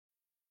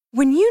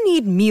When you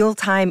need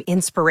mealtime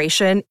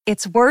inspiration,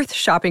 it's worth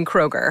shopping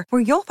Kroger,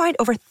 where you'll find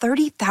over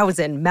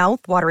 30,000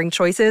 mouth-watering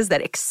choices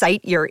that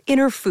excite your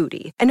inner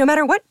foodie. And no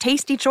matter what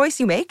tasty choice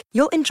you make,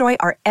 you'll enjoy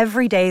our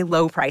everyday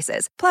low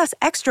prices, plus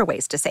extra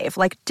ways to save,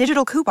 like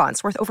digital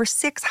coupons worth over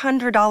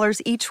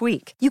 $600 each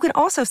week. You can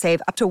also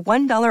save up to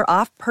 $1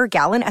 off per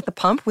gallon at the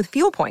pump with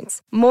fuel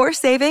points. More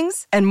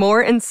savings and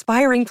more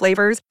inspiring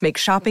flavors make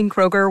shopping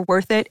Kroger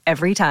worth it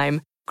every time.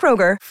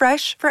 Kroger,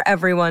 fresh for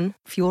everyone.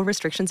 Fuel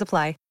restrictions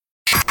apply.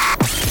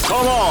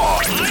 Come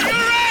on. Are you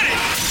ready?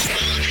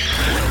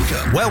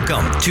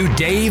 Welcome to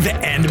Dave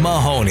and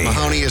Mahoney.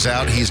 Mahoney is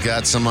out. He's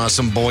got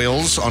some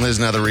boils on his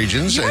nether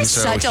regions. You're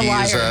such a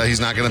liar. He's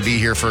not going to be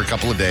here for a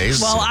couple of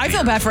days. Well, I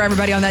feel bad for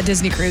everybody on that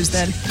Disney cruise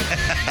then.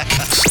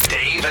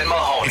 Dave and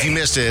Mahoney. If you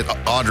missed it,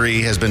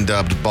 Audrey has been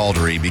dubbed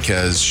Baldry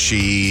because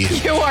she...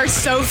 You are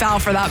so foul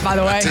for that, by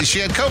the way. She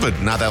had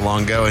COVID not that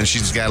long ago, and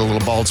she's got a little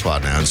bald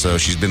spot now. And so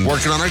she's been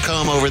working on her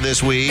comb over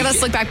this week. Got a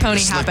slick back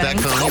pony happening.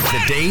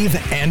 The Dave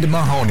and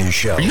Mahoney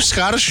Show. Are you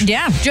Scottish?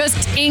 Yeah,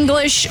 just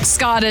English,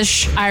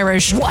 Scottish,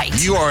 Irish,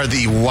 white. You are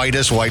the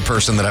whitest white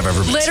person that I've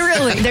ever met.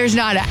 Literally, there's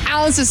not an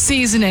ounce of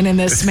seasoning in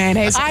this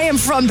mayonnaise. I am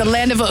from the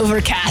land of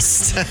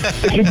overcast.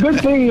 It's a good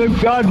thing that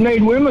God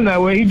made women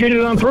that way. He did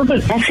it on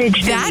purpose.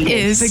 That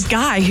is the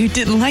guy who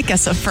didn't like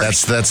us at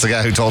first. That's the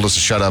guy who told us to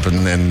shut up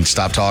and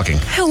stop talking.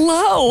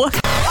 Hello. All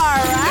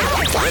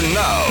right. And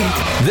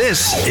now,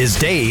 this is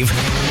Dave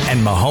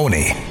and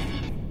Mahoney.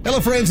 Hello,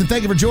 friends, and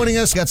thank you for joining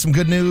us. Got some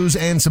good news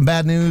and some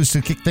bad news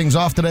to kick things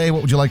off today.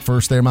 What would you like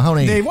first there,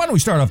 Mahoney? Dave, why don't we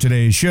start off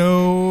today's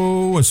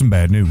show with some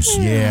bad news?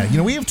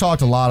 Yeah, we have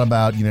talked a lot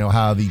about,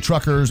 how the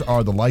truckers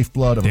are the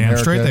lifeblood of America.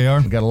 Damn straight they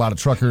are. We've got a lot of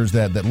truckers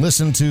that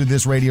listen to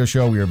this radio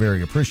show. We are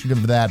very appreciative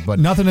of that. But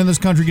nothing in this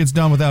country gets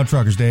done without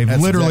truckers, Dave.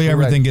 That's Literally exactly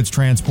everything right. gets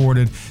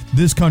transported.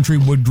 This country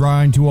would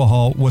grind to a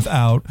halt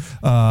without,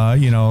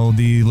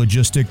 the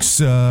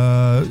logistics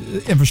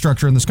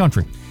infrastructure in this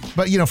country.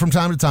 But, from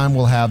time to time,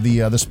 we'll have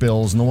the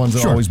spills, and the ones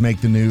that Sure. always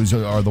make the news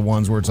are the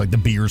ones where it's like the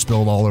beer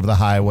spilled all over the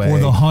highway. Or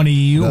the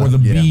honey, or the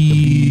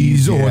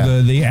bees, or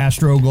yeah. the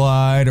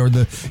Astroglide, or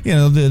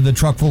the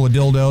truck full of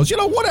dildos,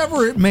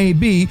 whatever it may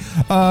be,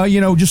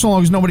 just so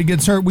long as nobody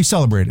gets hurt, we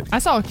celebrate it. I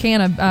saw a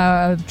can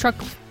of truck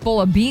full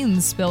of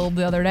beans spilled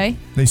the other day.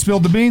 They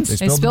spilled the beans?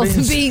 They spilled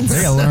the beans.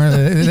 They gotta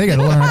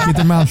learn how to keep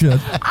their mouth shut.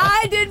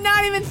 I did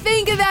not even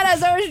think of that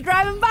as I was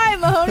driving by,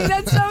 Mahoney.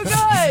 That's so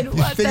good.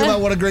 Think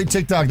about what a great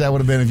TikTok that would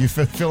have been if you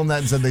filmed that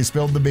and said they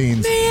spilled the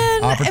beans.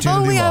 Man, Opportunity if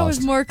only lost. I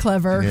was more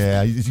clever.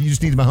 Yeah, you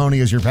just need Mahoney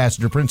as your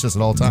passenger princess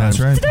at all times. That's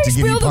right. Did I to give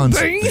you spill the puns.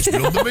 beans? They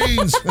spilled the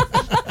beans.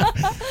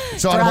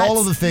 So out of all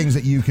of the things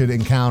that you could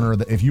encounter,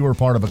 that if you were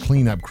part of a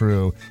cleanup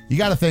crew, you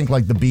got to think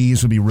like the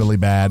bees would be really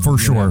bad. For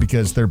sure.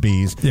 Because they're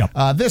bees. Yep.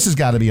 This has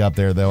got to be up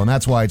there, though, and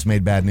that's why it's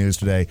made bad news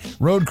today.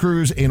 Road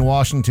crews in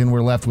Washington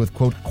were left with,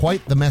 quote,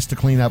 quite the mess to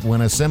clean up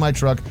when a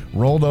semi-truck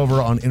rolled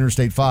over on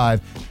Interstate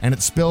 5, and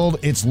it spilled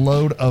its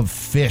load of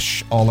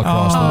fish all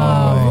across the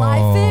roadway.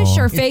 Live fish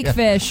or fake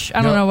fish?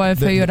 I don't know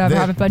if you would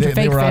have a bunch of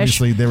fake fish.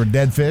 They were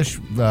dead fish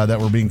that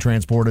were being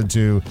transported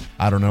to,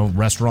 I don't know,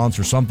 restaurants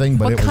or something.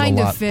 But What it was kind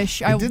a of lot.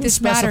 fish? It didn't This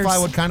specify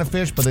matters. what kind of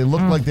fish, but they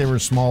looked like they were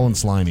small and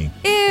slimy.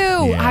 Ew.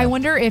 Yeah. I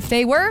wonder if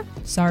they were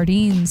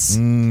sardines.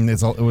 It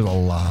was a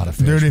lot of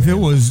fish. Dude, if it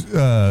man. was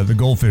the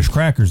goldfish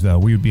crackers, though,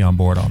 we would be on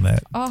board on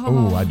that.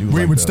 Oh, I do. We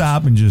like would those.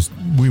 stop and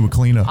we would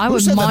clean up. I Who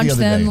would said that the munch other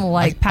them day?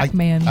 like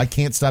Pac-Man. I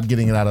can't stop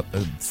getting it out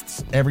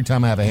of every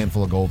time I have a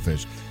handful of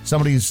goldfish.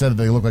 Somebody said that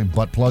they look like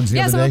butt plugs the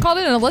Yeah, other someone day. called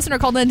in, a listener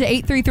called in to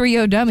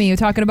 8330-DUMMY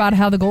talking about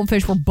how the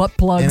goldfish were butt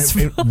plugs.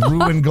 And it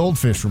ruined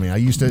goldfish for me. I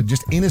used to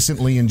just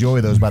innocently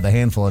enjoy those by the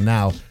handful, and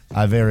now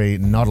I very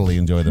naughtily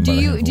enjoy them by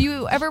the handful. Do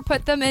you ever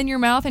put them in your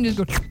mouth and just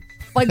go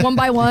like one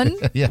by one?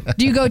 Yeah.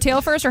 Do you go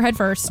tail first or head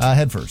first?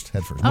 Head first,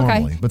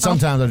 normally. But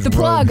sometimes I just the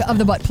plug rogue. of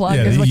the butt plug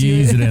Yeah, is what you you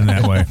use it in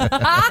that way.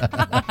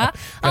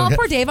 Oh,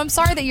 poor Dave. I'm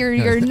sorry that your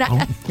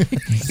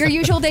your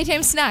usual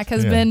daytime snack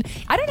has been.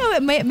 I don't know.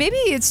 Maybe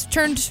it's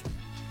turned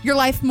your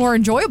life more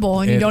enjoyable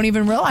and you don't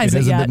even realize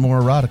it is yet. a bit more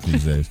erotic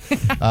these days.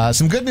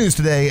 Some good news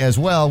today as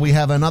well. We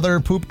have another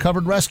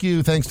poop-covered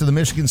rescue thanks to the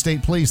Michigan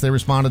State Police. They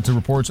responded to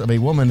reports of a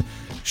woman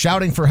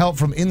shouting for help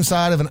from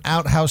inside of an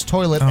outhouse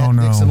toilet at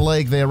Dixon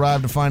Lake. They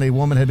arrived to find a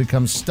woman had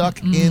become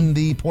stuck in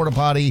the porta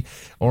potty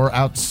or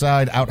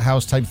outside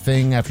outhouse type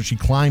thing after she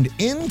climbed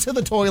into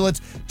the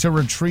toilet to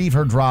retrieve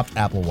her dropped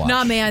Apple Watch.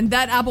 Nah, man,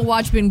 that Apple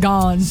Watch been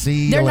gone.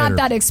 See you They're later. not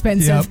that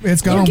expensive. Yep,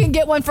 it's gone. You can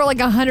get one for like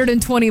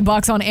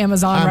 $120 on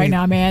Amazon right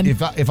now, man.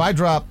 If I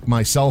drop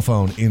my cell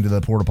phone into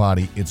the porta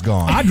potty, it's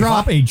gone. I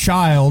drop a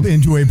child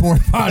into a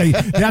porta potty.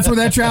 That's where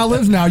that child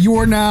lives now. You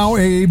are now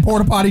a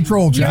porta potty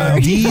troll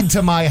child. Deed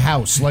to my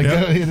house. Like,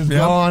 it is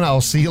gone.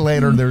 I'll see you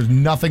later. There's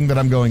nothing that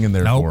I'm going in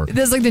there for.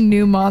 This is like the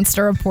new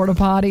monster of porta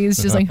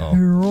potties. Just like,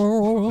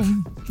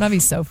 that'd be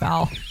so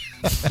foul.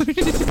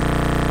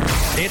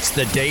 It's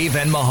the Dave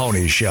and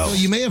Mahoney Show. So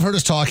you may have heard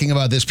us talking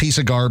about this piece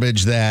of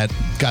garbage that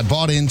got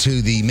bought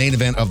into the main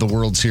event of the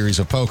World Series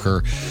of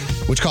Poker,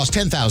 which cost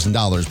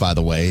 $10,000, by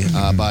the way,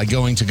 by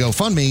going to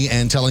GoFundMe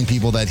and telling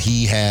people that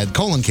he had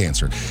colon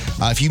cancer.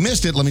 If you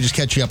missed it, let me just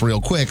catch you up real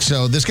quick.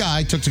 So this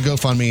guy took to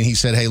GoFundMe and he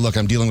said, hey, look,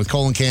 I'm dealing with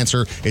colon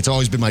cancer. It's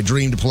always been my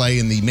dream to play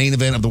in the main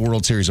event of the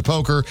World Series of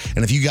Poker.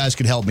 And if you guys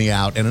could help me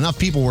out. And enough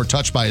people were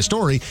touched by his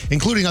story,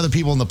 including other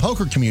people in the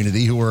poker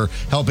community who were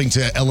helping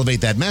to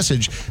elevate that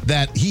message,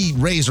 that he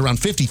raised around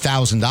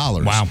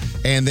 $50,000. Wow.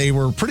 And they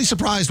were pretty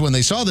surprised when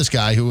they saw this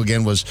guy who,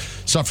 again, was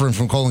suffering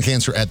from colon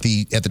cancer at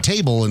the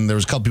table. And there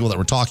was a couple people that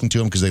were talking to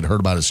him because they'd heard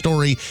about his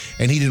story.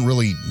 And he didn't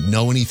really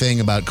know anything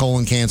about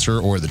colon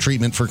cancer or the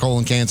treatment for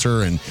colon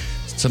cancer. And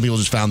some people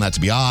just found that to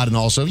be odd. And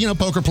also,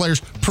 poker players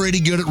pretty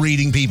good at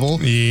reading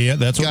people. Yeah,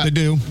 that's what they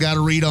do. Got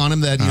to read on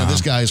him that,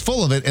 this guy is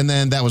full of it. And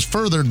then that was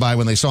furthered by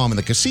when they saw him in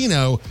the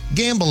casino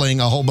gambling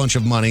a whole bunch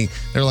of money.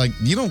 They're like,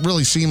 you don't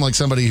really seem like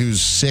somebody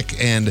who's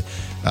sick and,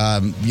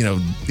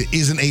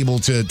 isn't able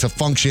to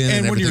function and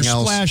when everything you're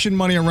else. splashing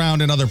money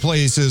around in other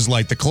places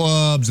like the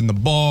clubs and the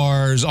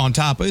bars on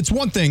top, it's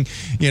one thing,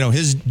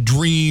 his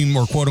dream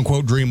or quote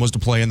unquote dream was to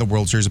play in the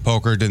World Series of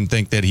Poker. Didn't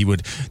think that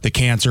the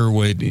cancer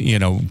would,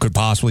 could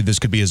possibly, this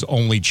could be his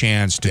only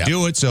chance to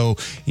do it. So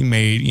he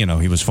made,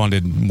 he was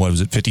funded, what was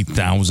it,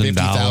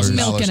 $50,000?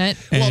 Milking it.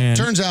 Well, it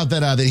turns out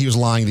that he was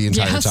lying the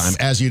entire time,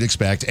 as you'd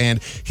expect.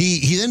 And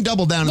he then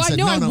doubled down and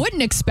said, I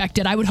wouldn't expect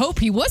it. I would hope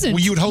he wasn't.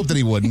 Well, you would hope that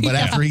he wouldn't, but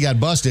after he got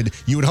busted,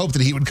 you would hope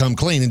that he would come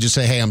clean and just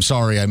say, hey, I'm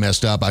sorry, I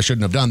messed up. I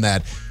shouldn't have done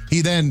that.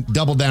 He then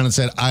doubled down and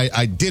said,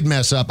 I did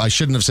mess up. I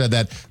shouldn't have said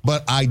that.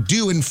 But I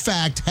do, in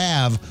fact,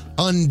 have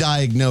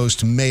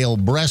undiagnosed male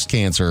breast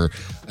cancer,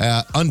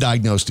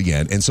 undiagnosed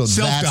again. And so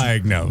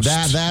self-diagnosed.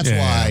 That's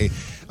why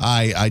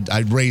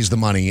I raised the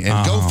money. And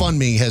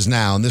GoFundMe has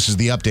now, and this is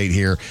the update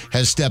here,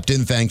 has stepped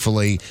in,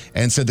 thankfully,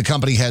 and said the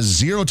company has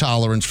zero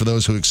tolerance for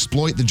those who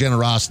exploit the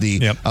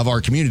generosity of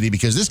our community,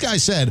 because this guy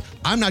said,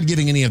 I'm not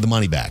giving any of the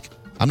money back.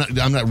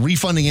 I'm not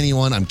refunding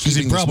anyone. I'm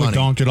keeping this money. He probably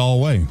donked it all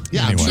away.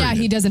 Yeah, anyway. I'm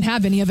sure he doesn't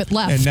have any of it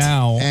left.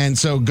 And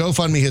so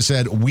GoFundMe has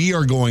said, we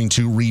are going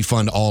to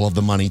refund all of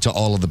the money to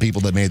all of the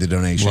people that made the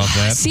donation. Love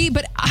that. See,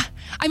 but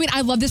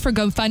I love this for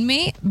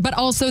GoFundMe, but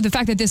also the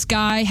fact that this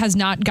guy has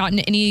not gotten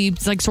any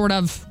sort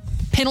of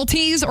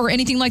penalties or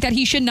anything like that.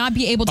 He should not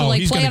be able to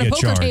play at a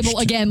poker table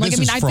again.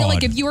 I feel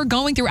like if you are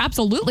going through,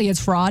 absolutely it's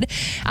fraud.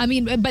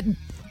 But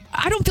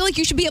I don't feel like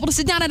you should be able to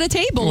sit down at a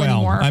table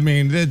anymore. I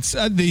mean, it's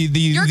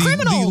You're a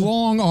criminal. The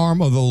long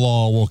arm of the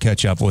law will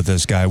catch up with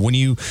this guy. When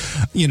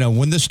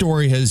when this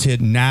story has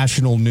hit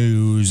national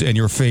news and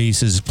your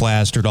face is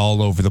plastered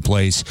all over the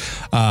place,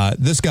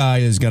 this guy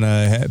is going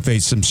to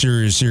face some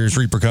serious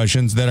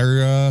repercussions that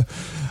are,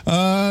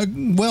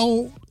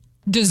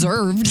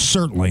 deserved.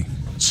 Certainly.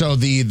 So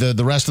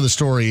the rest of the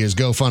story is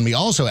GoFundMe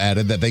also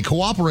added that they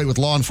cooperate with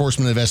law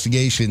enforcement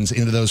investigations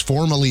into those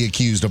formerly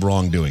accused of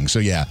wrongdoing. So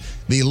yeah,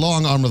 the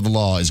long arm of the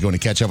law is going to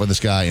catch up with this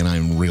guy, and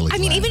I'm really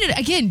glad. Even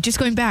again, just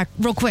going back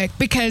real quick,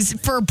 because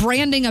for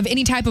branding of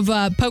any type of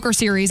poker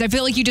series, I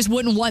feel like you just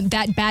wouldn't want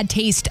that bad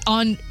taste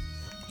on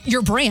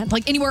your brand,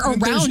 anywhere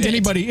around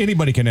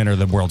anybody can enter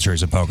the World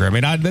Series of Poker. I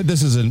mean,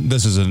 this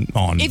isn't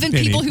on. Even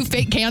people who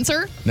fake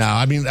cancer? No,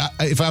 I mean,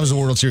 if I was a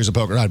World Series of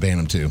Poker, I'd ban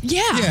him too.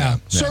 Yeah,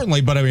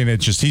 certainly. But I mean,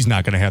 it's just he's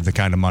not going to have the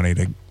kind of money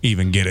to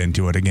even get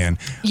into it again.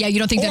 Yeah, you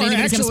don't think that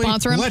anybody's going to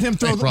sponsor him? Let him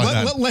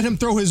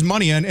throw his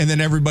money in, and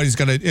then everybody's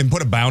going to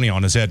put a bounty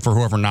on his head for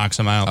whoever knocks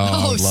him out. Oh,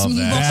 I love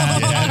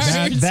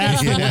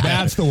that.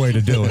 That's the way to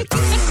do it.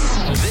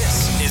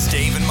 This is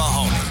Dave and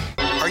Mahoney.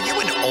 Are you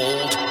an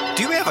old?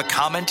 Do you have a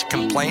comment,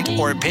 complaint,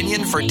 or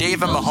opinion for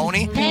Dave and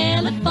Mahoney?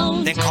 Then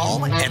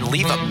call and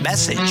leave a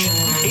message.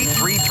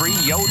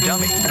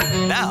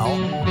 833-YO-DUMMY. Now,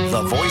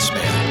 the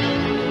voicemail.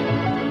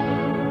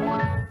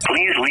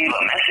 Please leave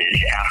a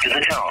message after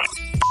the tone.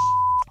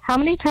 How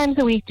many times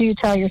a week do you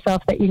tell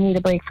yourself that you need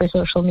a break for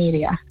social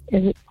media?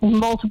 Is it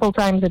multiple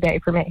times a day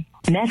for me?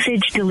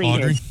 Message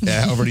deleted. Audrey?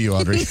 Yeah, over to you,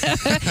 Audrey.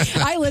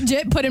 I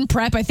legit put in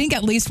prep, I think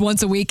at least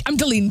once a week. I'm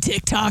deleting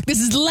TikTok. This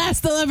is the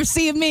last they'll ever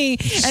see of me.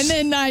 And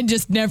then I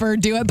just never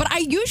do it. But I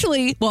used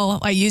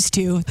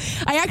to.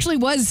 I actually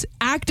was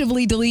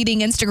actively deleting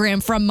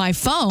Instagram from my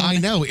phone. I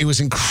know. It was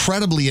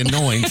incredibly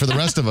annoying for the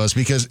rest of us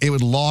because it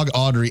would log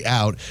Audrey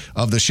out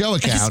of the show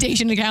account. The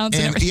station accounts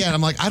and everything. Yeah, and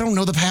I'm like, I don't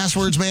know the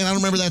passwords, man. I don't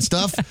remember that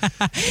stuff.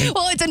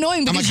 Well, it's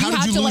annoying because you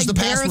have to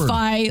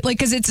verify,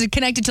 because it's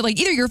connected to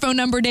either your phone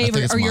number, Dave,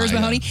 or yours,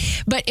 Mahoney.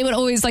 But it would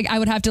always I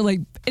would have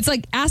to it's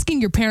like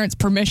asking your parents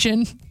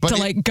permission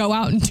to go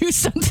out and do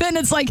something.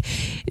 It's like,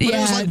 it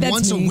was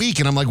once a week,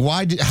 and I'm like,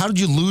 how did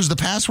you lose the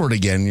password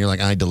again? And you're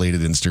like, I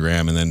deleted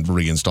Instagram and then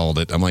reinstalled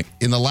it. I'm like,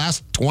 in the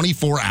last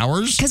 24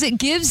 hours? Because it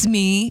gives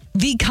me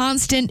the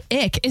constant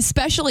ick,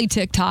 especially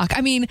TikTok.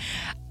 I mean,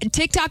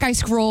 TikTok, I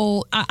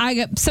scroll.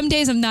 Some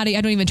days I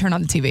don't even turn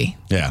on the TV.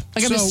 Yeah.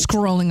 I'm just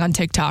scrolling on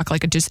TikTok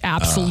like a just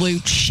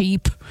absolute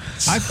sheep.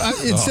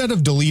 Instead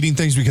of deleting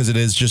things, because it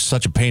is just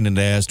such a pain in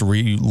the ass to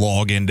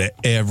log into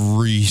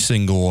every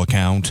single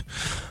account,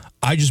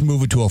 I just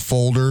move it to a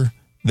folder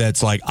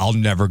that's like I'll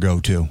never go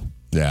to.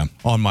 Yeah.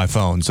 On my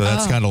phone. So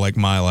that's kind of like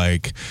my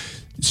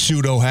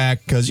pseudo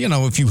hack, because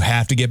if you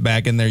have to get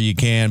back in there you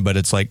can, but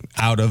it's like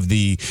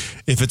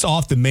if it's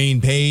off the main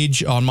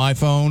page on my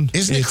phone,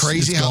 isn't it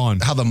crazy how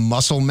the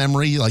muscle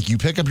memory, like you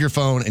pick up your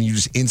phone and you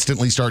just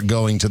instantly start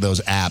going to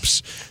those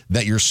apps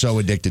that you're so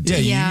addicted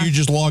to. You're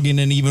just logging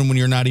in even when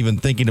you're not even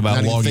thinking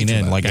about logging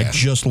in. I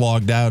just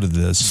logged out of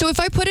this. So if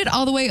I put it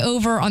all the way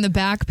over on the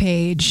back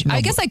page,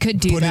 I guess I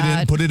could do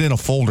that. Put it in a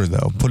folder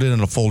though. Put it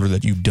in a folder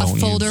that you don't use.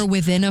 A folder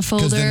within a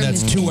folder.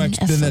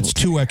 Because that's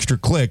two extra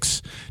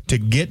clicks to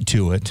get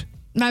to it.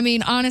 I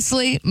mean,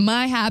 honestly,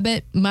 my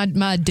habit, my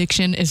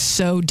addiction is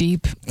so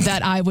deep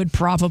that I would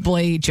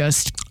probably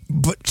just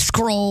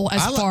scroll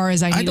as far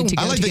as I needed to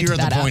go. I like to that get you're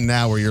to at the that point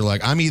now where you're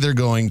like, I'm either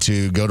going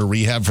to go to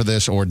rehab for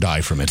this or die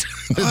from it.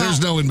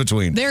 There's no in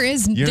between. There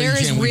is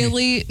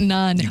really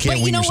none. But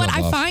you know what?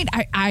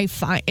 I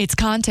find it's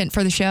content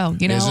for the show.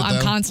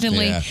 I'm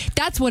constantly.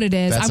 That's what it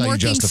is. I'm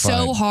working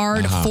so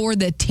hard for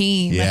the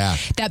team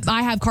that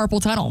I have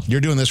carpal tunnel.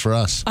 You're doing this for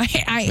us.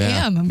 I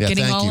am. I'm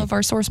getting all of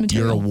our source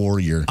material. You're a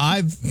warrior.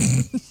 I've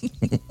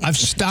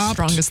stopped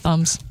strongest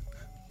thumbs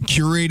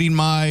curating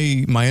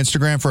my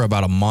Instagram for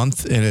about a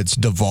month, and it's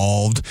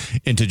devolved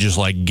into just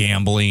like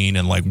gambling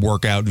and like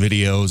workout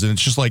videos, and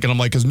it's just like, and I'm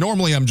like, because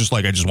normally I'm just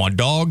like, I just want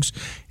dogs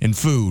and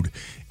food,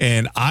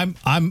 and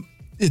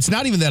it's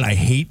not even that I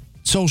hate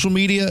social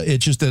media,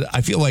 it's just that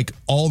I feel like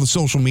all the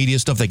social media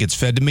stuff that gets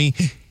fed to me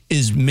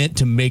is meant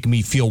to make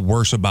me feel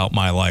worse about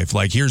my life.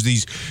 Like, here's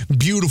these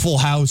beautiful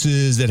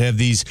houses that have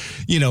these,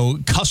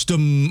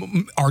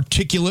 custom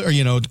articulate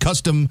or,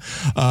 custom,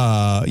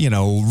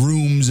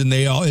 rooms, and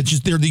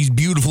they're these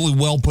beautifully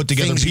well put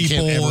together things people.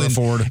 You can't ever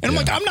afford. And I'm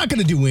like, I'm not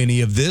going to do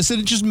any of this. And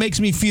it just makes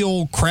me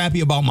feel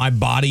crappy about my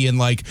body and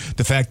like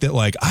the fact that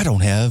like I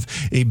don't have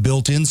a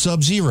built-in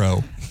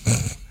Sub-Zero.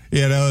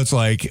 It's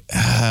like,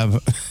 and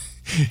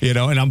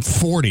I'm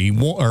 40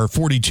 or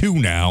 42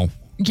 now.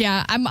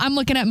 Yeah, I'm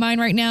looking at mine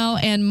right now,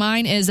 and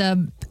mine is a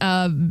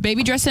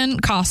baby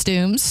dressing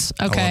costumes.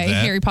 Okay,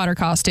 Harry Potter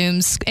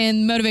costumes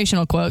and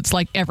motivational quotes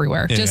like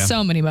everywhere. Just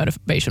so many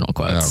motivational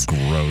quotes. Oh,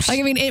 gross!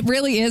 It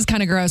really is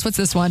kind of gross. What's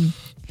this one?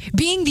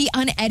 Being the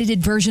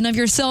unedited version of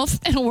yourself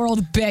in a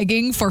world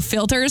begging for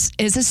filters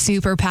is a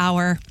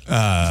superpower.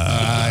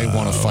 I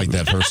want to fight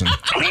that person.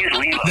 Please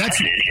leave a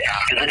message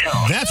after the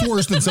tone. That's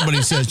worse than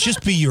somebody says,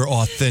 just be your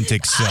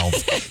authentic self.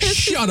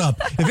 Shut up.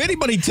 If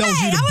anybody tells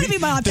you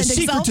the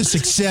secret to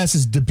success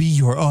is to be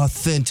your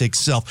authentic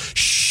self,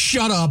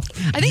 shut up.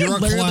 I think You're I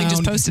literally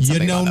just posted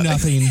something. You know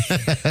nothing.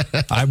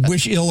 I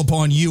wish ill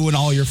upon you and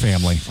all your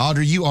family.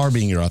 Audrey, you are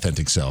being your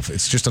authentic self.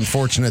 It's just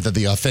unfortunate that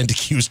the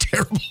authentic you is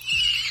terrible.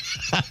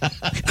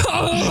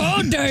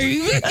 Oh,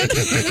 Dave.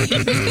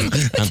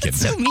 I'm kidding.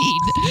 So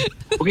mean.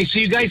 Okay, so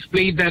you guys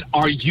played that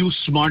Are You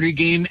Smarter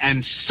game,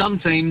 and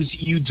sometimes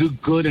you do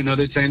good and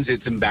other times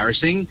it's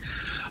embarrassing.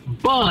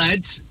 But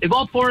if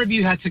all four of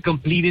you had to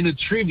complete in a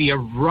trivia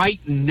right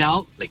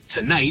now, like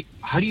tonight,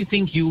 how do you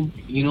think you'll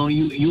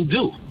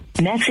do?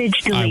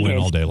 Message deleted. I win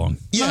all day long.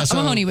 Yeah,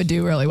 Mahoney would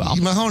do really well.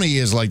 Mahoney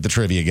is like the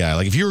trivia guy.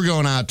 Like if you were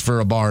going out for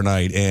a bar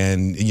night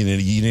and you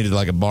needed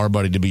like a bar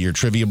buddy to be your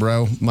trivia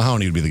bro,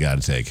 Mahoney would be the guy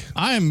to take.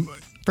 I am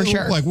for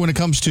sure. Like when it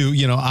comes to,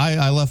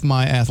 I left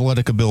my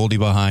athletic ability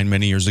behind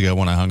many years ago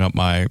when I hung up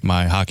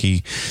my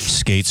hockey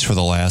skates for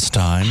the last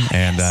time,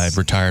 and I've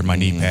retired my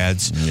knee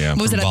pads. Yeah.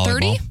 Was it at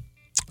 30?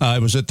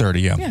 It was at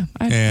 30, yeah. Yeah.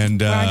 Why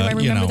do I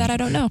remember that? I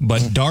don't know.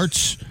 But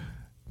darts,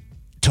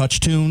 touch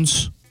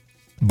tunes,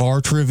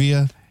 bar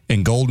trivia,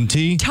 and Golden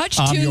Tee. Touch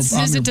tunes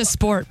isn't a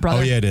sport,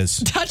 brother. Oh yeah, it is.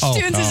 Touch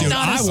tunes is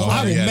not a sport.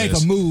 I will make a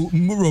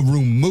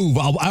room move.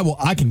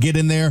 I can get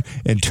in there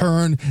and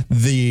turn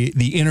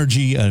the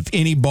energy of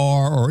any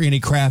bar or any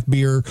craft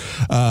beer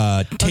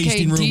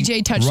tasting room.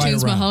 DJ Touch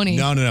Tunes Mahoney.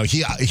 No.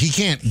 He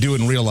can't do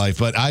it in real life,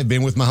 but I've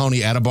been with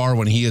Mahoney at a bar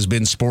when he has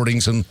been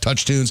sporting some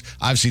touch tunes.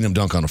 I've seen him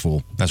dunk on a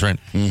fool. That's right.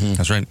 Mm-hmm.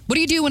 That's right. What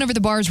do you do whenever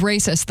the bar's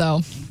racist,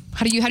 though?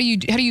 How do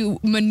you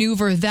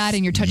maneuver that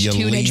in your touch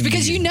tunage?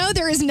 Because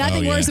there is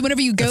nothing worse than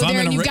whenever you go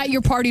there and you've got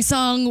your party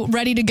song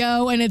ready to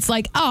go, and it's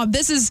like, oh,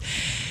 this is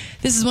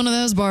one of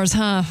those bars,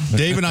 huh?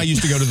 Dave and I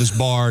used to go to this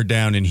bar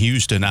down in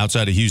Houston,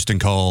 outside of Houston,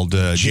 called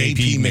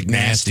JP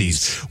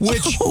McNasty's.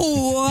 Which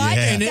what?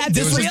 Yeah, and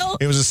That's real?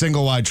 It was a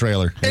single wide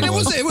trailer. And it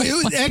was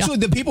actually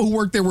the people who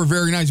worked there were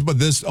very nice, but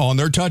this on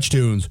their touch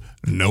tunes,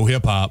 no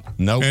hip hop.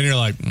 Nope. And you're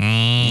like,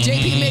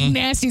 JP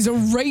McNasty's a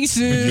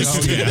racist.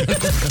 Oh, yeah.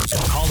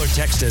 Call or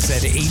text us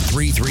at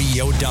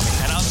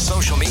 833-YO-DUMMY and on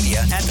social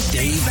media at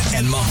Dave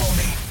and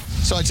Mahoney.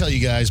 So I tell you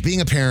guys,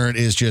 being a parent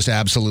is just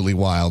absolutely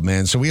wild,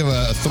 man. So we have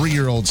a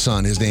 3-year-old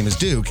son. His name is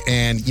Duke.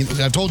 And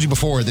I've told you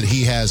before that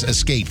he has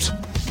escaped.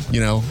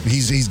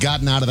 He's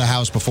gotten out of the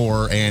house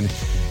before, and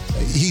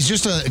he's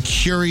just a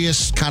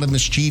curious, kind of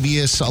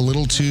mischievous, a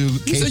little too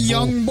capable. He's a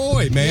young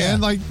boy, man.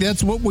 Yeah. Like,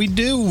 that's what we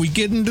do. We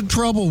get into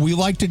trouble. We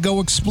like to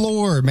go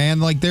explore, man.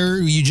 Like,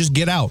 you just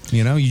get out,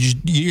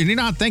 you're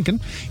not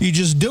thinking. You're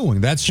just doing.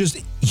 That's just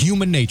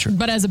human nature.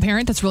 But as a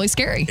parent, that's really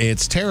scary.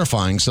 It's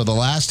terrifying. So the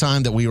last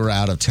time that we were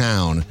out of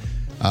town,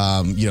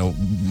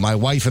 my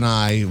wife and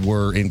I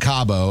were in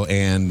Cabo,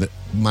 and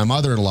my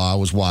mother-in-law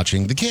was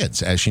watching the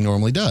kids, as she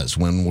normally does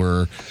when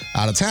we're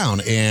out of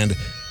town. And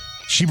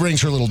she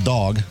brings her little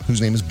dog,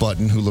 whose name is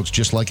Button, who looks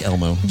just like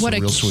Elmo. What a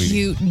real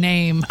cute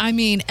name. I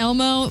mean,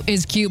 Elmo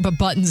is cute, but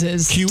Buttons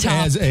is cute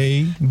top. as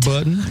a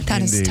button.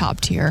 That is top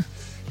tier.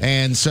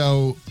 And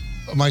so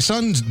my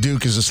son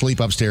Duke is asleep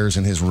upstairs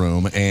in his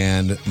room,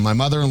 and my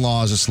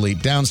mother-in-law is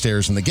asleep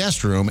downstairs in the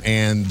guest room,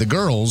 and the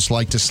girls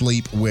like to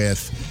sleep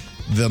with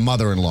the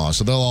mother-in-law.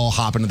 So they'll all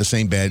hop into the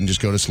same bed and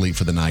just go to sleep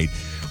for the night.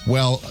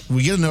 Well,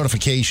 we get a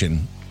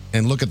notification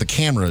and look at the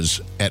cameras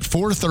at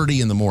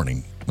 4:30 in the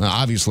morning. Now,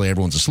 obviously,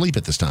 everyone's asleep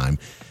at this time.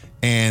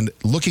 And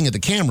looking at the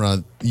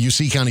camera, you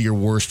see kind of your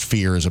worst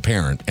fear as a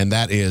parent. And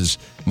that is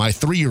my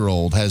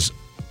 3-year-old has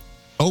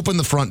opened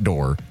the front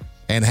door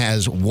and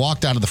has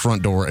walked out of the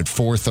front door at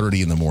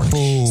 4:30 in the morning.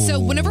 Ooh. So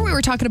whenever we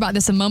were talking about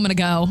this a moment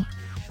ago,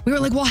 we were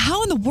like, well,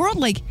 how in the world,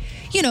 like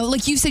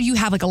you said, you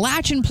have like a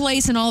latch in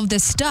place and all of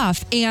this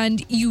stuff.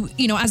 And you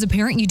as a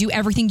parent, you do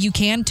everything you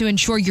can to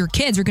ensure your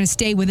kids are going to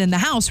stay within the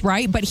house,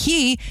 right? But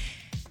he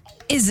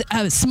is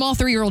a small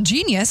 3-year-old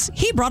genius.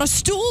 He brought a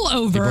stool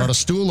over.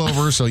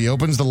 So he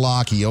opens the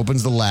lock, he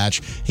opens the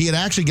latch. He had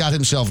actually got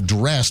himself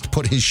dressed,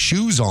 put his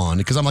shoes on,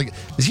 because I'm like,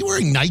 is he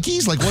wearing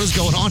Nikes? Like, what is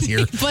going on here?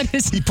 He put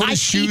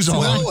his shoes on.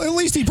 Well, at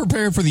least he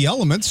prepared for the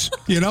elements.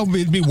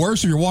 It'd be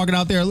worse if you're walking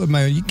out there.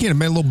 You can't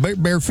have little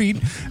bare feet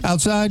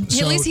outside.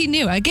 At least he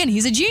knew. Again,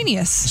 he's a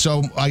genius.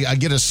 So I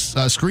get a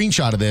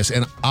screenshot of this,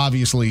 and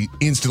obviously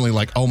instantly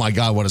like, oh my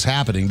God, what is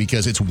happening?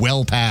 Because it's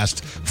well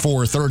past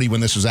 4:30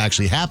 when this was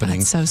actually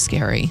happening. That's so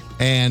scary.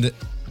 And,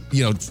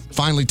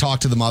 finally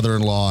talked to the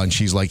mother-in-law, and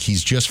she's like,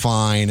 he's just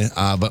fine.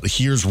 But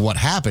here's what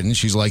happened.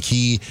 She's like,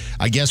 he,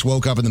 I guess,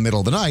 woke up in the middle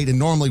of the night, and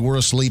normally we're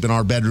asleep in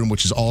our bedroom,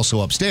 which is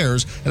also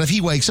upstairs. And if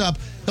he wakes up,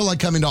 he'll like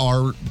come into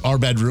our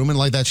bedroom, and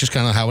like that's just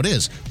kind of how it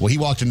is. Well, he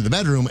walked into the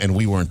bedroom, and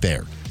we weren't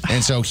there.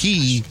 And so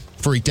he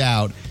freaked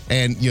out.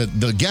 And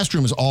the guest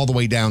room is all the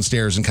way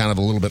downstairs and kind of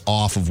a little bit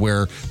off of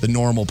where the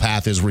normal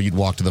path is where you'd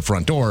walk to the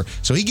front door.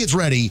 So he gets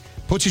ready,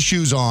 puts his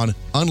shoes on,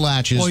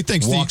 unlatches,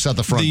 walks out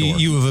the front door.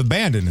 You have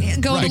abandoned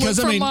him. Go look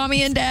for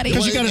mommy and daddy.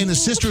 And the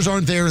sisters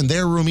aren't there in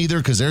their room either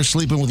because they're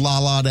sleeping with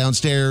Lala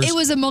downstairs. It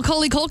was a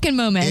Macaulay Culkin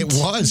moment. It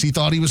was. He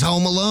thought he was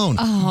home alone.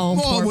 Oh,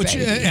 poor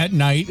baby. At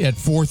night at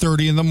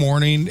 4:30 in the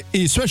morning,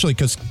 especially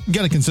because you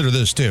got to consider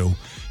this too.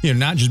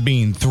 Not just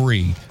being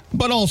 3,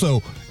 but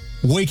also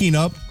waking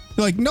up.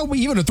 Like, no,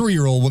 even a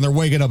 3-year-old, when they're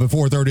waking up at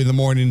 4:30 in the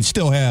morning,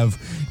 still have,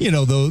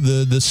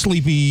 the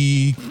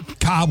sleepy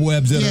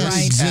cobwebs that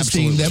are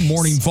existing, that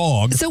morning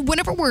fog. So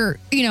whenever we're,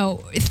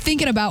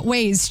 thinking about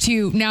ways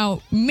to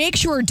now make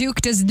sure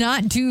Duke does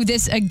not do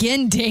this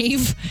again,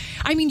 Dave,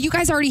 I mean, you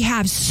guys already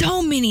have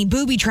so many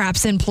booby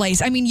traps in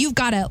place. I mean, you've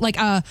got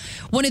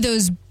one of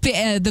those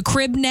the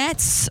crib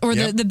nets or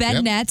the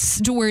bed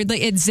nets to where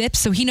it zips,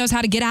 so he knows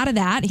how to get out of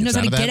that. He knows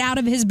how to get out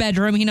of his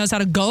bedroom. He knows how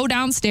to go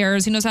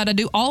downstairs. He knows how to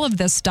do all of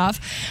this stuff.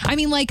 I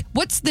mean, like,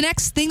 what's the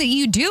next thing that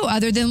you do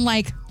other than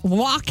like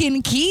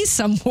walk-in key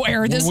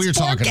somewhere? This we're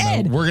talking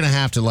kid. about, we're gonna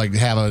have to like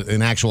have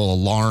an actual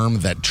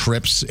alarm that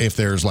trips if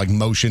there's like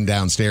motion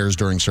downstairs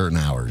during certain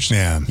hours.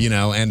 Yeah,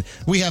 and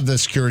we have the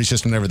security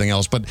system and everything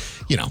else, but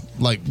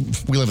like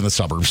we live in the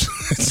suburbs.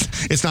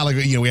 It's not like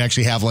we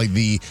actually have like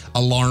the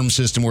alarm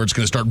system where it's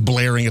going to start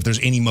blaring if there's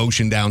any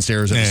motion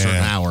downstairs at a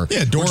certain hour.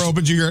 Yeah, door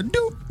opens, you hear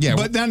doop. Yeah,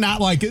 but they're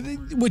not like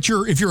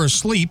if you're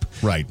asleep,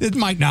 right? It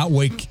might not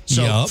wake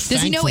you up.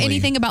 Does he know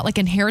anything about like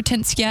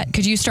inheritance yet?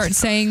 Could you start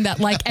saying that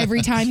like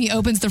every time he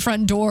opens the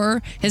front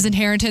door, his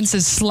inheritance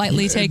is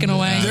slightly taken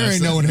away? There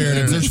ain't no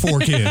inheritance. There's 4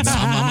 kids.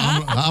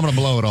 I'm going to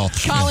blow it all.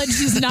 College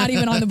is not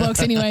even on the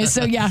books anyway.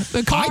 So yeah,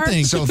 the car. I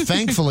think so.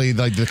 Thankfully,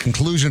 like the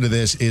conclusion to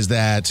this is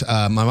that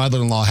my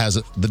mother-in-law has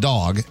the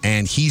dog,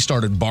 and he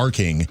started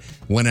barking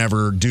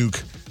whenever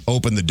Duke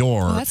opened the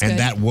door, and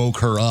that woke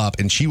her up,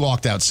 and she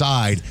walked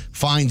outside,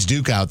 finds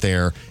Duke out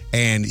there,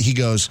 and he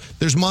goes,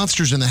 there's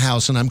monsters in the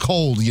house and I'm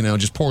cold,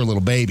 just poor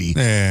little baby.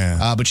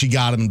 Yeah. But she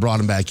got him and brought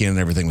him back in and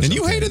everything was okay.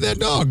 And you hated that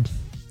dog.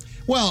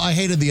 Well, I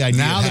hated the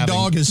idea. Now the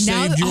dog has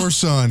saved your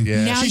son.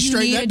 Yeah. Now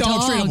that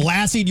dog straight up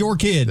lassied your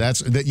kid.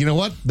 You know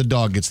what? The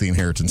dog gets the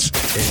inheritance.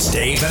 It's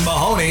Dave and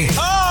Mahoney.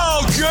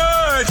 Oh,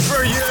 good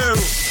for you.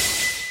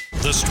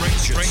 The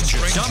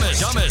strangest,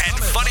 dumbest, and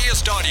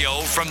funniest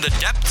audio from the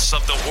depths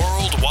of the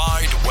World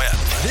Wide Web.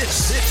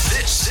 This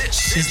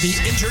is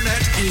the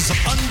Internet is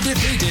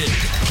undefeated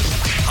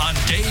on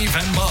Dave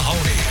and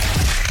Mahoney.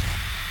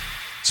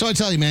 So I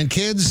tell you, man,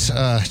 kids,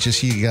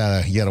 you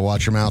gotta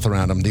watch your mouth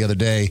around them. The other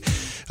day,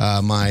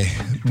 my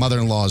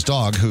mother-in-law's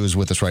dog, who is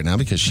with us right now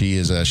because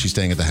she's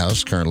staying at the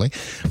house currently,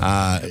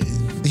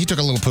 he took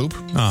a little poop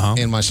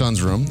in my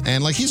son's room,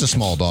 and like he's a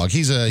small dog,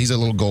 he's a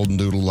little golden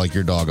doodle like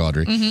your dog,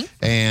 Audrey,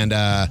 and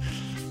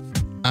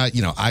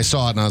I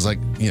saw it and I was like,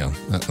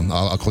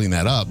 I'll clean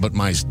that up, but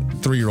my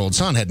 3-year-old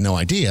son had no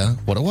idea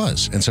what it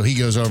was. And so he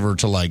goes over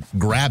to like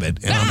grab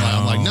it. And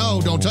I'm like,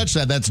 no, don't touch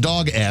that. That's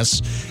dog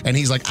S. And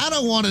he's like, I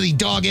don't want any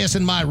dog S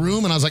in my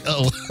room. And I was like,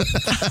 oh.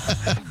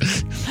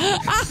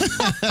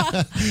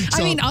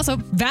 I mean, also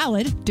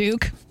valid,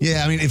 Duke.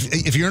 Yeah, I mean,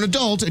 if you're an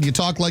adult and you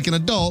talk like an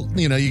adult,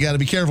 you know, you got to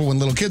be careful when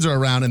little kids are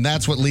around. And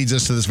that's what leads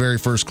us to this very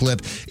first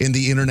clip in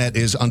The Internet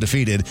is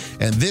Undefeated.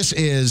 And this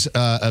is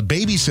a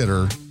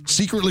babysitter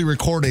secretly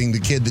recording the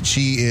kid that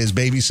she is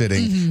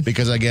babysitting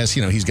because I guess,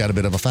 you know, he's got a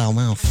bit of a foul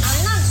mouth.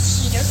 I'm not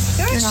a cheater.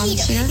 You're not a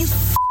cheater. You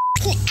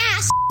f***ing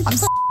ass. I'm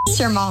it's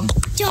your mom.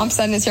 I'm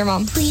sending this to your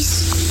mom.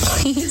 Please.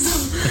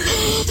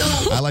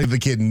 I like the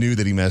kid knew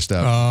that he messed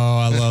up. Oh,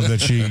 I love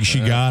that she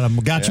got him.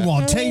 Got you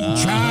on tape,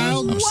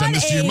 child. I'll send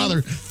this to your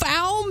mother.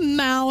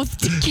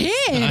 Foul-mouthed kid.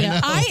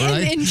 I know,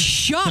 am in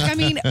shock. I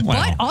mean,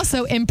 but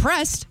also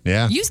impressed.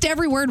 Yeah. Used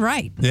every word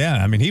right.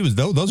 Yeah, I mean, he was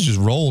those just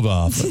rolled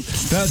off.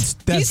 That's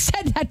you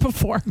said that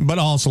before. But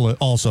also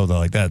though,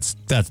 like that's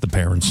the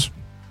parents.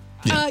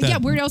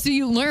 Where else do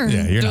you learn?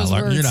 Yeah, you're those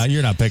not words?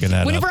 you're not picking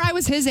that Whenever up. I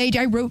was his age,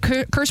 I wrote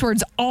curse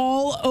words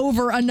all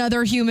over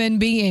another human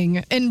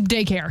being in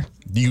daycare.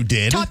 You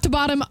did? Top to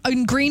bottom,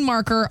 in green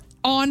marker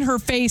on her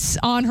face,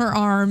 on her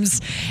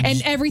arms,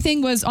 and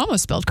everything was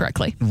almost spelled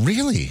correctly.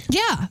 Really?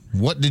 Yeah.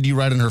 What did you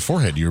write on her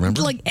forehead? Do you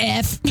remember? Like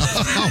F.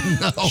 Oh,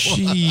 no.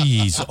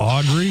 Jeez,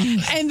 Audrey.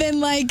 And then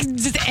like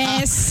just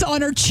S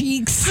on her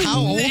cheeks. How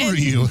old and are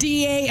you?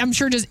 D-A, I'm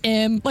sure just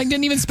M. Like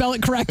didn't even spell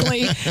it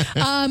correctly.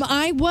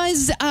 I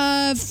was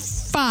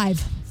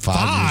 5.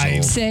 5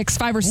 years old.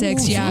 5 or 6,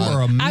 Ooh, yeah. you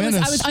are a I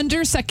menace. was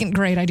under second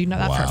grade. I do know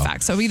that for a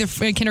fact. So either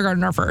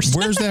kindergarten or first.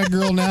 Where's that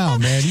girl now,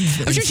 man?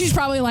 I'm sure she's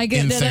probably like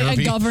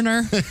a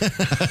governor.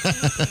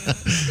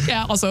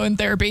 Yeah, also in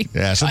therapy.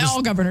 Yeah, so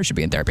all governors should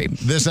be in therapy.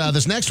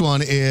 This next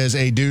one is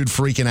a dude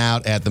freaking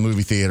out at the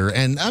movie theater.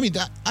 And I mean,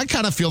 I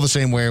kind of feel the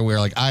same way where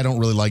like I don't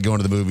really like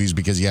going to the movies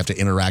because you have to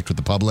interact with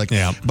the public.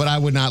 Yeah. But I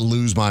would not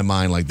lose my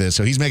mind like this.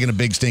 So he's making a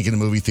big stink in the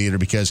movie theater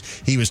because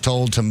he was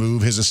told to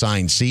move his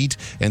assigned seat.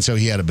 And so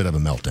he had a bit of a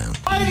meltdown.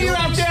 Why do you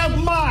have to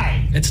have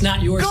mine? It's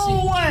not your seat.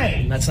 Go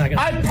away. That's not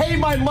gonna I pay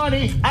my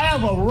money. I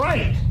have a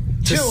right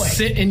to it.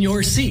 sit in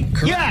your seat,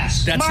 correct?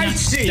 Yes, that's my not,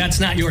 seat. That's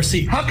not your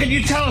seat. How can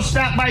you tell it's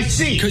not my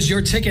seat? Because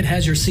your ticket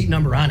has your seat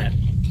number on it.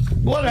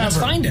 Whatever. Let's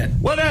find it.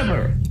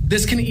 Whatever.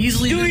 This can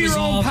easily do be your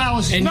own resolved.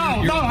 policy. No,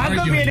 I'm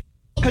going to be an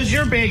because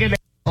you're being an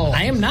asshole.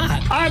 I am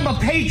not. I'm a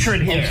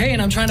patron here. Okay,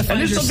 and I'm trying to find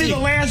your seat. And this will be the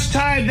last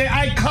time that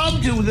I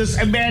come to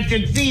this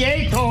imagined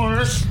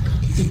theater.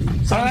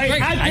 All right,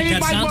 great. I paid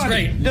my sounds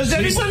money. Great. Does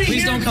please anybody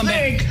here don't come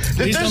think back. that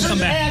Please this don't come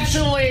is back.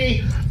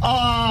 actually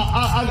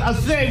a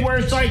thing where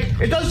it's like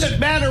it doesn't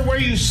matter where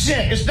you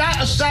sit? It's not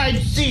assigned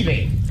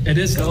seating. It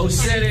is. Go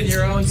sit in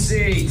your own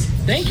seat.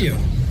 Thank you.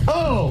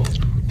 Oh,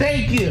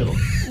 thank you.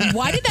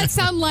 Why did that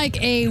sound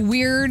like a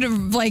weird,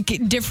 like,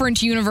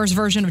 different universe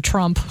version of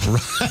Trump?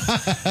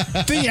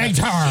 Theater.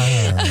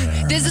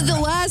 This is the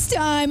last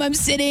time I'm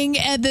sitting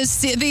at the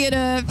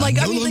theater. Like,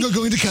 I'm no longer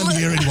going to come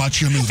here and watch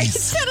your It movies.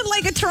 sounded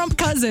like a Trump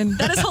cousin.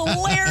 That is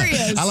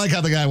hilarious. I like how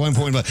the guy at one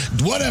point was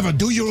like, whatever,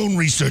 do your own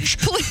research.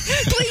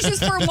 Please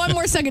just for one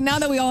more second, now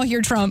that we all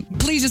hear Trump,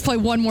 please just play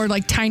one more,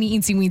 like, tiny,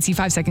 eensy-weensy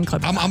 5-second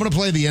clip. I'm going to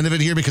play the end of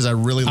it here because I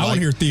really I want to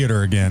hear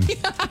theater again.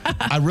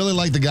 I really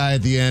like the guy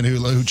at the end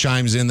who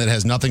chimes in that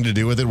has nothing to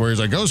do with it, where he's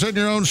like, go sit in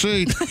your own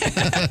seat.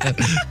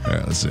 All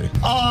right, let's see.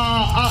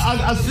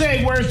 A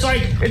thing where it's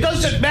like it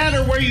doesn't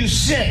matter where you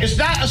sit. It's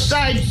not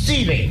assigned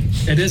seating.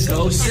 It is.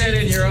 Go sit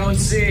in your own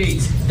seat.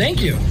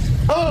 Thank you.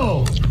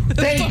 Oh,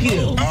 thank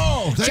you.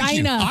 Oh, thank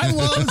you. China. I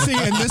love seeing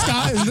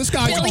this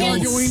guy's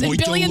Billions and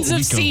billions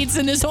of seats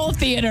in this whole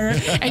theater,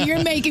 and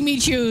you're making me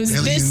choose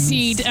this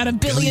seat out of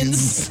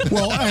billions.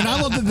 Well, and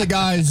I love that the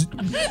guys,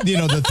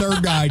 the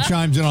third guy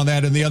chimes in on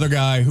that, and the other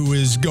guy who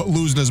is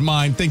losing his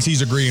mind thinks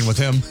he's agreeing with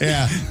him.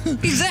 Yeah.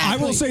 Exactly. I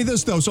will say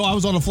this, though. So I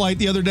was on a flight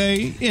the other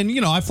day, and,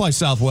 I fly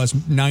Southwest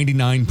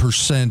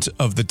 99%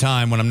 of the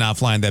time when I'm not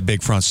flying that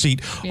big front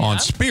seat on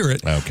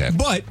Spirit. Okay.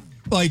 But,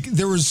 like,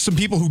 there was some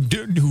people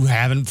who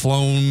haven't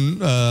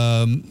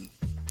flown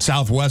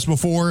Southwest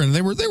before, and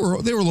they were a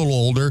little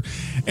older,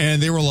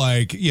 and they were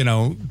like,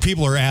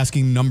 people are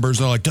asking numbers,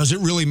 and they're like, does it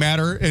really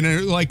matter?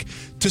 And like,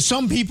 to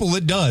some people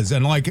it does,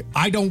 and like,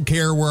 I don't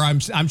care where I'm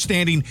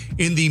standing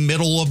in the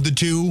middle of the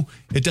two.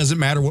 It doesn't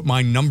matter what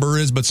my number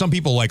is, but some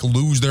people like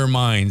lose their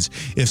minds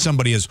if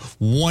somebody is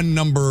one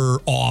number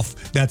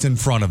off that's in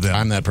front of them.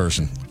 I'm that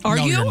person. Are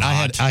No, you? you're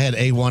not. I had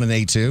A1 and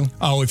A2.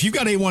 Oh, if you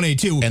got A1,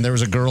 A2. And there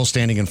was a girl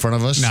standing in front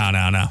of us. No.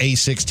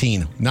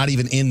 A16. Not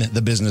even in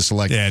the business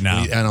select. Yeah, no.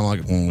 And I'm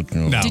like,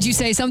 No. Did you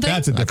say something?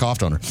 I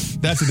coughed on her.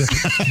 That's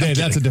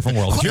a different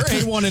world. If you're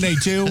A1 and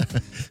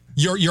A2,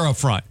 you're up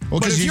front. Well,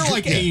 but if you you're could-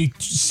 like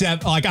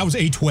A7, like I was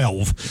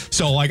A12,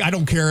 so like I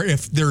don't care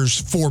if there's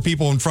 4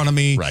 people in front of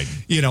me, Right.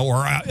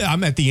 Or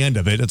I'm at the end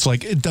of it. It's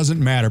like it doesn't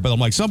matter. But I'm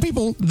like, some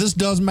people this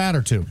does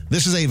matter to.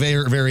 This is a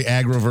very, very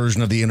aggro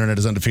version of The Internet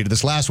is Undefeated.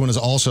 This last one is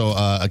also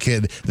a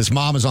kid. This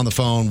mom is on the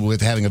phone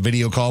with having a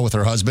video call with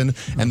her husband,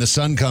 and the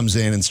son comes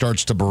in and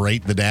starts to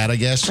berate the dad, I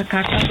guess. Hi,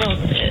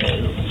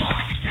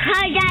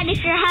 Dad.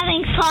 If you're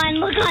having fun.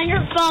 Look on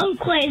your phone,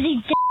 crazy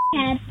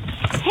dickhead.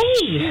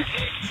 Hey,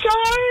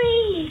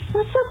 sorry.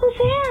 What's up with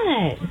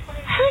that?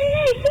 How did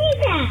I say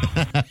that?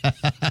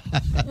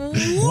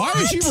 Why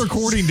is she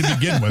recording to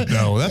begin with,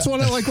 though? That's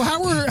what I like.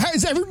 How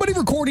is everybody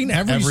recording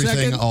everything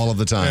second? All of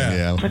the time,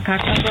 yeah. Hi,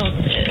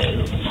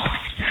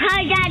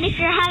 Dad. If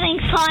you're having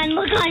fun,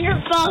 look on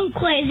your phone,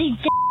 crazy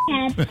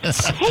dickhead.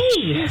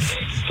 Hey,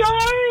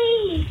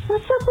 sorry.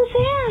 What's up with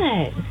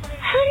that?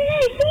 How did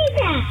I say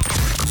that?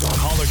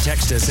 Call or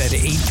text us at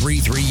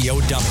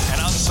 833-YO-DUMMY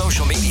and on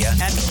social media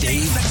at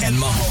Dave and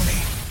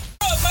Mahoney.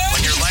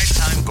 When your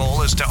lifetime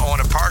goal is to own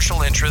a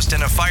partial interest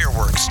in a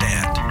fireworks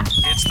stand,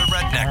 it's the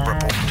Redneck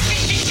Report.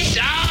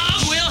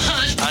 Dog will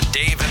hunt on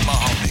Dave and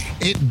Mahoney.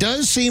 It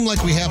does seem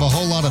like we have a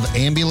whole lot of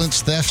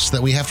ambulance thefts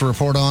that we have to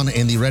report on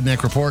in the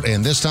Redneck Report,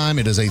 and this time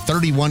it is a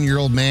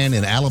 31-year-old man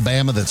in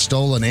Alabama that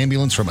stole an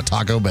ambulance from a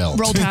Taco Bell.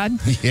 Roll Tide.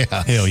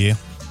 Yeah. Hell yeah.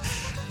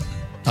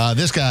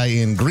 This guy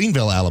in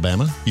Greenville,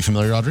 Alabama. You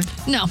familiar, Audrey?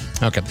 No.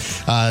 Okay.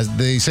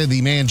 They said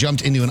the man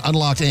jumped into an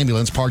unlocked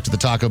ambulance parked at the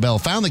Taco Bell,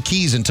 found the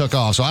keys, and took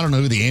off. So I don't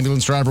know who the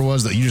ambulance driver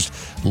was that you just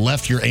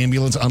left your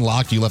ambulance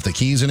unlocked. You left the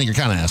keys in it. You're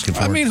kind of asking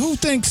for it. I mean, who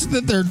thinks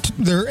that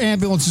their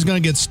ambulance is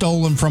going to get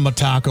stolen from a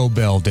Taco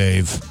Bell,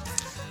 Dave?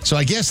 So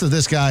I guess that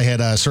this guy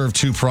had served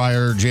 2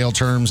 prior jail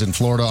terms in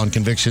Florida on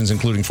convictions,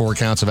 including 4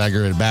 counts of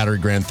aggravated battery,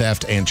 grand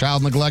theft, and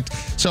child neglect.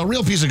 So a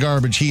real piece of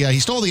garbage. He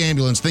stole the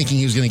ambulance thinking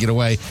he was going to get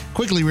away,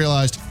 quickly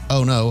realized,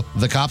 oh no,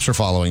 the cops are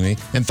following me,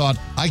 and thought,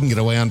 I can get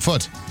away on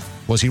foot.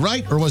 Was he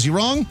right or was he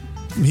wrong?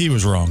 He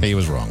was wrong. He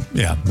was wrong.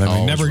 Yeah.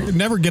 I mean,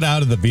 never get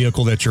out of the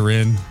vehicle that you're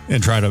in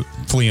and try to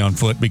flee on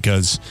foot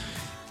because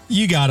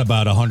you got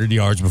about 100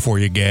 yards before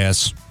you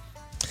gas.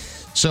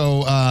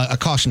 So, a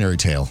cautionary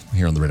tale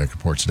here on the Redneck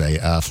Report today.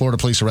 Florida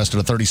police arrested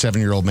a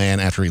 37-year-old man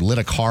after he lit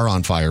a car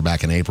on fire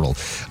back in April.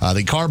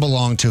 The car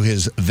belonged to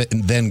his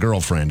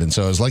then-girlfriend, and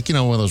so it was like,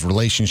 one of those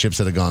relationships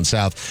that had gone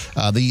south.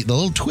 The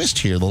little twist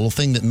here, the little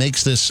thing that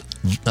makes this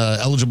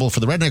eligible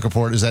for the Redneck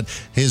Report is that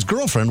his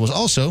girlfriend was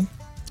also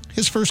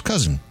his first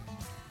cousin.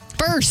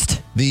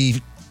 First? The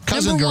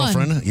cousin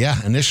girlfriend,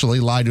 initially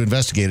lied to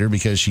investigator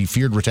because she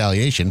feared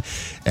retaliation,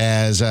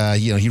 as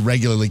he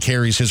regularly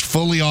carries his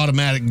fully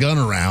automatic gun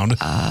around.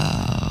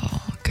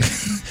 Oh, okay.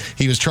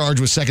 He was charged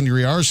with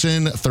second-degree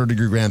arson,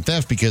 third-degree grand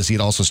theft because he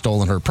had also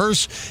stolen her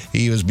purse.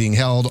 He was being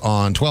held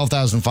on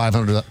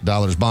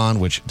 $12,500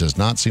 bond, which does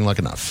not seem like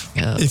enough.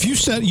 If you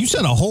set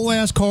a whole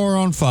ass car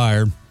on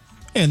fire,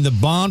 and the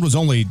bond was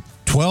only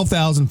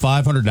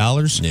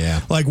 $12,500.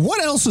 Yeah. Like,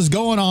 what else is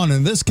going on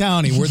in this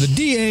county where the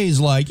DA is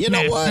like, you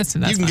know what? That's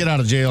you can get out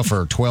of jail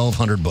for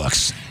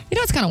 $1,200. You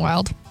know what's kind of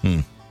wild?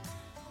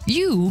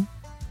 You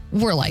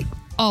were like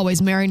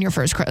always marrying your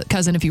first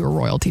cousin if you were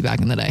royalty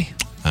back in the day.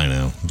 I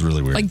know. It's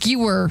really weird. Like you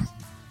were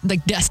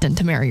like destined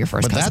to marry your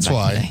first cousin. But that's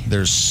why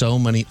there's so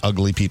many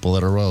ugly people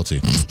that are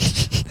royalty.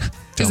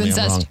 Tell me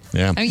I'm wrong.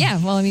 Yeah. Oh, yeah.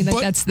 Well, I mean,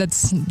 that's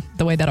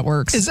the way that it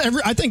works.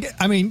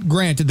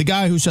 Granted, the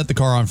guy who set the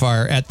car on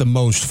fire at the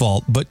most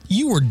fault, but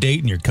you were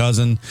dating your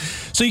cousin,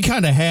 so you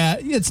kind of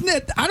had.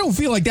 I don't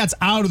feel like that's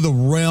out of the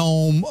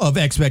realm of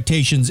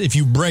expectations if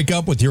you break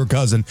up with your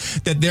cousin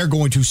that they're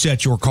going to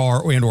set your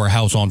car and/or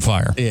house on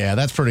fire. Yeah,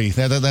 that's pretty.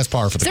 That's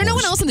par for the course. Is there no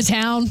one else in the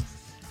town?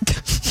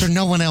 There's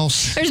no one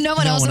else. There's no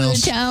one else in the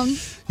town.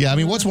 Yeah, I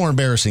mean, what's more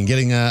embarrassing,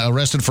 getting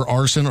arrested for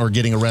arson or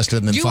getting arrested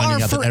and then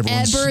finding out that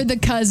everyone's... You are forever the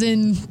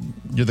cousin.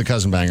 You're the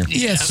cousin banger.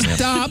 Yes,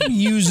 stop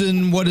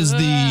using what is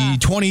the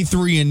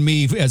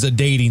 23andMe as a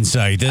dating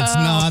site. That's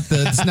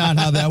not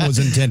how that was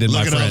intended,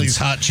 my friends. Look at all these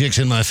hot chicks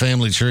in my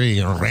family tree.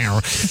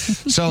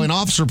 So an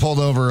officer pulled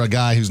over a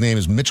guy whose name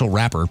is Mitchell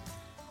Rapper.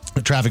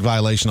 A traffic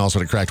violation, also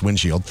had a cracked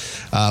windshield.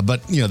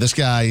 But, this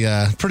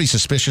guy, pretty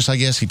suspicious, I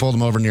guess. He pulled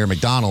him over near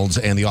McDonald's,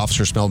 and the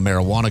officer smelled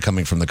marijuana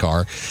coming from the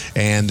car.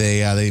 And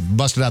they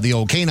busted out the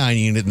old canine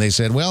unit, and they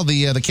said, well,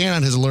 the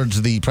canine has alerted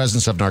to the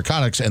presence of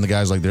narcotics. And the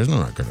guy's like, there's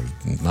no narcotics.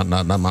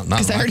 Not.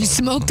 Because I already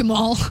smoked them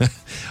all.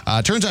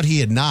 Turns out he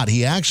had not.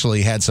 He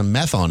actually had some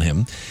meth on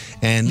him,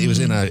 and it was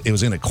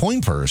in a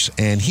coin purse.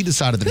 And he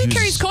decided that who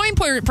carries coin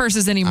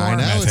purses anymore? I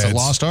know, it's a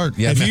lost art.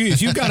 Yeah,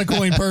 if you've got a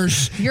coin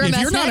purse, if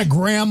you're not a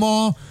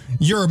grandma,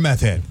 you're a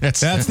meth head.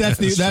 That's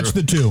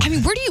the two. I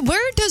mean,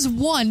 where does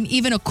one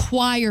even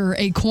acquire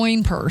a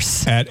coin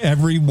purse? At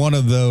every one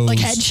of those, like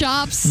head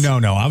shops. No.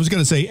 I was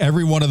going to say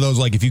every one of those.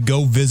 Like if you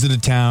go visit a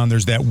town,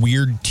 there's that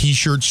weird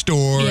T-shirt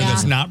store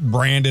that's not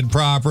branded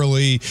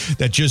properly,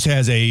 that just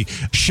has a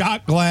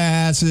shot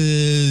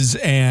glasses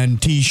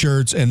and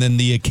T-shirts, and then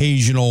the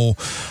occasional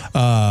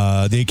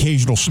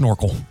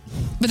snorkel.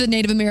 With the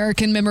Native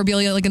American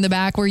memorabilia, like in the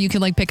back, where you can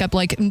like pick up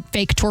like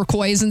fake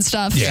turquoise and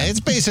stuff. Yeah,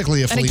 it's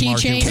basically a flea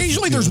market.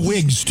 Occasionally, there's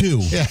wigs too.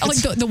 Yeah, like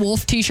the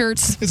wolf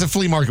T-shirts. It's a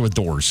flea market with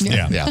doors.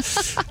 Yeah.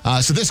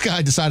 So this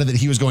guy decided that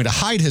he was going to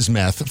hide his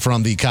meth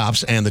from the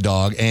cops and the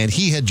dog, and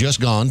he had just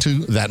gone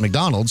to that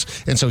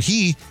McDonald's, and so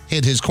he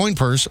hid his coin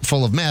purse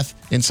full of meth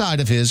inside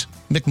of his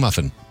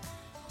McMuffin.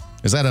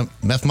 Is that a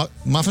meth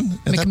muffin?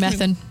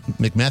 McMethin.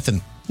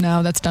 McMethin.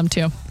 No, that's dumb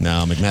too.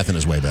 No, McMuffin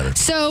is way better.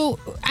 So,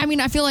 I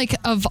mean, I feel like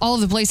of all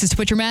of the places to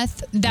put your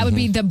meth, that would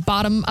be the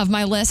bottom of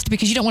my list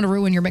because you don't want to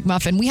ruin your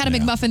McMuffin. We had a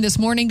McMuffin this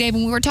morning, Dave,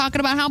 and we were talking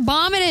about how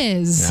bomb it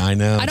is. Yeah, I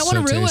know. I don't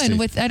want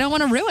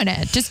to ruin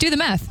it. Just do the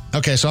meth.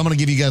 Okay, so I'm going to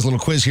give you guys a little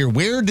quiz here.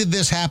 Where did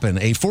this happen?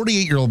 A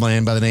 48-year-old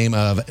man by the name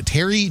of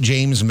Terry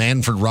James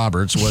Manford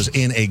Roberts was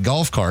in a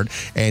golf cart,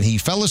 and he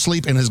fell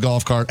asleep in his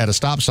golf cart at a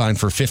stop sign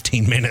for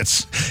 15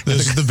 minutes.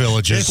 This is the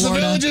Villages. It's the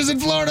Villages in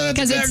Florida.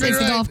 Because it's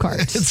the golf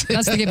carts.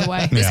 That's the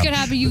giveaway. This could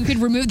happen. You could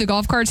remove the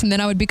golf carts, and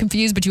then I would be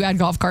confused, but you add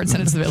golf carts,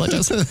 and it's the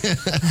Villages.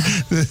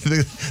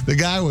 the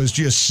guy was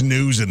just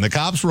snoozing. The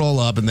cops roll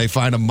up, and they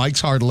find a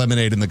Mike's Hard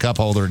Lemonade in the cup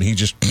holder, and he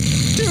just...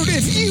 Dude,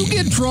 if you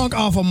get drunk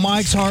off a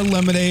Mike's Hard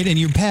Lemonade and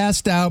you're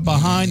passed out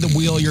behind the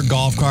wheel of your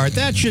golf cart,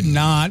 that should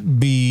not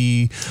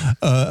be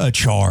a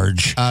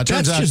charge. That's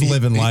just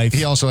living life.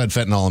 He also had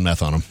fentanyl and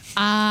meth on him.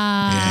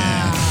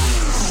 Yeah.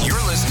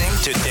 You're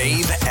listening to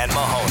Dave and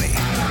Mahoney.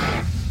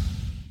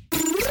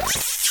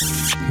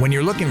 When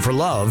you're looking for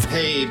love,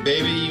 hey,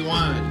 baby, you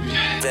want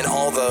then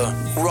all the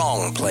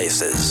wrong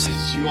places.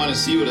 You want to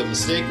see what a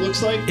mistake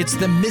looks like? It's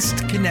the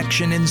Missed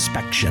Connection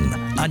Inspection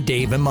on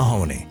Dave and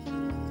Mahoney.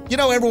 You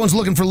know, everyone's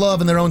looking for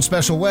love in their own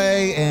special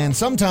way, and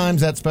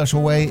sometimes that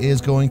special way is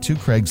going to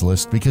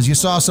Craigslist because you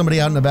saw somebody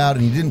out and about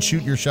and you didn't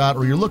shoot your shot,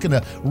 or you're looking to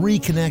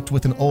reconnect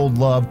with an old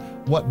love.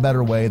 What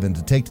better way than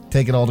to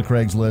take it all to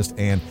Craigslist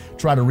and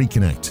try to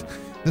reconnect?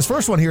 This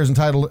first one here is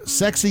entitled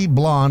Sexy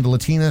Blonde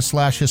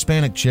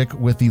Latina/Hispanic Chick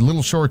with the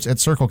Little Shorts at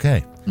Circle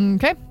K.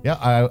 Okay. Yeah,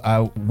 I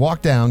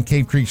walk down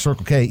Cave Creek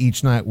Circle K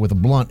each night with a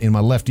blunt in my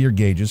left ear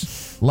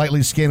gauges,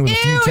 lightly skinned with a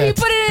few Ew, you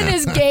put it in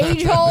his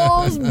gauge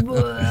holes? Nah,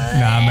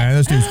 man,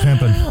 this dude's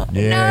pimping.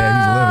 Yeah,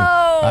 he's living.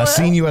 I've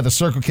seen you at the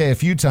Circle K a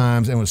few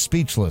times and was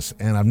speechless,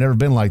 and I've never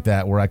been like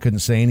that where I couldn't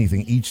say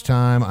anything. Each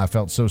time I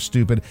felt so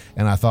stupid,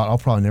 and I thought, I'll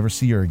probably never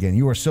see her again.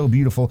 You are so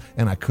beautiful,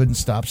 and I couldn't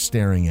stop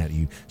staring at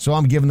you. So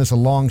I'm giving this a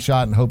long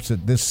shot in hopes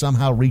that this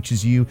somehow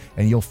reaches you,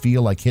 and you'll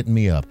feel like hitting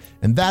me up.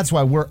 And that's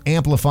why we're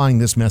amplifying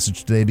this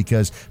message today,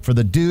 because for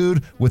the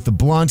dude with the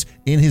blunt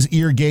in his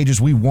ear gauges,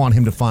 we want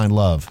him to find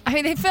love. I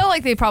mean, they feel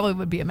like they probably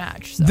would be a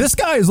match. So. This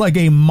guy is like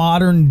a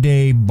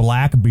modern-day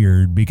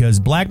Blackbeard, because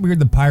Blackbeard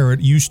the pirate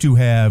used to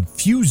have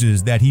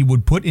fuses that he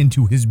would put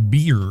into his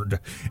beard,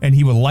 and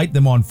he would light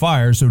them on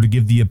fire, so to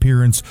give the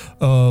appearance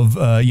of,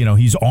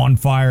 he's on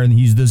fire, and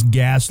he's this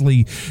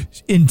ghastly,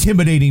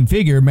 intimidating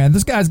figure. Man,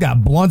 this guy's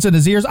got blunts in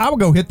his ears. I would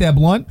go hit that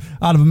blunt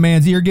out of a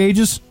man's ear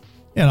gauges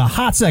in a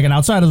hot second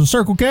outside of the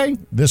Circle K.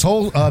 This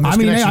whole I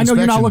know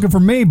you're not looking for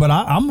me, but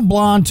I'm a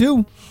blonde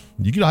too.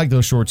 You can hike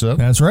those shorts up.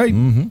 That's right.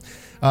 Mm-hmm.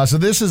 So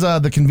this is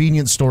the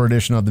convenience store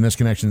edition of the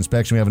Misconnection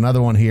Inspection. We have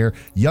another one here.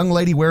 Young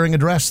lady wearing a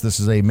dress. This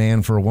is a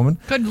man for a woman.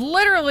 Could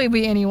literally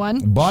be anyone.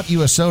 Bought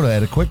you a soda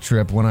at a Quick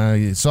Trip when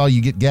I saw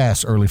you get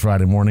gas early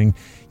Friday morning.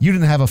 You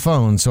didn't have a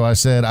phone, so I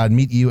said I'd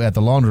meet you at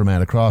the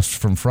laundromat across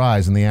from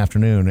Fry's in the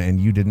afternoon, and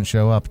you didn't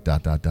show up. ...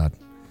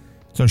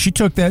 So she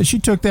took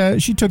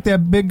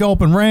that big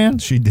gulp and ran.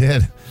 She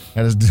did.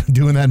 That is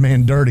doing that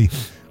man dirty.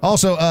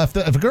 Also, if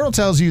a girl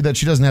tells you that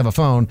she doesn't have a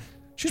phone,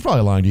 she's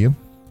probably lying to you.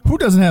 Who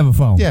doesn't have a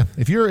phone? Yeah,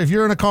 if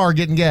you're in a car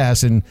getting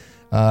gas, and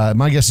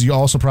my guess is you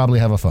also probably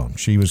have a phone.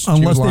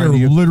 Unless they're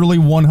literally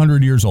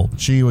 100 years old.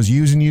 She was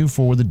using you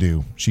for the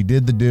do. She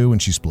did the do,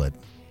 and she split.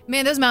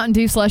 Man, those Mountain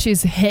Dew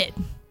slushies hit.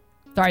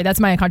 Sorry, that's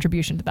my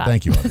contribution to that.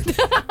 Thank you, Audrey.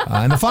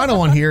 And the final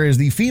one here is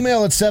the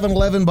female at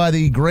 7-Eleven by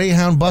the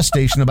Greyhound bus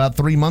station about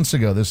 3 months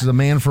ago. This is a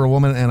man for a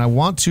woman, and I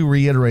want to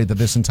reiterate that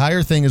this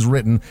entire thing is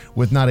written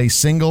with not a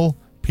single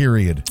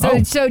period.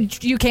 So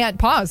you can't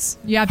pause.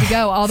 You have to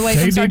go all the way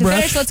from start to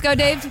finish. Let's go,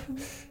 Dave.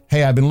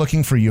 Hey, I've been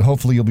looking for you.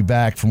 Hopefully you'll be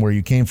back from where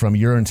you came from.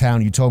 You're in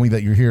town. You told me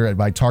that you're here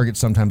by Target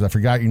sometimes. I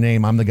forgot your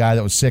name. I'm the guy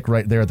that was sick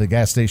right there at the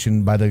gas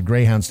station by the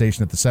Greyhound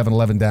station at the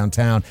 7-Eleven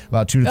downtown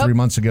about 2 to 3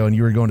 months ago, and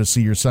you were going to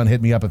see your son.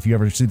 Hit me up if you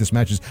ever see this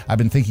message. I've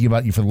been thinking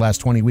about you for the last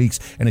 20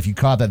 weeks, and if you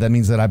caught that, that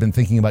means that I've been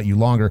thinking about you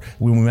longer.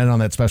 When we met on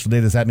that special day,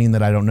 does that mean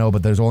that I don't know?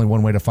 But there's only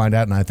one way to find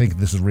out, and I think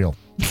this is real.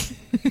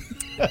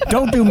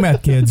 Don't do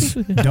meth, kids.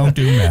 Don't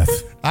do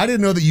meth. I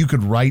didn't know that you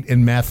could write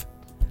in meth.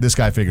 This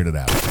guy figured it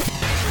out.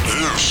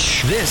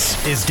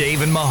 This is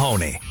Dave and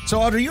Mahoney.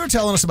 So, Audrey, you were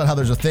telling us about how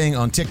there's a thing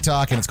on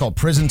TikTok, and it's called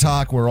Prison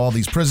Talk, where all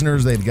these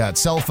prisoners, they've got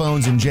cell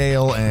phones in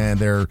jail, and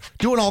they're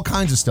doing all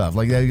kinds of stuff.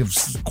 Like, they have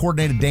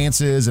coordinated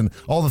dances and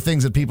all the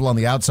things that people on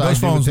the outside Those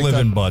do. phones live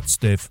in butts,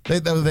 Dave.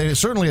 They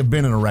certainly have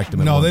been in a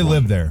rectum. No, they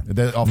live there.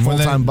 A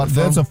full-time butt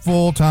phone? That's a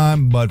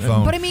full-time butt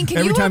phone. But, I mean,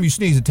 every time you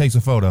sneeze, it takes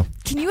a photo.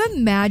 Can you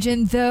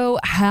imagine, though,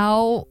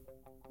 how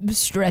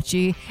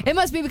stretchy it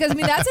must be? Because I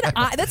mean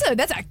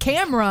that's a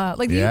camera,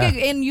 like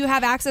you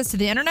have access to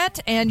the internet,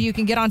 and you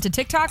can get onto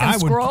TikTok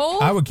and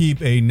scroll. I would keep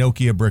a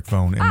Nokia brick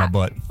phone in my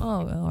butt.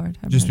 Oh Lord,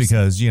 just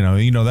because you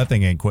know that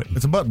thing ain't quitting.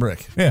 It's a butt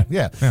brick. Yeah.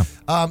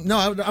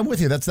 No, I'm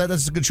with you. That's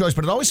a good choice,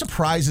 but it always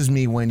surprises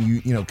me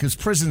when you know, because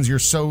prisons, you're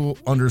so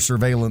under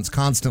surveillance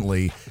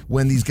constantly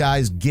when these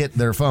guys get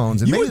their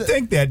phones. And you would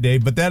think that,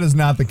 Dave, but that is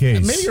not the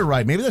case. Maybe you're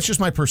right. Maybe that's just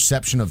my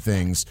perception of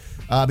things.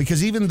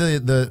 Because even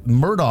the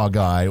Murdaugh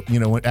guy, you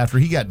know, point, after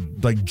he got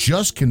like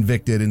just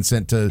convicted and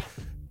sent to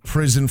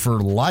prison for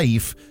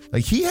life,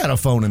 like he had a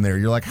phone in there.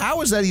 You're like,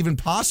 how is that even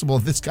possible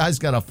if this guy's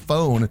got a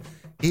phone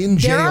in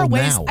jail there are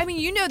ways, now? I mean,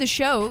 you know the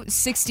show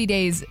 60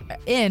 Days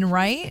In,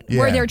 right?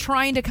 Yeah. Where they're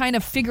trying to kind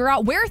of figure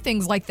out where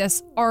things like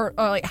this are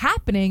like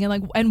happening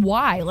and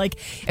why. Like,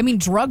 I mean,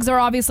 drugs are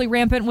obviously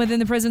rampant within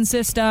the prison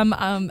system.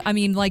 I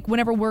mean, like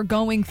whenever we're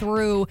going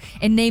through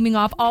and naming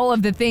off all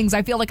of the things,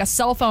 I feel like a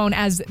cell phone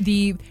as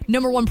the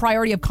number one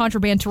priority of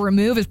contraband to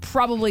remove is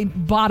probably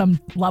bottom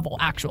level,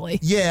 actually.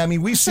 Yeah, I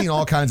mean, we've seen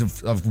all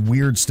kinds of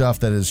weird stuff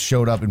that has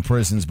showed up in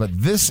prisons, but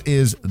this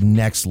is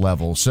next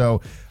level.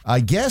 So I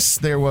guess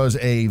there was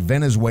a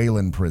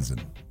Venezuelan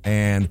prison,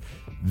 and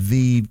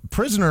the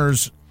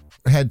prisoners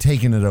had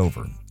taken it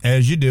over.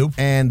 As you do.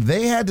 And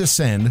they had to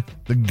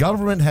the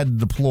government had to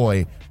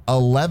deploy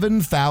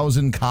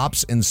 11,000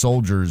 cops and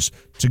soldiers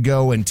to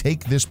go and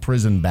take this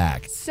prison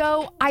back.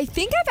 So I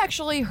think I've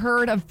actually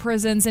heard of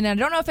prisons, and I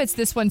don't know if it's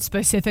this one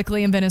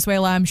specifically in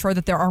Venezuela. I'm sure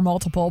that there are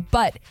multiple,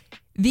 but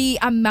the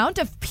amount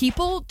of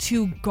people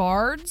to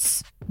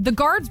guards, the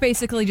guards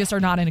basically just are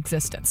not in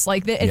existence.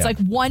 Like it's like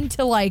 1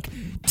 to like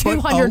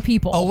 200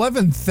 people.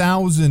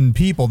 11,000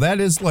 people.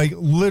 That is like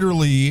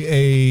literally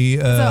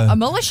a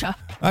militia.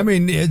 I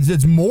mean,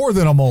 it's more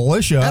than a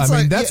militia. That's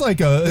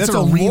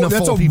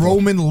a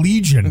Roman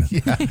legion.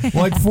 Yeah.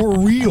 Like for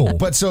real.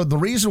 But so the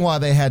reason why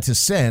they had to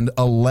send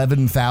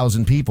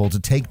 11,000 people to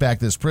take back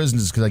this prison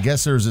is because I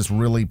guess there's this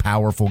really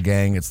powerful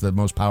gang. It's the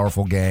most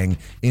powerful gang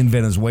in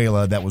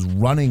Venezuela that was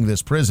running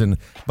this prison.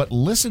 But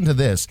listen to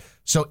this.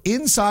 So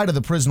inside of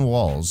the prison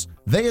walls,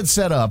 they had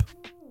set up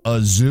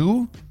a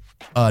zoo,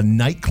 a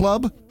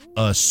nightclub,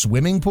 a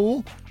swimming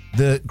pool.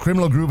 The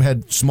criminal group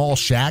had small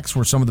shacks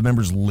where some of the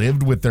members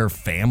lived with their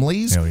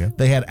families. Hell yeah.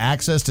 They had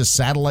access to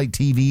satellite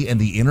TV and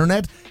the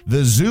internet.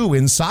 The zoo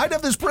inside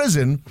of this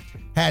prison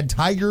had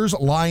tigers,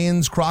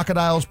 lions,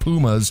 crocodiles,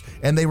 pumas,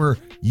 and they were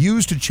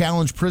used to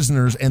challenge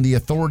prisoners and the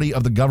authority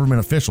of the government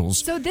officials.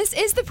 So this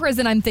is the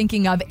prison I'm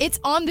thinking of. It's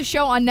on the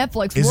show on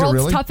Netflix, Is World's it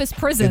really? Toughest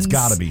Prisons. It's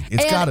gotta be.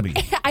 It's gotta be.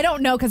 I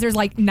don't know because there's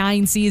like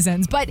 9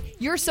 seasons, but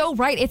you're so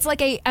right. It's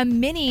like a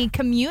mini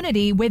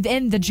community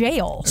within the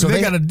jail. So they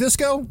got a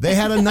disco? They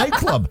had a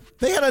nightclub.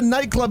 They had a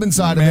nightclub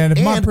inside Man, of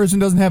it. if my prison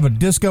doesn't have a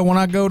disco when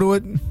I go to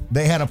it.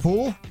 They had a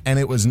pool, and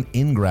it was an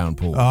in-ground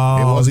pool. Oh,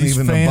 it wasn't these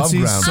even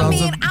fancy above ground. I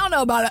mean, I don't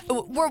know about it.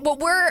 What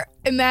we're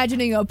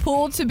imagining a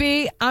pool to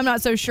be, I'm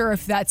not so sure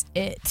if that's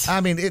it. I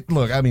mean,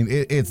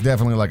 it's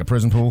definitely like a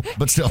prison pool,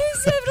 but still.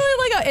 It's definitely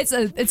like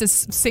it's a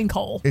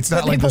sinkhole. It's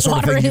not like the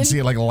sort of thing you'd see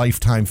at like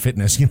Lifetime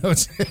Fitness. You know,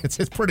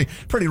 it's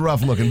pretty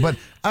rough looking. But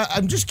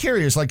I'm just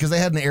curious, like, because they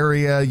had an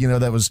area, you know,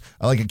 that was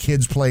like a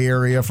kids play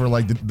area for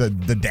like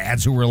the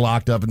dads who were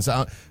locked up and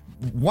so.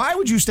 Why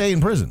would you stay in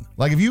prison?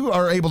 Like, if you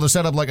are able to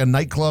set up like a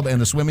nightclub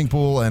and a swimming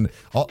pool and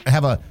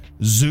have a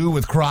zoo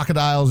with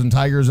crocodiles and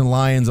tigers and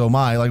lions, oh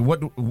my, like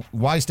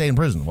why stay in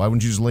prison? Why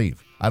wouldn't you just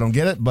leave? I don't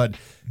get it, but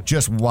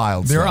just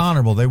wild They're stuff.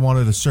 honorable. They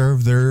wanted to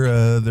serve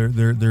their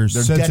debt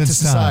to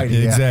society.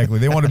 Yeah. Exactly.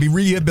 They want to be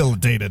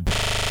rehabilitated.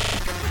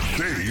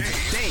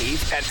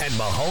 Dave and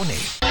Mahoney.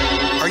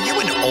 Are you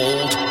an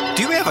old?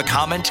 Do you have a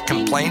comment,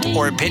 complaint,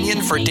 or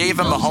opinion for Dave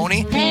and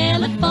Mahoney?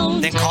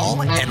 Then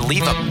call and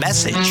leave a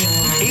message.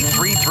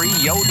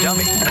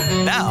 833-YO-DUMMY.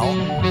 Now,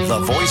 the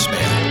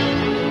voicemail.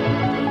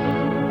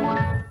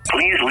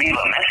 Please leave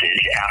a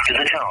message after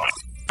the tone.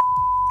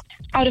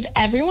 Out of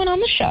everyone on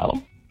the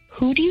show,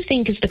 who do you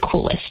think is the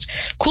coolest?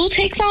 Cool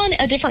takes on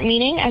a different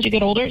meaning as you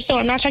get older, so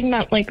I'm not talking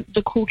about like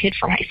the cool kid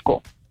from high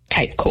school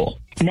type cool.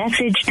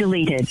 Message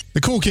deleted. The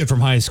cool kid from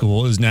high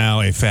school is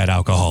now a fat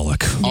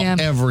alcoholic. Yeah.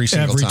 Every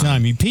single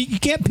time. You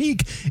can't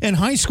peak in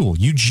high school.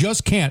 You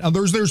just can't.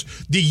 There's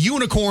the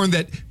unicorn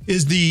that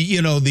is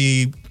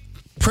the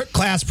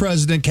class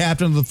president,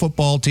 captain of the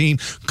football team,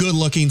 good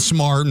looking,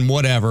 smart, and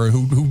whatever,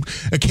 who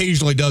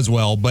occasionally does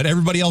well. But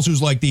everybody else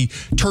who's like the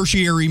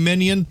tertiary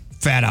minion,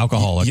 fat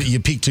alcoholic. You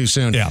peak too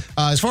soon. Yeah.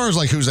 As far as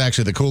like who's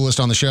actually the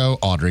coolest on the show,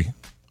 Audrey.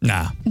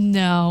 Nah.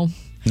 No.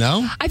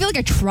 No? I feel like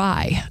I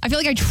try. I feel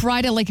like I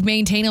try to like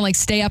maintain and like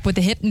stay up with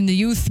the hip and the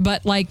youth,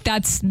 but like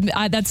that's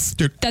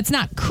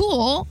not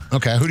cool.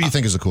 Okay, who do you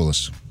think is the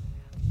coolest?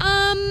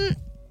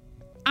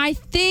 I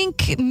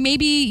think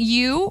maybe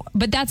you,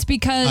 but that's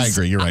because I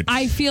agree. You're right.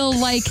 I feel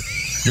like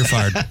you're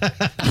fired.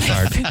 You're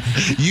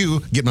fired. You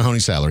get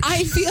Mahoney's salary.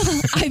 I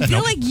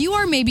feel like you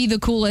are maybe the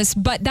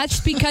coolest, but that's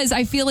because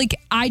I feel like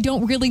I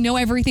don't really know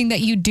everything that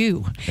you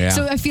do. Yeah.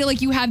 So I feel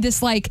like you have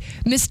this like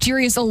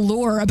mysterious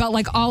allure about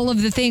like all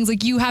of the things.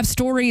 Like you have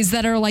stories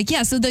that are like,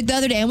 yeah. So the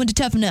other day I went to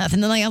Tough Enough,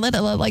 and then like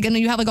and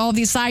then you have like all of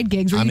these side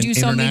gigs where I'm you do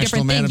so many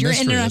different things. You're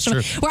mystery.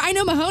 international. Where I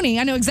know Mahoney,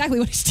 I know exactly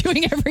what he's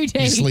doing every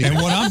day. And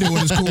what I'm doing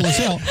is cool as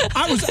hell.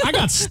 I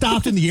got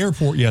stopped in the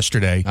airport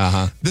yesterday.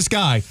 Uh-huh. This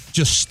guy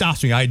just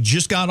stopped me. I had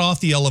just got off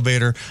the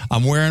elevator.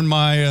 I'm wearing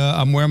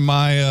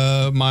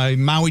my my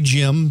Maui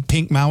Jim,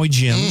 pink Maui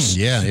Jims.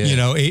 Yeah. You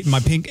know, my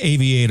pink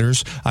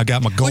aviators. I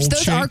got my gold Which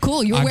those chain. are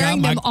cool. You were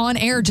wearing them on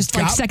air just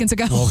like seconds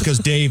ago. Well, because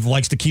Dave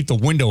likes to keep the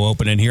window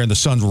open in here and the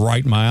sun's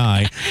right in my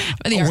eye.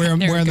 I'm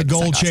wearing the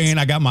gold chain.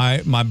 I got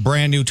my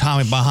brand new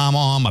Tommy Bahama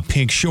on, my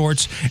pink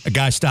shorts. A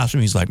guy stops me.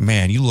 He's like,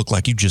 man, you look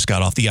like you just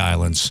got off the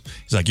islands.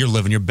 He's like, you're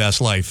living your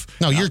best life.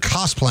 No, you're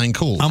cosplaying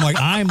cool. I'm like,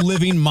 I'm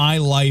living my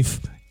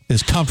life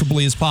as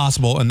comfortably as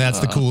possible, and that's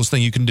the coolest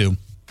thing you can do.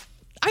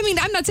 I mean,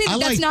 I'm not saying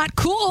that's not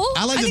cool.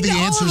 I like that the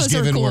answer's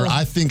given where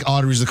I think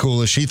Audrey's the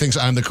coolest, she thinks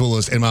I'm the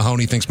coolest, and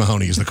Mahoney thinks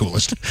Mahoney is the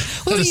coolest.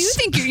 Who do you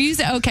think you're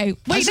using? Okay,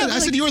 wait. I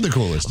said you're the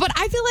coolest. But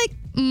I feel like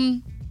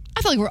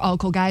we're all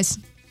cool, guys.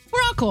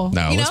 We're all cool.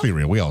 No, let's be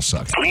real. We all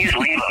suck. Please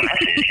leave a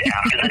message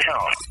after the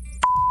tone.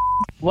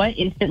 What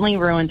instantly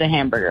ruins a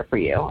hamburger for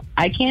you?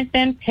 I can't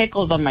stand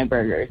pickles on my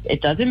burgers.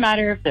 It doesn't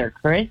matter if they're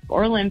crisp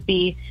or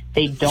limpy.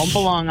 They don't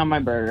belong on my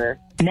burger.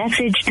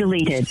 Message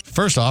deleted.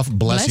 First off,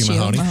 bless you,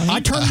 Mahoney. I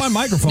turned my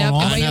microphone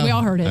on. We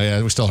all heard it.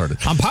 Yeah, we still heard it.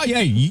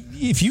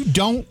 If you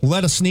don't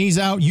let a sneeze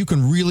out, you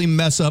can really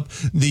mess up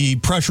the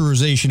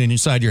pressurization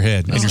inside your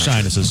head and your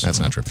sinuses.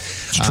 That's not true.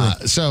 It's true.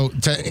 So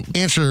to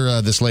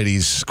answer this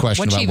lady's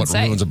question about what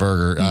ruins a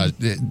burger,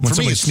 when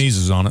somebody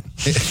sneezes on it.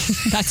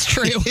 That's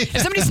true.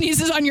 If somebody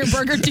sneezes on your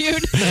burger,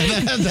 dude,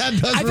 that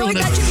does I feel like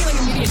that should be like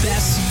immediate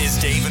death. Is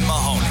Dave and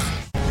Mahoney.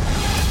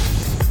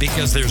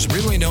 Because there's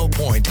really no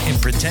point in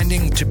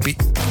pretending to be...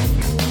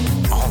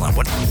 Hold on,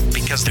 what?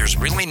 Because there's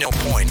really no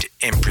point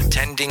in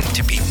pretending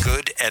to be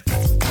good at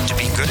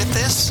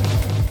this?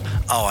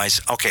 Oh,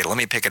 okay, let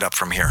me pick it up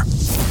from here.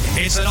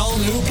 It's an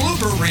all-new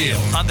blooper reel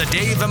on the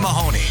Dave and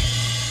Mahoney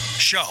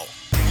Show.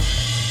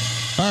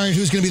 All right,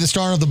 who's going to be the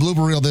star of the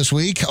blooper reel this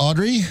week?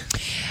 Audrey?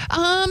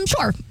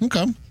 Sure.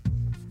 Okay.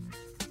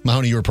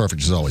 Mahoney, you were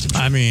perfect as always.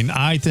 I mean,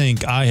 I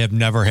think I have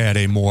never had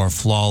a more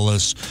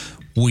flawless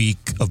week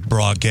of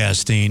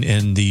broadcasting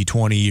in the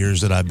 20 years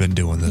that I've been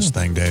doing this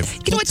thing, Dave.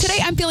 You know what? Today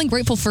I'm feeling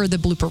grateful for the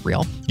blooper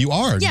reel. You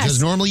are? Yes. Because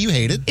normally you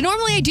hate it.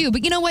 Normally I do,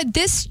 but you know what?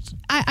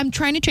 I'm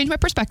trying to change my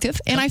perspective,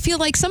 and I feel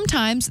like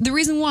sometimes the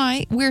reason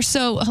why we're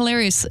so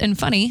hilarious and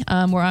funny,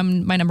 where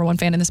I'm my number one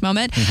fan in this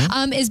moment,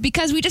 is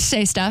because we just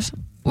say stuff.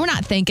 We're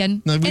not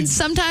thinking. No, and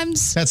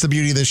sometimes... That's the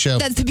beauty of this show.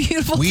 That's the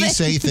beautiful thing. We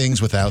say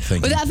things without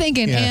thinking. Without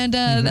thinking, and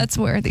that's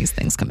where these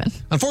things come in.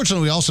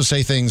 Unfortunately, we also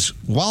say things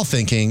while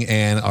thinking,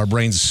 and our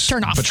brains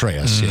turn off. Betray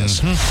us,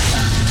 yes.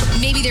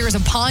 Maybe there was a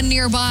pond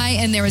nearby,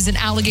 and there was an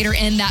alligator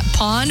in that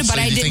pond, but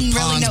I didn't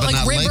really know.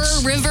 Like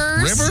rivers.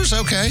 Rivers?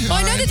 Okay. Well,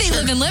 I know that they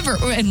live in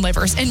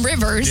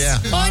rivers. Yeah.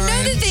 Well, I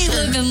know that they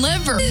live in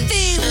liver.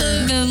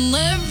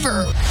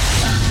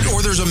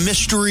 Or there's a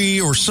mystery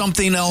or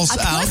something else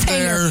out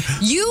there.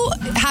 You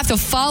have to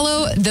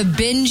follow the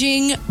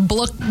binging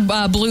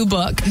blue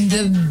book.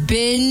 The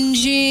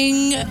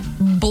binging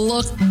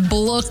book.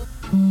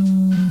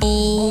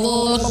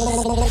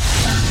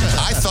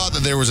 I thought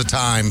that there was a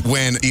time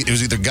when it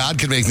was either God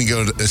could make me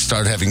go to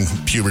start having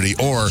puberty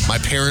or my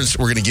parents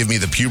were going to give me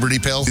the puberty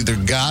pill. Either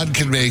God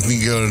could make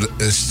me go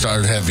to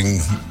start having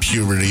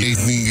puberty,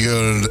 make me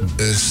go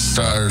to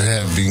start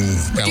having...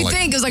 What do you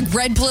think? It was like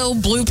red pill,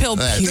 blue pill,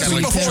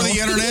 puberty before the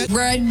internet?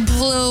 Red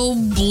pill,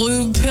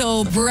 blue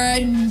pill,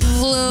 red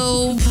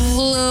pill,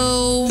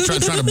 blue... Trying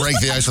to break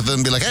the ice with them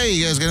and be like, hey,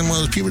 you guys getting one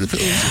of those puberty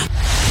pills?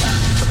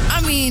 I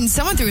mean,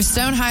 someone threw a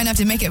stone high enough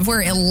to make it where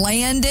it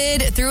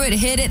landed, threw it,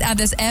 hit it at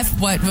this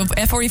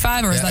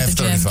F45, or is that the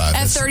gym?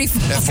 F35.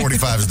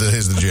 F45 is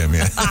the gym,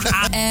 yeah.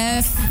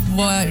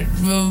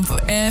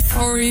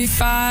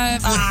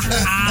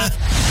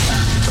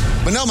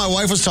 F45. But no, my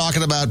wife was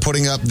talking about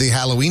putting up the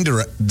Halloween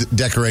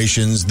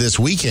decorations this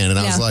weekend, and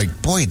I was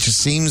like, boy, it just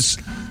seems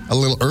a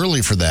little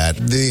early for that.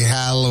 The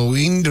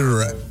Halloween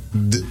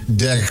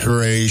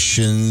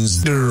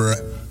decorations...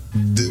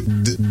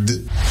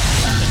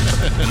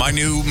 My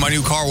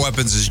new car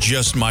weapons is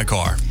just my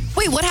car.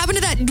 Wait, what happened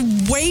to that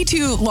way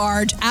too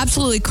large,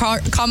 absolutely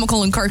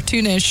comical and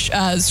cartoonish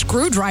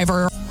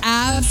screwdriver?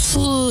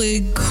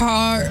 Absolutely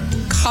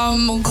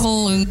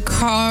comical and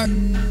car.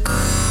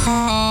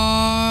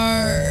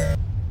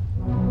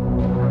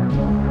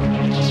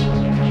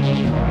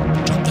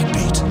 Drop that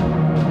beat.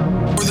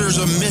 Or there's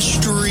a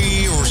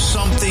mystery or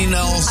something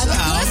else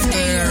out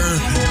there.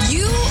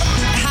 You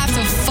have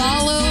to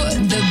follow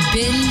the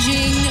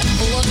binging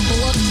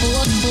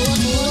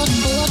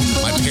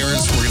My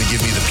parents were going to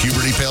give me the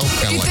puberty pill.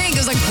 What do you think?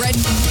 It was like red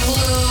pill.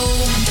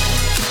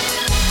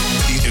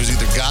 It was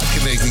either God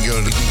could make me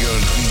go to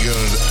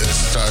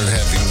start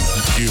having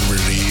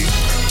puberty.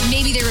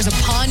 Maybe there was a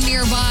pond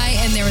nearby,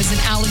 and there was an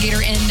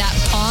alligator in that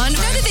pond.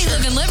 How did they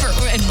live in livers?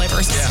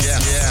 Yeah.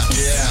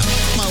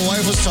 My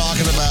wife was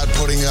talking about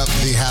putting up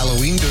the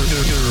Halloween.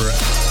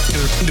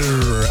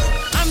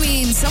 I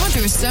mean, someone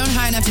threw a stone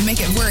high enough to make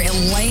it where it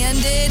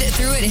landed,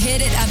 threw it,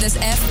 hit it at this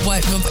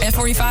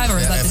F45, or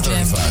is that the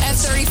gym?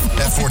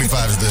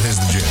 F45 is the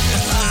gym,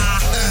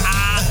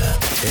 yeah.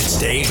 It's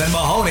Dave and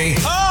Mahoney.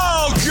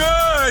 Oh,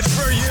 good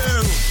for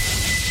you.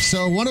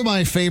 So one of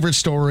my favorite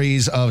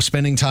stories of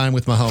spending time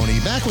with Mahoney,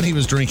 back when he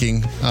was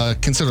drinking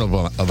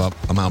considerable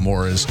amount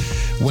more, is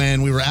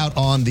when we were out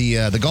on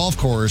the golf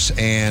course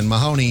and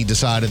Mahoney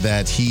decided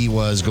that he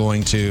was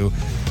going to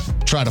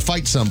try to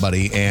fight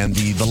somebody, and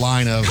the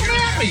line of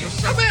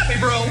Come at me,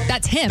 bro.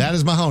 That's him. That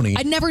is Mahoney.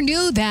 I never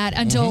knew that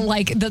until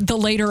like the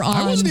later on.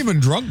 I wasn't even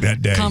drunk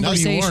that day. No,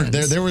 you weren't.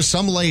 There was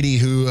some lady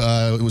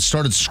who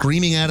started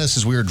screaming at us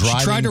as we were driving.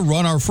 She tried to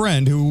run our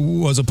friend,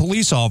 who was a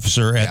police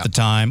officer at the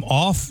time,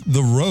 off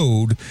the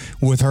road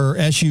with her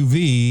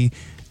SUV,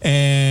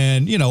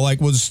 and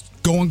was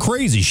going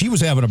crazy. She was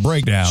having a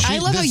breakdown. I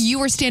love how you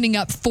were standing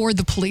up for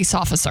the police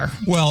officer.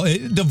 Well,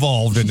 it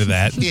devolved into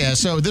that. Yeah,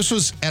 so this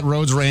was at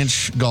Rhodes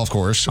Ranch Golf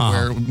Course,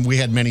 where we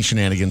had many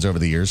shenanigans over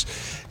the years.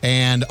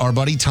 And our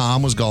buddy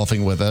Tom was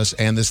golfing with us,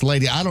 and this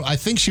lady, I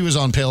think she was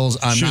on pills.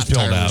 I'm not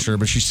entirely sure,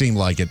 but she seemed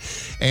like it.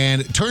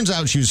 And it turns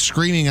out she was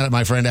screaming at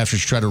my friend after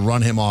she tried to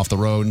run him off the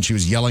road, and she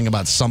was yelling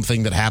about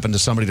something that happened to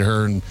somebody to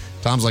her. And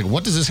Tom's like,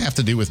 "What does this have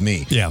to do with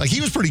me?" Yeah, like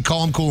he was pretty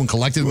calm, cool, and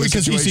collected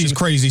because he sees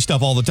crazy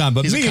stuff all the time.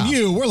 But me and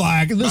you, we're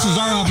like, this is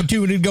our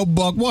opportunity to go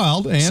buck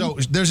wild. And so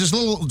there's this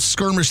little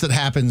skirmish that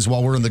happens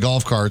while we're in the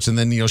golf carts, and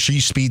then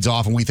she speeds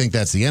off, and we think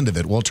that's the end of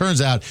it. Well, it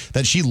turns out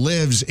that she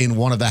lives in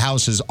one of the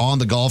houses on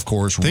the golf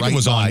course. I think it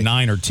was on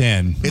 9 or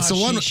 10. It's the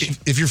one.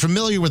 If you're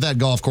familiar with that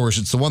golf course,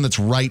 it's the one that's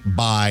right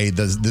by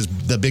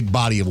the big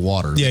body of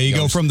water. Yeah, you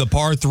go from the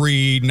par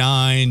 3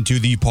 9 to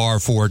the par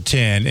 4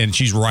 10, and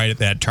she's right at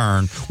that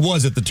turn.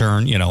 Was at the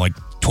turn, like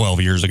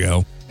 12 years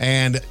ago,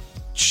 and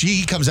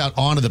she comes out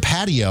onto the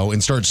patio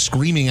and starts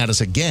screaming at us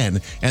again.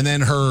 And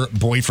then her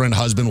boyfriend,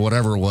 husband,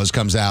 whatever it was,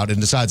 comes out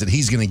and decides that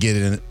he's going to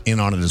get in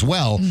on it as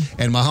well.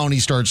 And Mahoney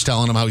starts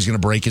telling him how he's going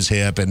to break his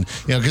hip. And,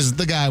 because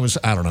the guy was,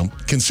 I don't know,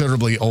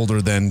 considerably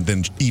older than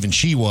even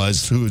she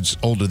was, who's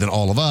older than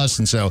all of us.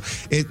 And so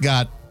it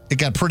got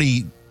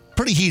pretty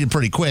heated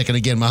pretty quick. And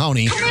again,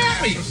 Mahoney. Come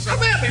at me,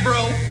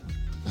 bro.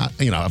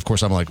 Of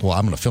course, I'm like, well,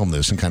 I'm going to film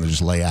this and kind of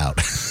just lay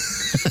out.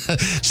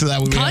 So that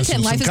we have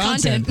some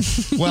content.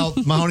 Well,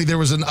 Mahoney, there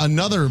was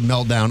another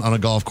meltdown on a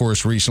golf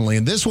course recently,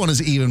 and this one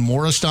is even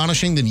more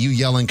astonishing than you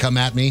yelling, come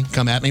at me,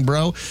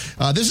 bro.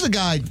 This is a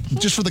guy,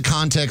 just for the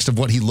context of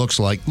what he looks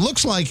like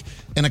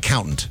an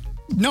accountant.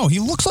 No, he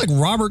looks like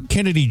Robert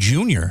Kennedy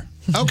Jr.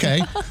 Okay.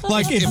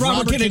 Like if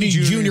Robert Kennedy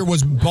Jr.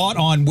 was bought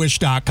on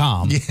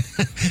Wish.com. Yeah,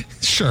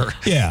 sure.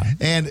 Yeah.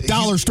 And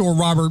Dollar Store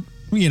Robert,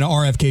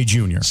 RFK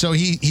Jr. So I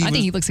think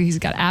he looks like he's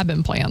got ab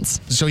implants.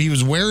 So he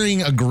was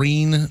wearing a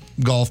green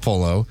golf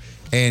polo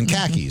and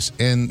khakis.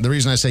 And the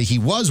reason I say he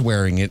was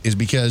wearing it is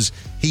because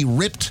he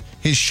ripped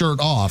his shirt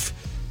off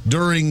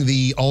during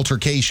the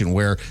altercation,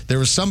 where there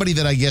was somebody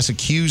that I guess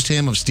accused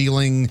him of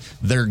stealing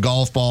their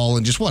golf ball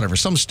and just whatever,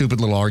 some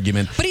stupid little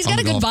argument. But he's got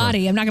a good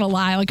body. I'm not going to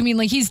lie.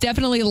 He's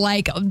definitely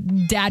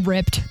dad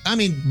ripped.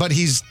 But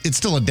it's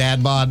still a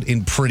dad bod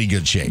in pretty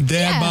good shape.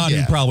 Dad bod,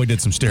 he probably did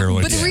some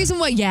steroids. But the reason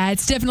why,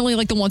 it's definitely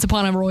like the Once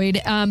Upon a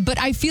Roid. But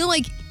I feel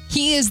like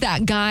he is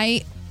that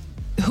guy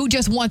who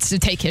just wants to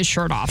take his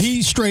shirt off.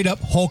 He straight up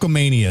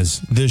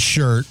Hulkamanias this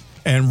shirt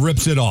and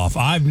rips it off.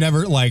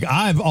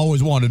 I've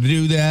always wanted to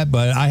do that,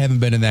 but I haven't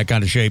been in that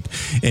kind of shape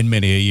in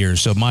many a year,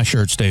 so my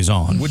shirt stays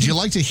on. Would you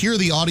like to hear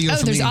the audio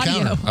from the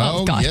encounter?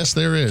 Oh, God. Yes,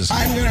 there is.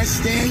 I'm going to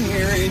stand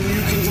here and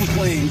you can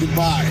complain.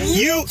 Goodbye.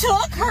 You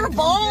took her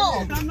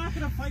ball. I'm not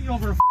going to fight you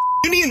over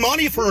You need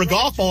money for a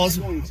golf balls.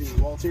 Going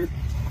to, Walter.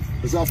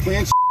 Because I'll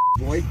plan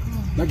boy.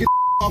 Now get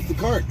off the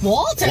cart.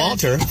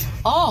 Walter?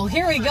 Oh,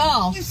 here we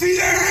go. You see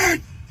that?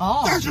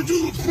 Oh. That's what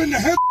you spin the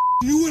head.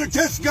 You want to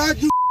test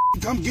God? You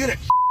come get it.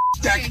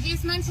 Okay,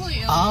 he's mentally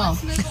ill. Oh.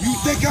 You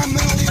think I'm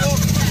mentally ill?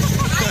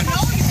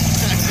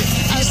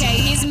 Okay,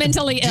 he's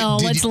mentally ill.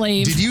 Let's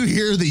leave. Did you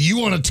hear that you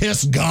want to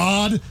test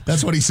God?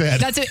 That's what he said.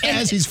 That's it.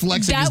 As he's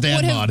flexing his dad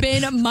bod. That would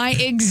have been my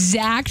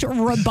exact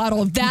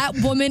rebuttal. That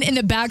woman in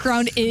the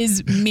background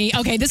is me.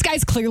 Okay, this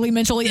guy's clearly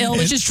mentally ill.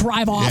 Let's just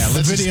drive off. Yeah,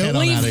 let's just head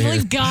on out of here.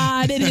 Leave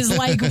God and his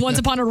Once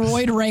Upon a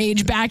Roid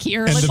rage back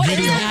here. And What the is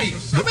video, that?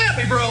 Come at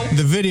me, bro.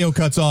 The video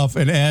cuts off,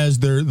 and as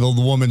the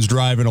woman's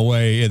driving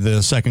away in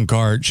the second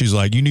cart, she's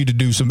like, "You need to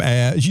do some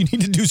ads. You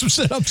need to do some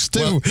sit-ups too."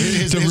 Well,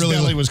 his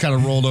belly was kind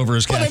of rolled over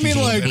his khakis.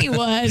 He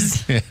was.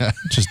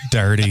 Just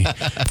dirty.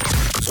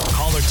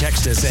 Call or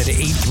text us at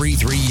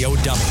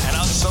 833-YO-DUMMY and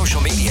on social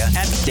media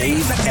at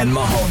Dave and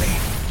Mahoney.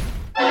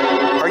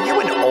 Are you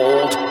an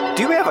old?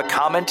 Do you have a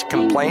comment,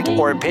 complaint,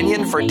 or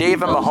opinion for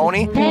Dave and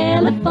Mahoney?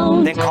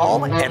 Then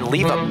call and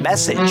leave a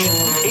message.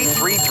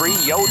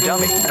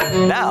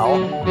 833-YO-DUMMY. Now,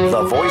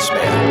 the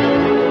voicemail.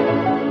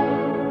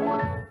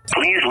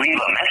 Please leave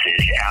a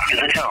message after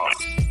the tone.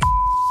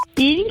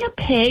 Eating a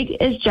pig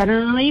is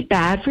generally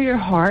bad for your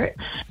heart,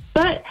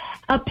 but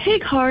a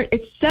pig heart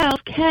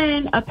itself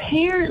can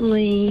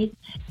apparently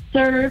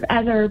serve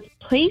as a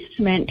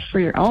replacement for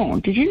your own.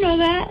 Did you know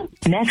that?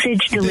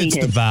 Message deleted.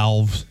 It's the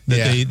valve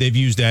that they've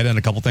used that in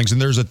a couple things.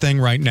 And there's a thing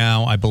right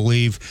now, I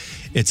believe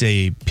it's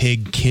a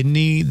pig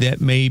kidney that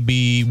may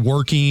be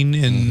working.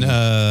 And,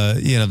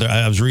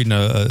 I was reading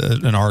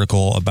an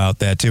article about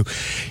that too.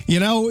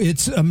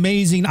 It's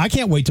amazing. I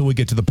can't wait till we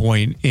get to the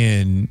point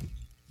in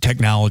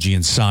technology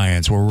and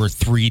science where we're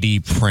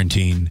 3D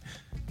printing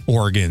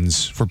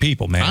organs for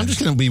people, man. I'm just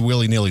going to be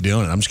willy-nilly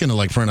doing it. I'm just going to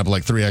like print up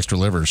like 3 extra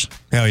livers.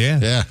 Hell yeah.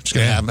 Yeah. Just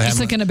going to have just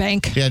like in a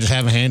bank. Yeah, just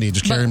have them handy.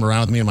 Just carry them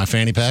around with me in my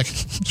fanny pack.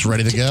 Just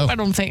ready to go. I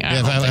don't think.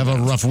 Yeah, if I have a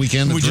rough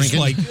weekend of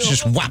drinking,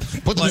 just whap,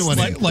 put the new one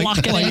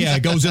in. Yeah,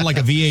 it goes in like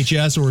a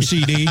VHS or a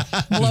CD.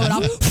 Blow it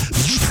up.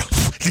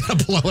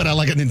 Gotta blow it out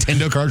like a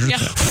Nintendo cartridge. Yeah.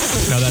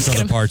 No, that's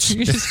other parts.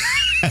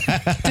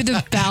 Did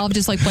the valve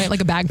just like play it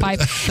like a bagpipe?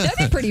 That'd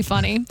be pretty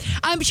funny.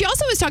 She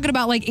also was talking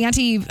about like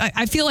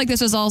I feel like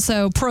this was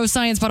also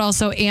pro-science, but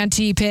also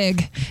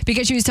anti-pig,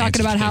 because she was talking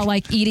about how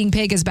like eating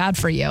pig is bad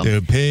for you.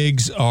 Dude,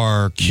 pigs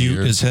are cute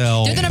as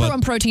hell. They're the number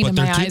one protein in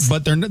my eyes.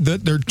 But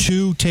they're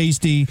too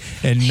tasty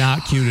and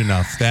not cute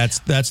enough. That's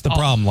the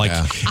problem. Like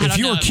if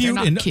you are cute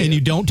and you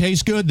don't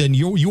taste good, then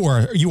you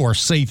are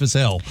safe as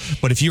hell.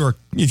 But if you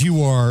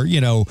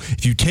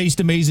taste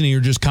amazing and you're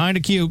just kind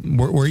of cute,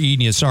 we're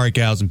eating you. Sorry,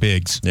 cows and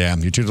pigs. Yeah,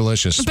 you're too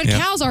delicious. But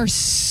cows are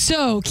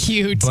so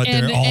cute. But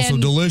they're also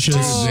delicious.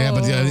 Yeah,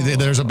 but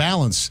there's a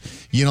balance.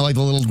 You know, like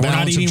the little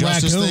balance of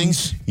justice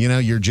things. You know,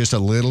 you're just a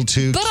little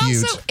too cute. But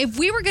also, if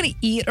we were going to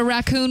eat a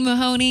raccoon,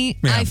 Mahoney,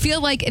 I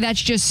feel like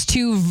that's just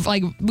too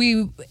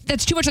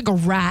that's too much like a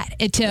rat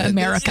to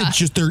America. It's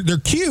just they're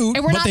cute,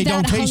 and we're but not they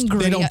don't taste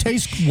hungry. they don't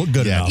taste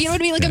good enough. You know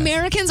what I mean? Like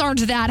Americans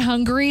aren't that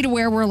hungry to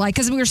where we're like,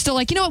 because we're still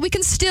like, you know what, we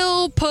can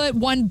still put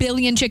 1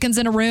 billion chickens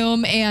in a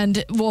room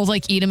and we'll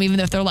like eat them even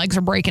if their legs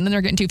are breaking and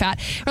they're getting too fat.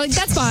 We're like,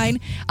 that's fine.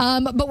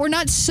 But we're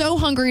not so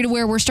hungry to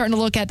where we're starting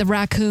to look at the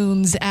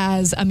raccoons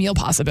as a meal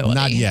possibility.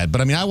 Not yet,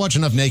 but I mean, I watch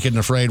enough Naked and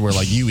Afraid where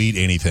like you eat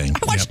anything.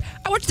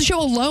 I watched the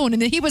show Alone,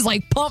 and then he was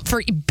like pumped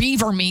for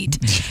beaver meat.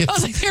 I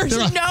was like,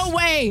 there's no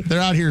way. They're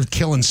out here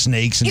killing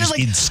snakes and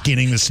just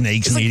skinning the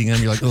snakes and eating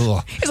them. You're like,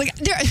 ugh. He's like,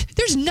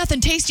 there's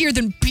nothing tastier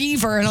than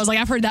beaver. And I was like,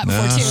 I've heard that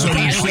before too.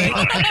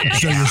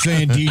 So you're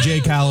saying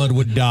DJ Khaled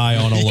would die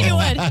on Alone?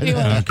 He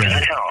would.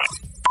 Okay.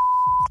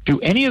 Do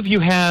any of you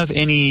have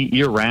any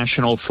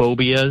irrational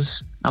phobias?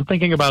 I'm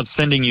thinking about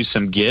sending you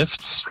some gifts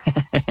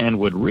and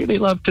would really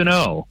love to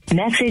know.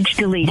 Message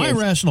deleted. My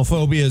irrational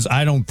phobias,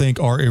 I don't think,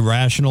 are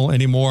irrational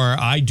anymore.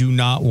 I do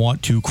not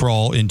want to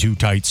crawl into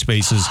tight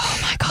spaces.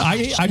 Oh my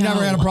gosh, I've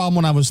never had a problem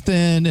when I was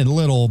thin and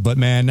little, but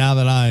man, now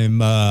that I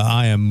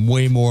am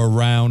way more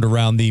round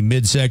around the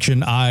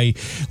midsection, I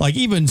like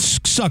even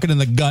suck it in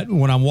the gut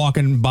when I'm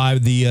walking by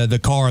the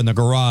car in the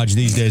garage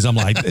these days. I'm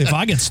like, if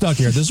I get stuck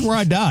here, this is where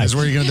I die. This is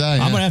where you're gonna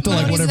die. I'm gonna have to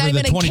whatever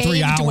the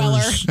 23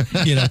 hours,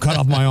 cut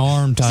off my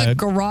arm. It's a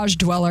garage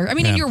dweller. I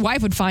mean, and your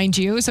wife would find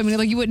you, so I mean,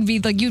 like you wouldn't be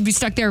like you'd be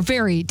stuck there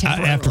very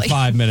temporarily. After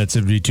 5 minutes,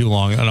 it'd be too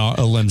long, and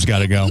a limb's got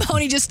to go.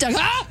 Mahoney just stuck.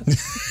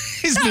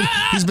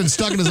 He's been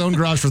stuck in his own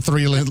garage for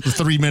 3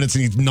 minutes,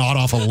 and he's gnawed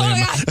off a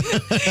limb.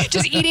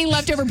 Just eating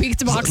leftover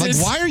pizza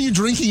boxes. Like, why are you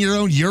drinking your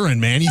own urine,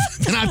 man?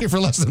 You've been out here for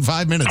less than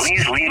 5 minutes.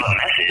 Please leave a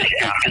message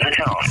after the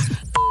tone.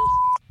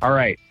 All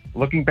right.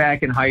 Looking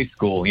back in high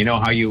school, you know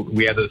how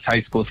we had those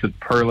high school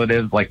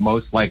superlatives, like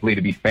most likely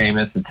to be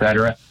famous,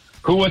 etc.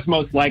 Who was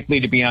most likely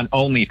to be on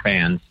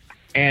OnlyFans?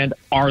 And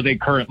are they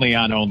currently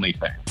on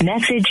OnlyFans?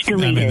 Message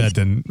deleted. I mean, that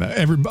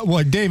didn't.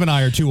 Like Dave and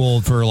I are too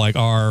old for like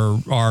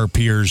our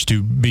peers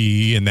to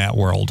be in that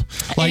world.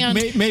 Like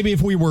maybe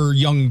if we were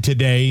young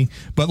today,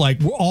 but like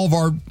all of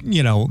our,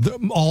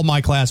 all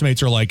my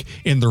classmates are like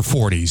in their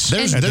 40s.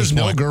 There's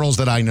no girls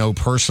that I know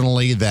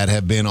personally that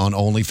have been on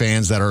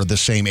OnlyFans that are the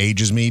same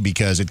age as me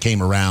because it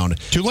came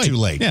around too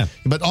late. Yeah.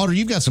 But Audrey,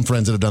 you've got some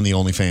friends that have done the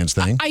OnlyFans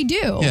thing. I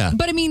do. Yeah.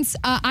 But it means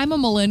I'm a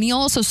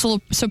millennial, so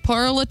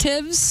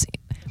superlatives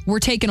were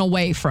taken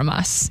away from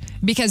us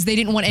because they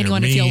didn't want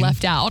anyone to feel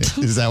left out.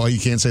 Is that why you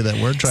can't say that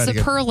word? Try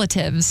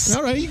Superlatives.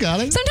 All right, you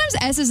got it. Sometimes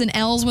S's and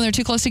L's, when they're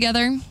too close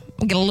together,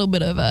 we get a little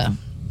bit of a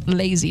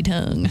lazy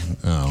tongue.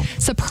 Oh.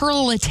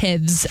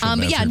 Superlatives. No,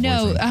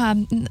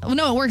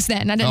 it works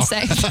then. I didn't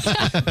say.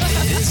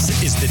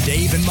 This is the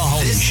Dave and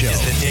Mahoney Show.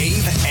 This is the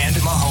Dave and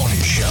Mahoney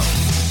Show.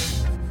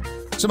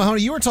 So,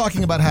 Mahoney, you were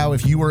talking about how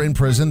if you were in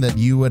prison that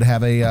you would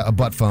have a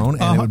butt phone,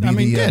 and it would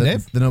be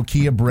the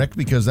Nokia brick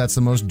because that's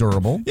the most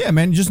durable. Yeah,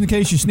 man, just in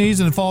case you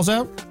sneeze and it falls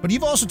out. But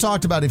you've also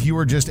talked about if you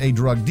were just a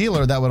drug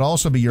dealer, that would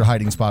also be your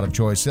hiding spot of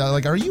choice.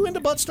 Like, are you into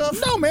butt stuff?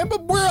 No, man,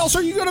 but where else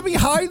are you going to be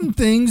hiding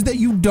things that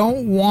you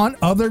don't want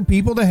other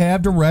people to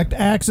have direct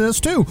access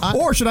to?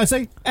 Or should I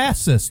say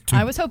access to?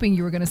 I was hoping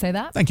you were going to say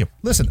that. Thank you.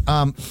 Listen,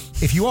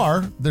 if you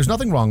are, there's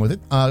nothing wrong with it.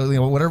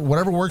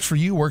 Whatever works for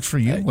you, works for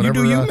you.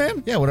 Whatever, you do you,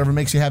 man. Yeah, whatever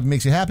makes you happy,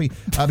 makes you happy,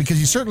 because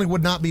you certainly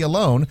would not be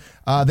alone.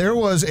 There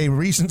was a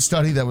recent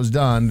study that was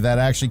done that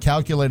actually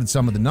calculated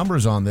some of the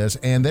numbers on this,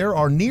 and there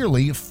are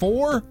nearly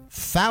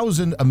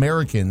 4,000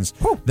 Americans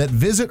that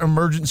visit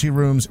emergency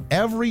rooms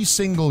every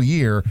single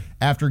year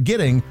after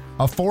getting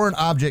a foreign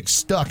object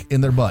stuck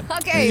in their butt.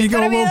 Okay, you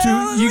go a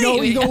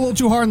little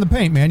too hard in the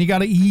paint, man. You got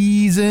to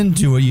ease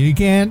into it. You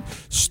can't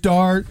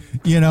start.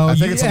 I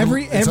think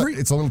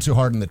it's a little too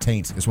hard in the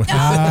taint. Is what.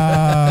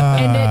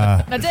 End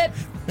it. That's it.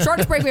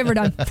 Shortest break we've ever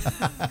done.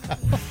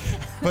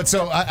 But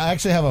so I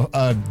actually have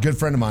a good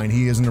friend of mine.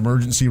 He is an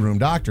emergency room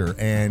doctor,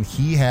 and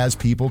he has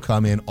people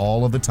come in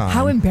all of the time.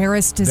 How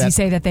embarrassed does he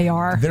say that they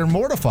are? They're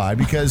mortified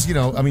because,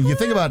 you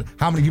think about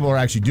how many people are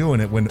actually doing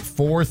it when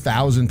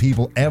 4,000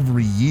 people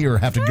every year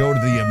have to go to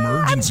the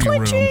emergency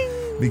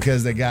room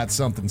because they got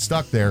something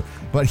stuck there.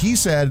 But he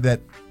said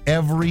that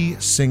every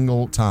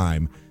single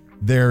time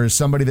there is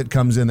somebody that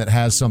comes in that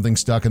has something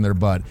stuck in their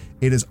butt,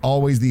 it is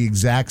always the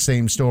exact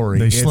same story.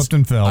 They slipped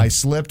and fell. I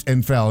slipped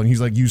and fell. And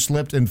he's like, you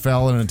slipped and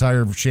fell and an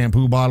entire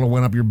shampoo bottle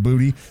went up your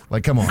booty?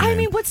 Like, come on, man. I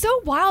mean, what's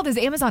so wild is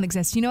Amazon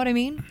exists. You know what I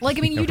mean? Like,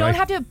 I mean, you don't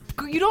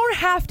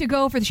have to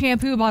go for the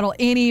shampoo bottle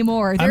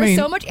anymore. There's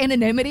so much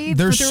anonymity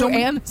through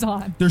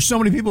Amazon. There's so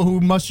many people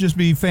who must just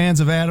be fans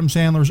of Adam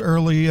Sandler's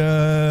early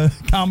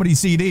comedy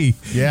CD.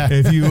 Yeah.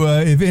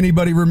 If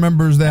anybody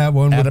remembers that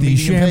one Adam with the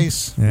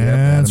shampoo.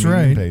 Yeah, that's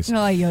right.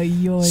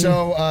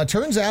 So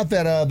turns out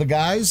that the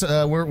guys,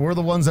 we're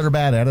the ones that are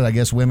bad at it. I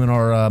guess women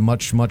are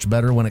much, much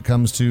better when it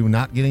comes to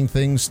not getting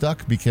things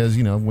stuck because,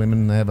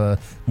 women have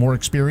more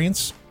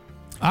experience.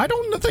 I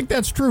don't think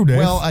that's true, Dave.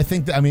 Well, I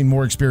think,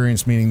 more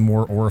experience meaning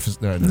more orifice.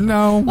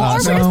 No. Well,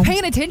 we're just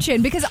paying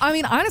attention because,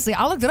 honestly,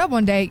 I looked it up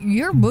one day.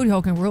 Your booty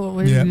hole can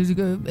really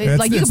good. It's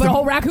like you can put a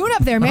whole raccoon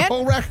up there, man. A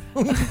whole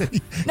raccoon?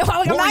 No,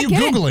 what were you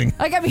Googling?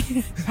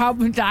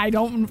 I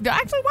don't.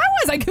 Actually, why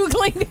was I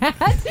Googling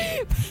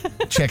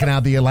that? Checking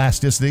out the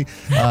elasticity.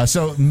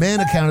 So men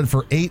accounted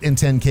for 8 in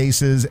 10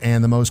 cases,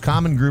 and the most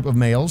common group of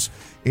males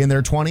in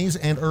their 20s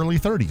and early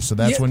 30s. So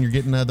that's when you're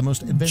getting the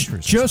most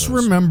adventurous. Just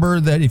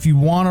remember that if you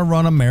want to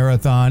run a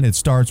marathon, it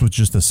starts with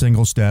just a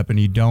single step, and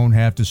you don't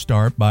have to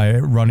start by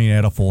running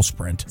at a full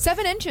sprint.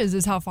 7 inches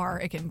is how far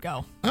it can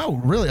go.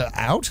 Oh, really?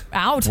 Out?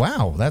 Out.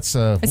 Wow, that's...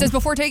 it says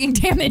before taking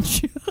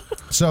damage.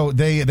 So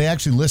they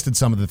actually listed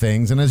some of the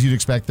things, and as you'd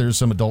expect, there's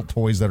some adult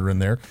toys that are in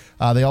there.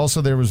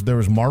 There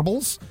was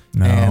marbles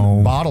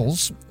and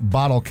bottles,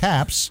 bottle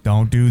caps.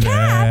 Don't do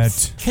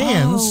that.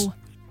 Cans. Oh.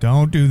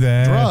 Don't do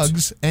that.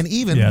 Drugs, and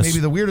even maybe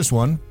the weirdest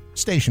one,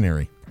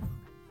 stationery.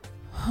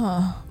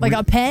 Huh. Like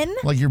a pen?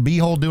 Like your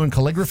beehole doing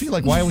calligraphy?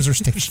 Like, why was there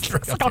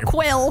stationery? It's like a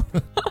quill.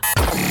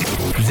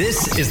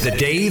 This is the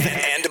Dave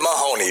and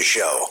Mahoney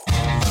Show.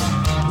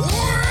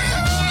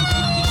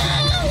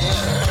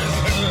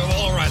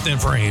 All right then,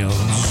 friends.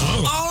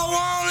 All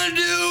I want to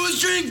do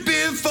is drink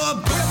beer for...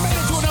 We're made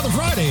it to another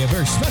Friday, a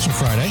very special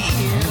Friday.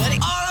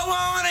 All I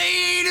want to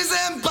eat is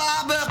them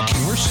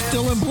barbecue. We're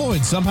still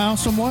employed somehow,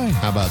 some way.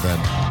 How about that?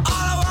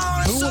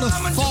 Who would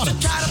have thought it?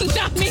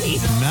 Not me.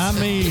 Not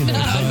me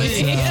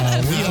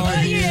either. We are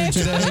here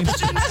today.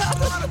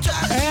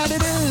 And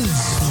it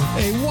is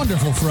a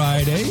wonderful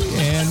Friday,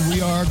 and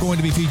we are going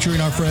to be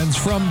featuring our friends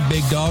from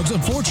Big Dogs.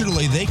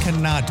 Unfortunately, they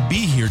cannot be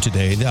here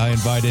today. I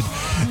invited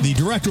the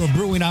Director of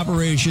Brewing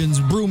Operations,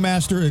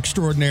 Brewmaster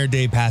Extraordinaire,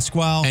 Dave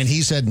Pasquale. And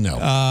he said no.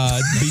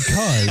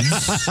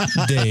 Because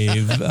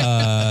Dave,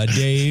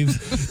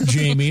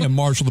 Jamie, and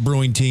Marshall, the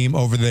brewing team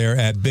over there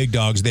at Big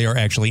Dogs, they are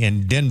actually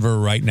in Denver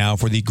right now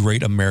for the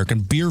Great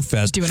American Beer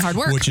Fest. Doing hard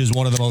work. Which is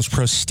one of the most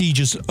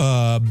prestigious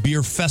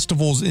beer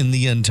festivals in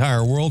the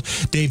entire world.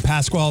 Dave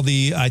Pasquale,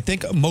 the, I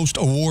think, most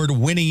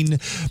award-winning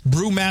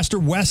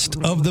brewmaster west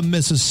of the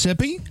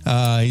Mississippi.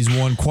 He's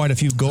won quite a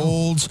few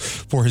golds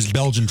for his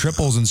Belgian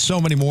triples and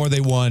so many more. They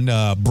won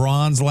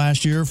bronze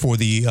last year for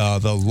the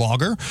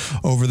lager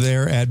over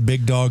there at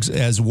Big Dogs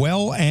as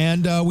well.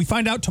 And we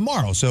find out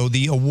tomorrow. So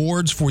the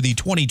awards for the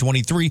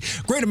 2023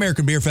 Great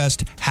American Beer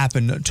Fest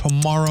happen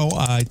tomorrow,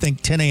 I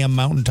think 10 a.m.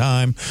 Mountain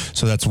Time.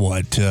 So that's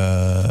what, 9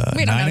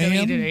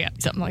 a.m.?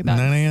 Something like that.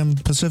 9 a.m.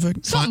 Pacific?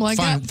 Something like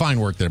that. Fine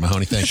work there,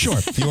 Mahoney. Thank you.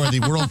 Sure. You are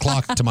the world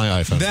clock to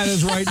my iPhone. That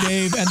is right,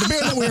 Dave. And the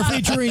beer that we're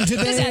featuring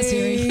today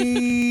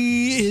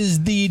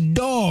is the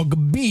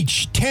Dog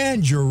Beach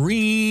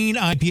Tangerine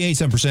IPA,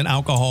 7%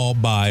 alcohol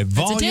by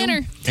volume. It's a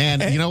dinner.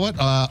 And you know what?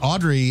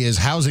 Audrey is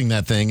housing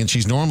that thing, and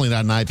she's normally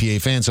not an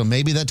IPA fan, so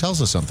maybe that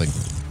tells us something.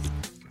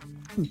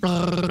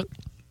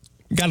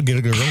 Got to get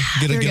a girl.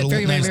 Get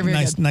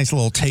a nice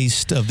little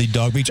taste of the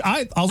Dog Beach.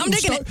 I'll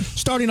start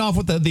starting off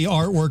with the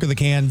artwork of the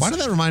cans. Why did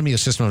that remind me of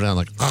System of a Down?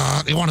 Like,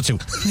 they wanted to.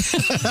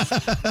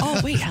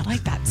 Oh, wait, I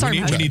like that. Sorry,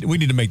 we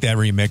need to make that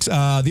remix.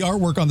 The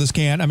artwork on this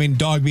can, I mean,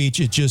 Dog Beach,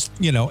 it just,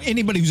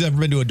 anybody who's ever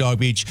been to a Dog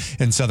Beach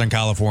in Southern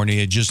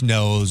California just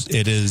knows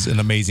it is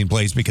an amazing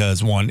place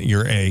because, one,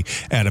 you're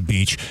at a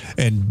beach,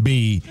 and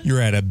B,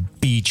 you're at a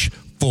beach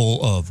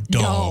full of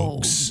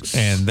dogs.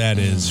 And that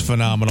is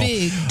phenomenal.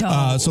 Big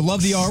dogs. So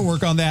love the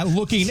artwork on that.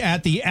 Looking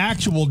at the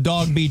actual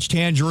Dog Beach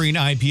Tangerine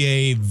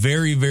IPA,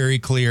 very, very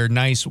clear,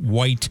 nice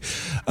white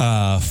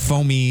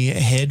foamy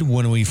head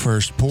when we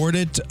first poured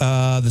it.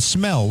 The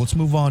smell, let's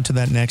move on to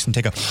that next and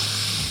take a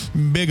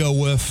big a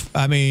whiff.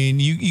 I mean,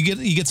 you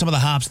get some of the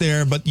hops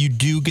there, but you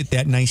do get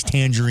that nice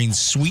tangerine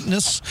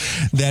sweetness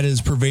that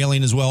is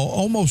prevailing as well.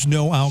 Almost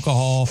no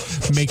alcohol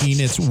making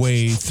its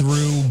way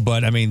through,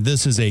 but I mean,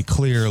 this is a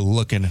clear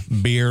looking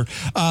beer.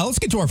 Let's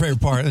get to our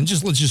favorite part and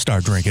let's just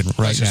start drinking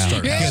right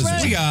now,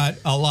 because we got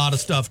a lot of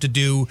stuff to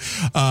do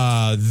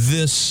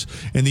this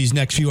in these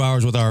next few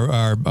hours with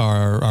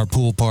our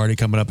pool party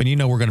coming up, and you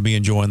know we're going to be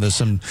enjoying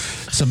this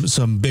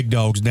some big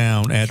dogs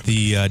down at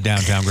the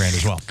downtown Grand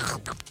as well.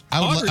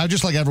 I'd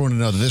just like everyone to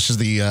know that this is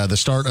the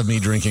start of me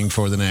drinking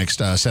for the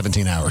next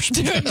 17 hours.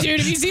 Dude,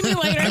 if you see me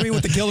later. I mean,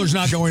 with the killer's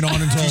not going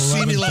on until 11:30.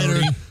 See me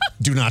later.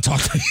 Do not talk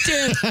to me.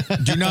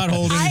 Dude. Do not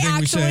hold anything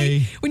we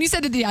say. When you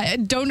said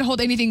that, don't hold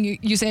anything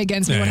you say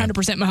against me,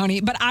 100% Mahoney.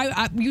 But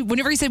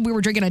whenever you said we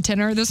were drinking a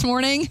 10er this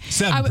morning,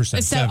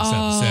 7%. 7.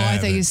 I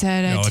thought you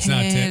said a 10. No, it's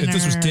not 10. If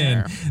this was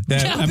 10,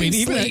 I mean,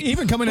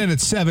 even coming in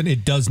at 7,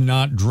 it does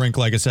not drink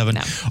like a 7.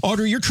 No.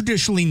 Audrey, you're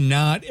traditionally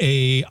not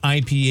a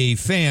IPA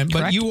fan, but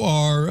Correct. you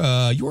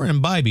are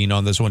imbibing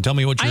on this one. Tell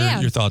me what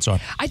your thoughts are.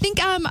 I think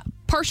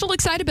partial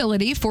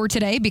excitability for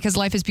today because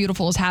Life is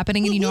Beautiful is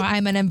happening, and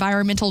I'm an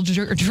environmental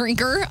drinker.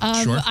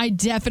 Sure. I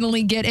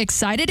definitely get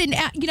excited, and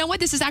you know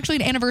what? This is actually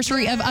an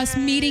anniversary of us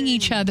meeting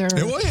each other.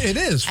 It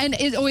is, and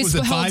it always was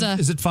it holds 5?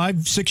 Is it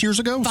 5-6 years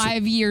ago?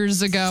 5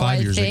 years ago,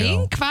 5 years I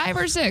think. ago. 5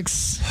 or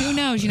 6. Who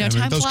knows?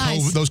 Time those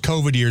flies. those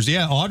COVID years.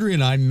 Yeah, Audrey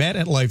and I met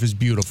at Life is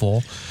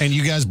Beautiful, and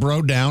you guys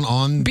broed down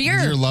on beer.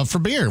 Your love for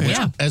beer. Which,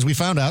 as we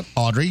found out,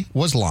 Audrey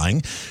was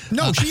lying.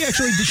 No, she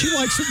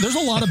likes. There's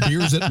a lot of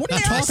beers that. What are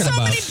you talking about?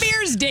 There are so many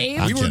beers,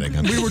 Dave. We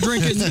were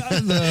drinking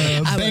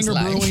the Banger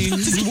Brewing.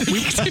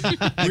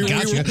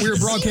 We were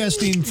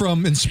broadcasting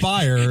from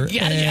Inspire,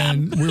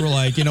 and we were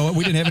like, you know what?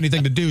 We didn't have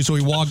anything to do, so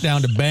we walked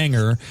down to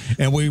Banger,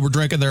 and we were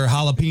drinking their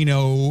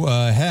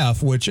jalapeno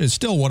hef, which is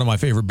still one of my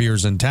favorite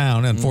beers in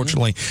town.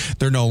 Unfortunately,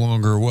 they're no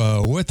longer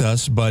with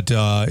us, but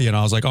I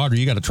was like, Audrey,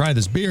 you got to try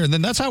this beer, and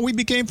then that's how we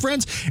became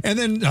friends. And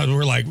then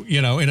we're like,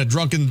 in a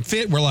drunken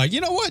fit, we're like,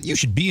 you know what? You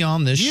should be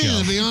on this show. You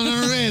should be on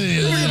our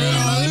radio.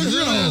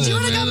 Do you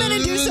want to come in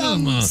and do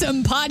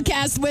some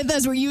podcasts with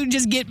us where you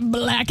just get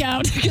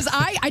blackout? Because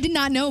I did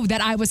not know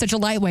that I was such a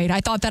lightweight.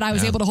 I thought that I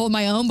was able to hold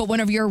my own, but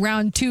whenever you're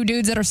around two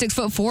dudes that are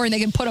 6'4" and they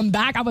can put them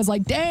back, I was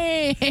like,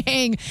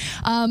 dang.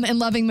 And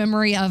loving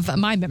memory of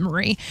my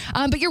memory.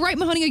 But you're right,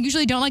 Mahoney. I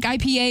usually don't like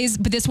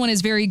IPAs, but this one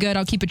is very good.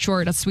 I'll keep it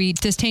short. It's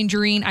sweet. This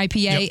tangerine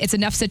IPA. Yep. It's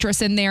enough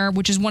citrus in there,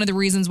 which is one of the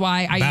reasons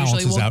why I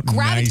usually will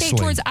gravitate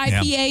towards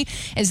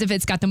IPA, is if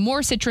it's got the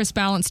more citrus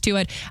balance to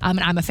it. And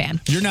I'm a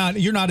fan. You're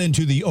not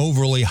into the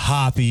overly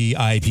hoppy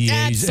IPAs.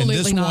 Absolutely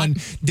and this not. one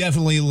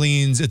definitely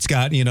leans. It's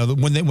got,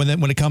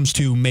 when it comes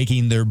to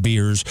making their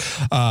beers,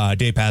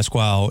 Dave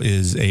Pasquale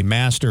is a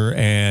master,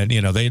 and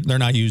they're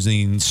not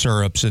using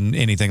syrups and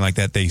anything like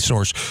that. They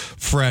source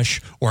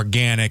fresh,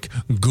 organic,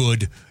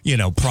 good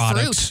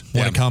products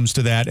when it comes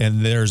to that,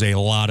 and there's a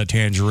lot of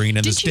tangerine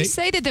in this. Did you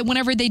say that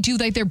whenever they do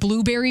like their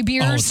blueberry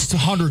beers, it's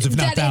hundreds if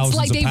not thousands it's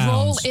like of they pounds.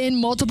 roll in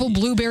multiple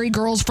blueberry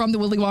girls from the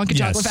Willy Wonka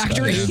Chocolate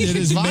Factory? It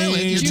is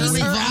Violet. made. You're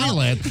turning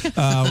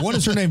Violet. What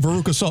is her name?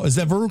 Veruca Salt. Is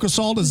that Veruca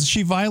Salt? Is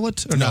she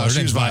Violet? Or No, her she's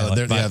name's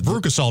Violet.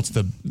 Veruca Salt's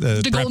the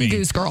Golden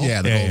Goose girl.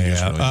 Yeah, the Golden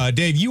Goose girl.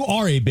 Dave, you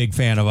are a big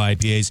fan of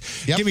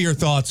IPAs. Yep. Give me your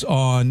thoughts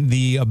on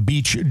the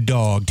Beach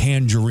Dog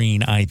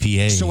Tangerine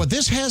IPA. So what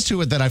this has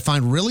to it that I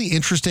find really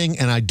interesting,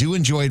 and I do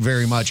enjoy it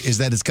very much, is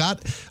that it's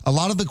got a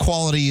lot of the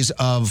qualities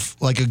of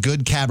like a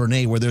good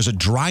Cabernet, where there's a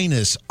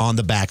dryness on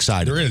the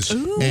backside. There is.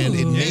 And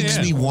it makes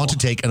me want to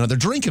take another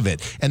drink of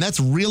it. And that's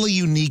really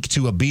unique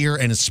to a beer,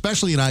 and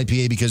especially an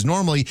IPA, because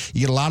normally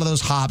you get a lot of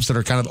those hops that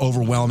are kind of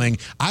overwhelming.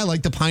 I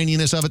like the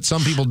pininess of it.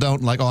 Some people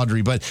don't, like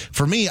Audrey. But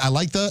for me, I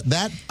like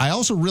that. I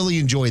also really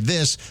enjoy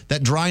this.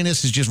 That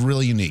dryness is just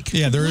really unique.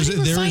 Yeah, there is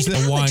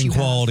a wine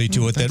quality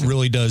to it that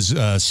really does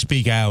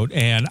speak out.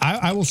 And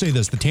I will say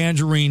this, the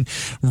tangerine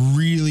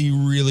really,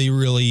 really,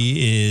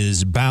 really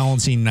is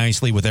balancing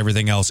nicely with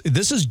everything else.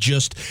 This is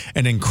just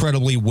an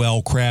incredibly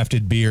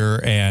well-crafted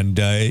beer, and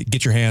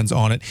get your hands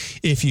on it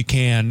if you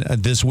can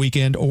this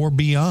weekend or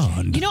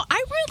beyond.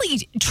 I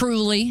really,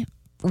 truly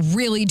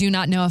do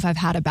not know if I've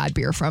had a bad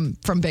beer from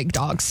Big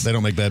Dogs. They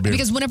don't make bad beer.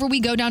 Because whenever we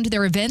go down to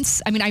their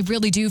events, I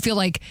really do feel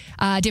like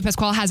Dave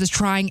Pasquale has us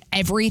trying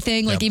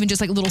everything, like even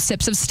just like little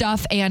sips of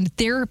stuff. And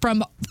they're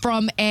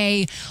from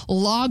a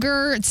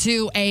lager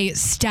to a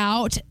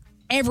stout,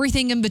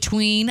 everything in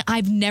between.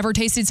 I've never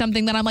tasted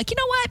something that I'm like, you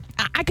know what?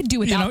 I could do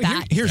without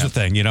that. Here's the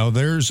thing,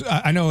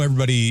 I know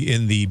everybody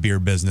in the beer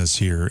business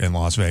here in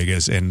Las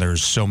Vegas, and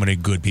there's so many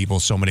good people,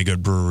 so many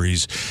good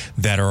breweries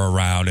that are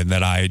around, and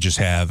that I just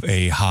have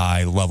a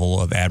high level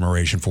of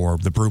admiration for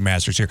the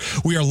brewmasters here.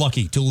 We are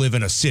lucky to live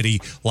in a city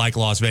like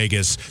Las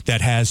Vegas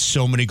that has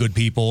so many good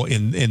people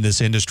in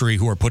this industry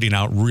who are putting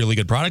out really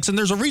good products, and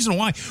there's a reason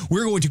why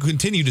we're going to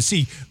continue to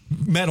see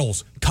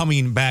medals,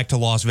 coming back to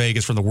Las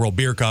Vegas from the World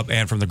Beer Cup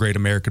and from the Great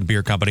American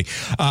Beer Company,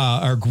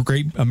 or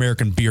Great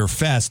American Beer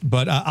Fest.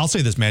 But I'll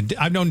say this, man.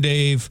 I've known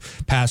Dave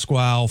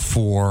Pasquale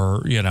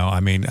for,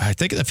 I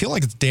feel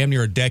like it's damn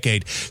near a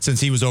decade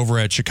since he was over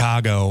at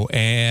Chicago.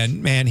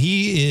 And, man,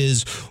 he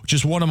is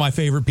just one of my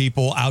favorite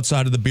people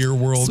outside of the beer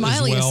world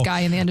Smiliest as well. guy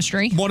in the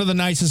industry. One of the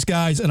nicest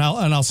guys. And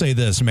I'll say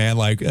this, man.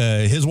 Like,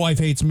 his wife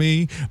hates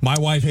me. My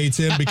wife hates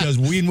him because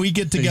when we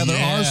get together,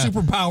 our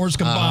superpowers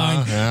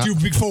combine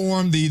to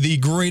form the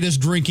greatest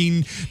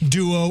drinking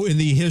duo in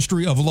the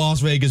history of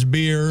Las Vegas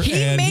beer. He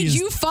made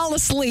you fall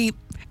asleep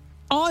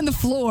on the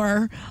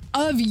floor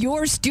of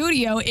your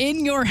studio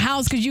in your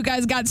house because you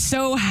guys got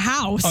so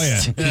housed. Oh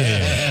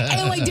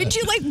yeah.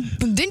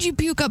 And didn't you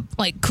puke up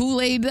like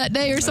Kool-Aid that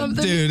day or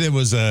something? Dude, it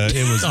was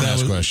Don't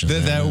ask questions.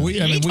 We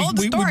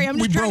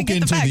broke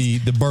into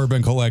the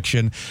bourbon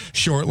collection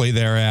shortly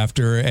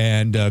thereafter,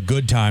 and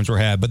good times were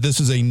had. But this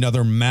is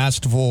another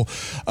masterful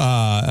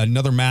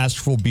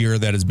beer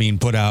that is being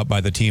put out by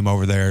the team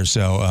over there.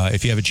 So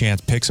if you have a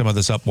chance, pick some of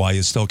this up while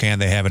you still can.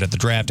 They have it at the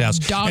Draft House.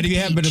 And if you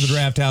haven't been to the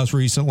Draft House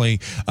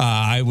recently,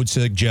 I would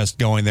suggest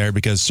going there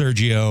because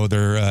Sergio,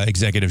 their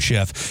executive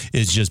chef,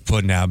 is just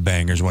putting out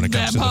bangers when it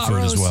comes to the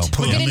food as well.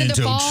 We're getting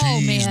into fall,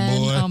 cheese,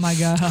 man. Boy. Oh my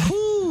God.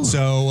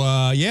 So,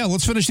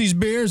 let's finish these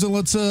beers and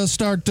let's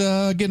start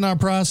getting our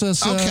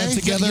process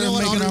together and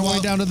making our way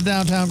down to the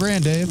downtown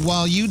Grand, Dave.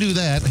 While you do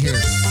that,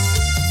 here.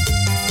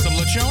 Some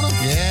Lechona?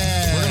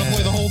 Yeah. We're going to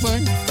play the whole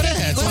thing?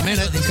 Yeah, it's a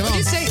minute. Come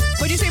on.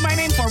 What'd you say my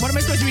name for? What am I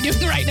supposed to be doing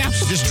right now?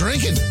 Just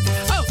drinking.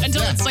 Oh,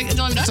 until I'm done?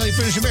 Until you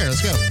finish your beer.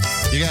 Let's go.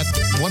 You got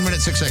 1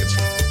 minute, 6 seconds.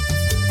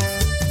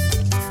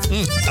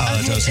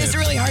 It's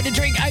really hard to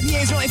drink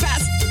IPAs really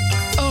fast.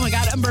 Oh my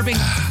God, I'm burping.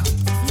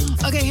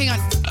 Okay, hang on.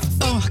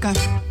 Oh God.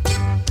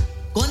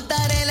 I'm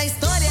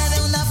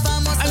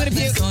gonna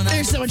puke.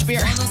 There's so much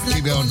beer.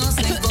 Keep going.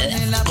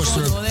 Push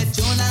through.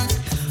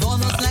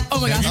 Oh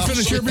my God. You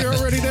finished your beer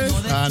already, Dave?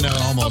 No,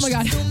 almost. Oh my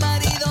God.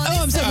 Oh,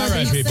 I'm so burping. All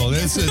right, people.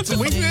 I'm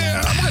going to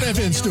have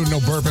to institute no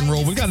burping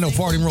rule. We got no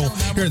farting rule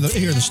here in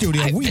the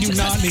studio. We do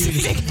not need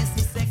it.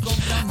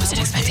 Wasn't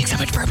expecting so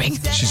much burping.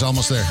 She's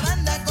almost there.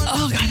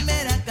 Oh God.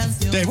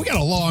 Dave, we got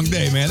a long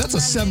day, man. That's a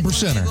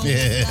 7%er.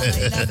 Yeah.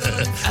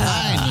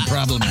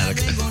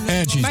 Problematic.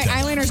 And she's my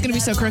eyeliner is going to be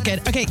so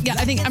crooked. Okay, yeah,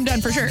 I think I'm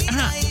done for sure.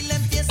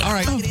 All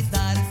right. Are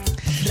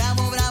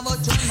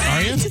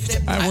you?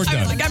 We're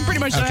done. I'm pretty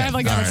much done. I have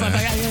other stuff.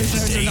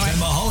 Dave and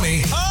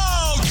Mahoney.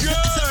 Oh,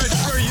 good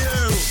for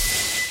you.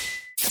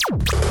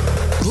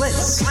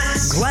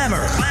 Glitz,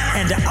 glamour,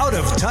 and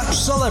out-of-touch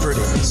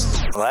celebrities.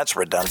 Well, that's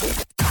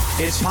redundant.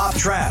 It's Pop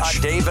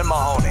Trash. Dave and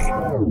Mahoney.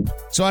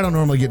 So I don't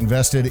normally get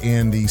invested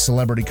in the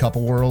celebrity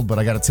couple world, but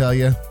I got to tell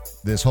you,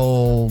 this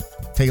whole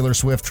Taylor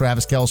Swift,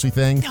 Travis Kelce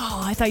thing.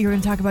 Oh, I thought you were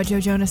going to talk about Joe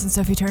Jonas and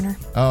Sophie Turner.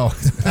 Oh,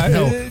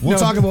 no. We'll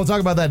talk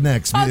about that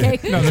next. Okay.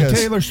 No, the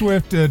Taylor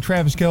Swift,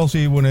 Travis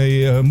Kelce, when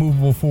a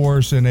movable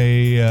force and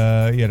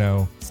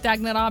a,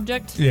 stagnant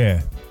object?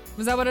 Yeah.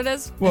 Was that what it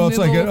is? Well, it's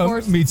like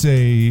meets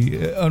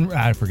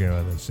I forget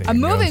what that's saying. A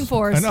moving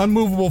force. An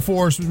unmovable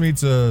force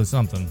meets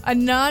something. A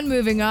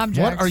non-moving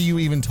object. What are you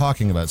even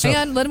talking about? Hang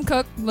on, let him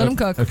cook. Let him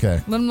cook.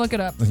 Okay. Let him look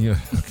it up. Yeah.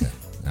 Okay.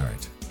 All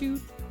right.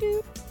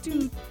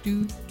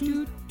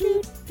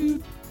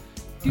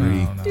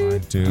 3,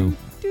 2,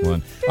 1. All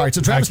right,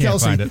 so Travis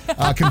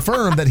Kelce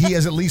confirmed that he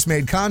has at least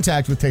made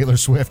contact with Taylor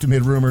Swift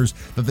amid rumors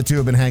that the two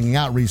have been hanging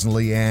out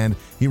recently, and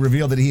he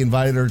revealed that he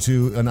invited her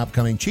to an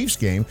upcoming Chiefs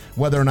game.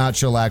 Whether or not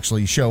she'll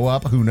actually show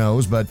up, who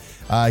knows? But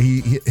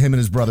him and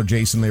his brother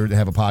Jason, they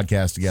have a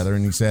podcast together,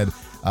 and he said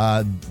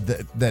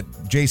that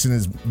Jason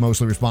is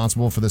mostly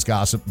responsible for this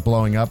gossip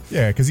blowing up.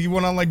 Yeah, because he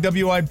went on like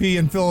WIP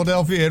in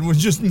Philadelphia and was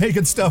just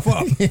making stuff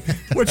up,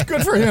 which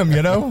good for him,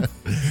 you know?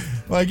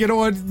 Like, you know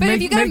what? But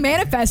if you got to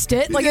manifest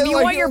it, like if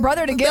you want your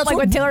brother to get like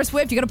with Taylor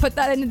Swift, you got to put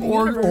that into the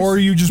universe. Or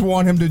you just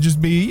want him to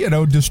just be,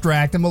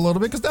 distract him a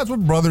little bit, because that's what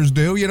brothers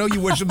do. You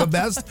wish him the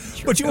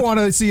best, but you want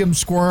to see him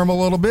squirm a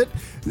little bit.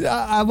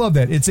 I love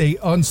that. It's a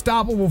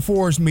unstoppable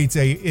force meets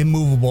a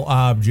immovable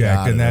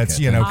object, and that's,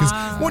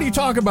 because when you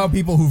talk about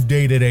people who've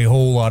dated a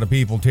whole lot of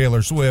people,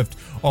 Taylor Swift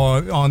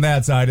on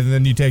that side, and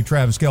then you take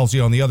Travis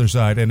Kelce on the other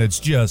side, and it's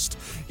just,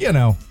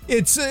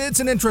 it's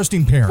an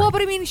interesting pairing. Well,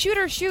 but I mean, shoot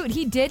or shoot,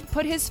 he did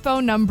put his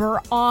phone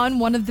number on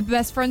one of the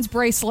best friends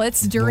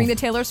bracelets during the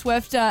Taylor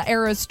Swift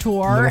Eras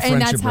tour, and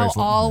that's how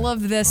all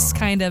of this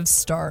kind of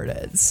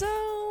started. So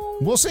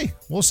we'll see.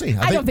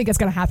 I don't think it's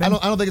going to happen. I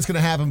don't think it's going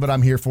to happen, but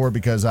I'm here for it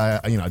because Taylor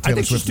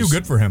think Swift she's too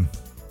good for him.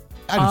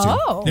 I do too.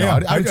 Oh. Yeah,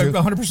 I do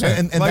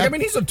 100%. And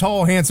he's a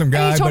tall, handsome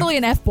guy. He's totally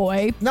an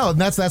F-boy. No, and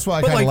that's why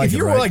I kind of like it. If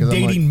you were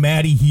dating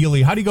Maddie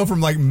Healy, how do you go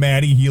from like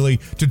Maddie Healy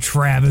to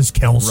Travis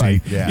Kelce?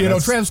 Right, yeah,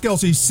 Travis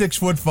Kelce's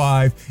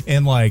 6'5"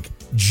 and like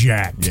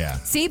jacked. Yeah.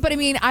 See, but I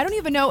mean, I don't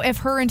even know if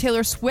her and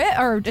Taylor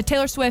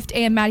Swift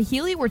and Maddie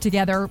Healy were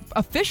together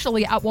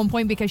officially at one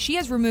point, because she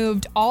has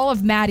removed all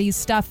of Maddie's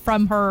stuff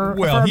from her,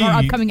 her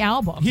upcoming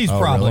album. He's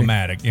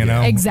problematic, you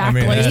know?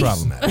 Exactly. I mean, He's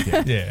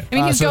problematic. Yeah. I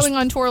mean, he's going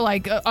on tour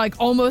like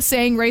almost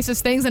saying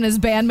racist things, and his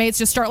bandmates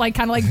just start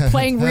kind of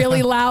playing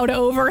really loud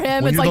over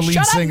him. When It's you're like, the lead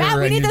shut up, singer Matt,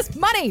 we and need you- this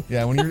money.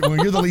 Yeah, when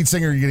you're the lead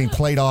singer, you're getting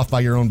played off by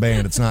your own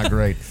band. It's not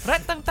great.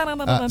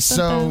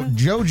 So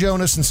Joe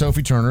Jonas and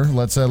Sophie Turner.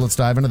 Let's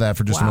dive into that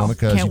for just a moment,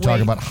 because you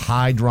talk about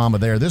high drama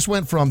there. This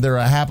went from they're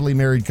a happily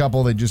married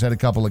couple, they just had a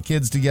couple of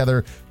kids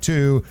together,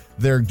 to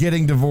they're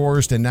getting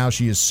divorced, and now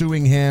she is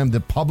suing him. They're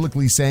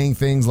publicly saying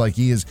things like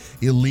he is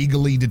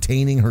illegally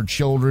detaining her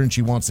children.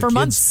 She wants the For kids.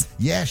 months.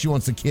 Yeah, she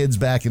wants the kids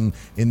back in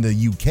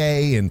the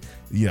UK, and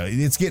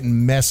it's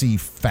getting messy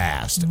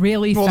fast.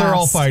 Really Well, fast. they're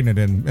all fighting it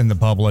in the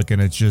public,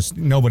 and it's just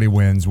nobody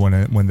wins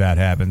when that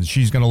happens.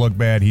 She's going to look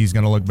bad. He's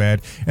going to look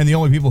bad. And the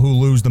only people who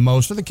lose the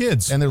most are the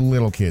kids. And they're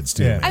little kids,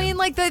 too. Yeah. I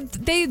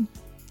mean,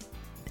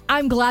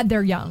 I'm glad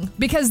they're young,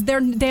 because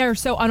they're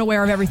so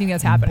unaware of everything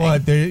that's happening.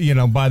 But they,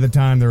 by the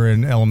time they're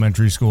in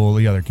elementary school,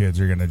 the other kids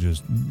are going to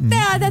just.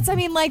 Yeah,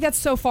 that's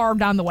so far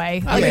down the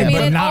way. Yeah,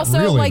 but and not also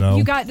really, though.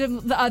 you got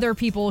the other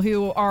people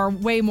who are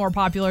way more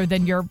popular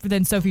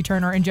than Sophie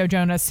Turner and Joe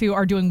Jonas, who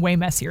are doing way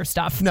messier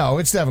stuff. No,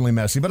 it's definitely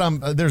messy,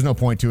 but there's no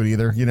point to it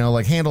either.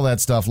 Handle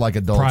that stuff like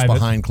adults Private.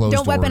 behind closed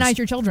Don't doors. weaponize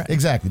your children.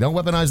 Exactly. Don't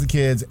weaponize the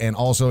kids. And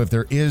also, if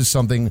there is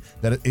something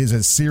that is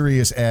as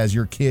serious as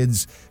your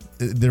kids,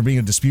 there being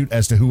a dispute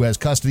as to who has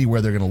custody,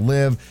 where they're going to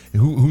live,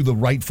 who the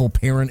rightful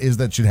parent is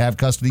that should have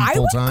custody I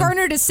full want time.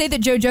 Garner to say that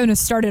Joe Jonas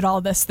started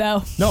all this,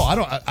 though. No, I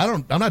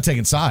don't. I'm not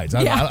taking sides.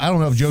 I don't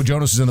know if Joe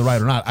Jonas is in the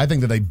right or not. I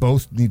think that they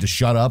both need to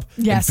shut up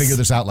Yes. and figure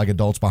this out like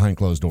adults behind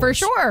closed doors. For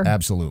sure.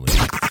 Absolutely.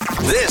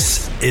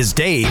 This is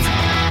Dave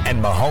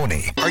and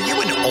Mahoney. Are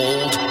you an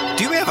old?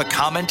 Do you have a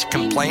comment,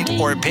 complaint,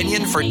 or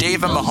opinion for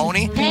Dave and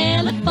Mahoney?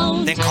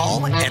 Then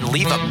call and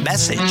leave a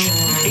message.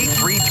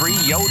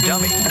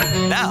 833-YO-DUMMY.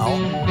 Now,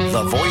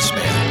 the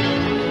voicemail.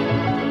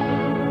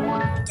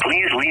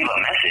 Please leave a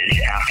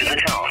message after the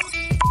tone.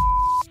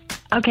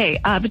 Okay,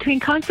 between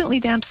constantly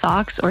damp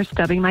socks or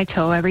stubbing my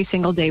toe every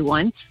single day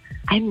once,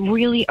 I'm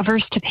really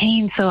averse to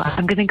pain, so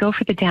I'm going to go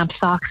for the damp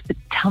socks. But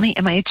tell me,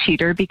 am I a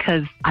cheater?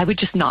 Because I would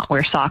just not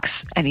wear socks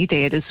any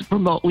day it is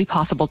remotely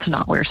possible to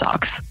not wear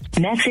socks.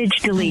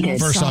 Message deleted.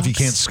 First off, you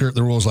can't skirt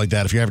the rules like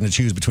that. If you're having to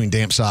choose between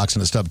damp socks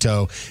and a stub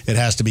toe, it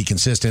has to be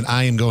consistent.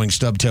 I am going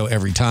stub toe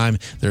every time.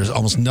 There's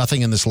almost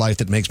nothing in this life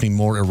that makes me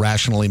more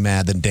irrationally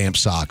mad than damp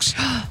socks.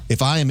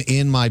 If I am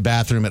in my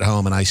bathroom at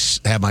home and I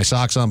have my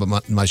socks on,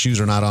 but my shoes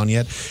are not on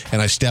yet,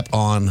 and I step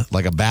on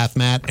like a bath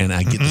mat and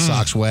I get the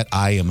socks wet,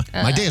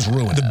 my day is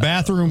ruined. The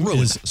bathroom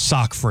is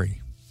sock free.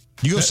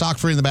 You go sock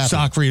free in the bathroom?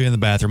 Sock free in the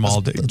bathroom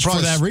all day.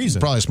 For that reason.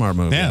 Probably a smart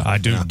move. Yeah, I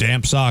do. Yeah.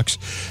 Damp socks.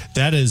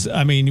 That is,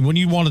 when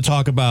you want to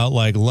talk about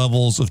like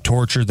levels of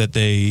torture that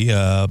they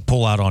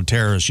pull out on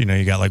terrorists,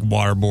 you got like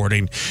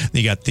waterboarding,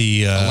 you got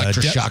the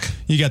electroshock,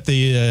 you got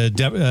the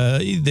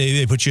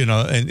they put you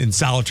in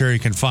solitary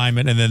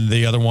confinement, and then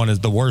the other one is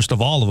the worst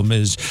of all of them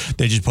is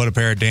they just put a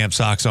pair of damp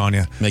socks on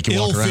you, make you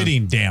walk around.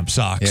 Ill-fitting damp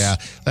socks. Yeah.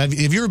 Have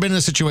you ever been in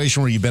a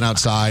situation where you've been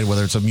outside,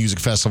 whether it's a music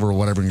festival or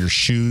whatever, and your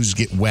shoes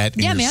get wet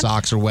and your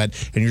socks are wet,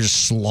 and you're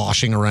just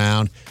sloshing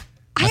around?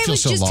 I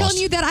was just telling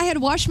you that I had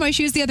washed my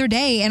shoes the other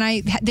day,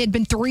 and they'd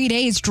been 3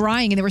 days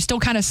drying, and they were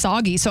still kind of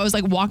soggy. So I was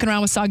like walking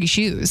around with soggy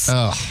shoes.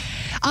 Oh.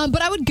 But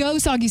I would go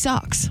soggy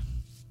socks.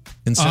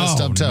 Instead of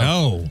stub toe.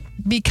 No.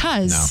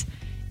 Because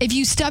if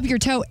you stub your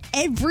toe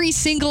every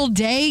single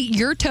day,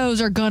 your toes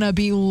are going to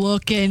be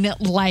looking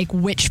like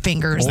witch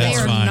fingers. Well, they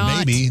are not.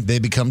 Maybe they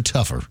become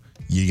tougher.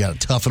 You got to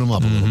toughen them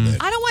up a little bit.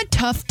 I don't want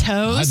tough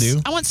toes. I do.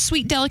 I want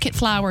sweet, delicate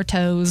flower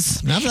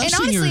toes. Now, I've and seen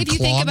honestly, your if you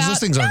think clogs. about Those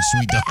things aren't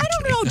sweet, delicate. I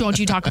don't know. Don't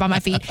you talk about my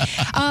feet?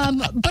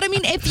 But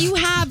if you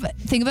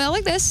think about it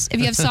like this: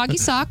 if you have soggy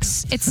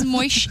socks, it's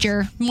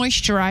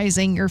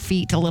moisturizing your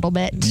feet a little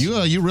bit.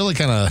 You really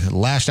kind of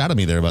lashed out at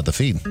me there about the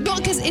feet. Well,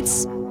 because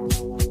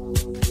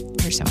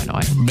you're so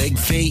annoying. Big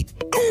feet.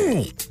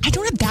 I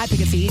don't have that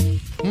big of feet.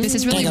 This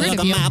is really rude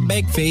of you. Look at my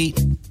big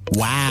feet.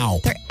 Wow.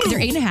 They're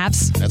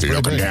 8.5s. That's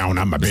looking down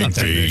on my big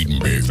feet.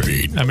 Big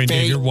feet.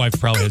 Dave, your wife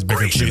probably has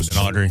bigger feet than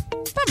Audrey.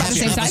 About the same Have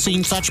you ever size.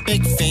 seen such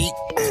big feet?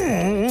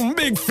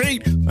 Big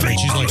feet.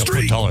 She's like a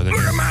foot taller than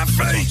you. That's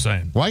what I'm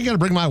saying. Why you got to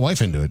bring my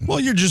wife into it? Well,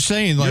 you're just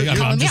saying, like,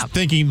 I'm just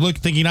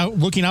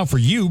looking out for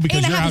you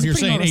because you're out here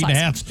saying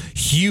 8.5's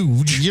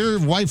huge. Your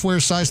wife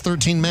wears size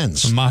 13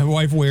 men's. My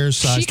wife wears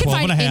size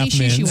 12 and a half men's. She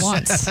can find any shoe she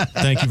wants.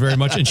 Thank you very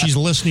much. And she's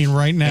listening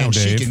right now, and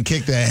Dave. she can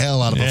kick the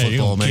hell out of a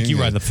football, man. Kick you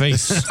right in the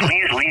face.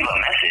 Please leave a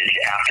message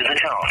after the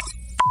tone.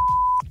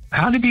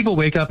 How do people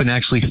wake up and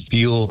actually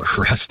feel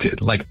rested?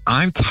 Like,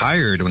 I'm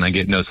tired when I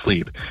get no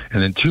sleep.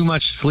 And then too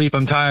much sleep,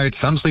 I'm tired.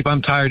 Some sleep,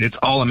 I'm tired. It's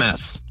all a mess.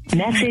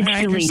 Message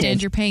I deleted.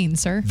 understand your pain,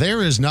 sir.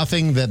 There is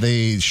nothing that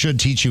they should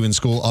teach you in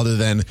school other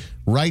than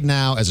right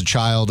now, as a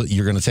child,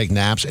 you're going to take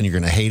naps and you're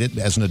going to hate it.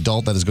 As an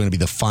adult, that is going to be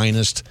the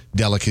finest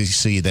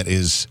delicacy that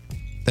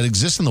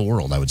exists in the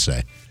world, I would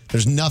say.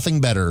 There's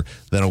nothing better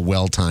than a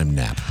well-timed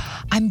nap.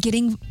 I'm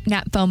getting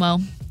nap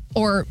FOMO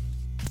or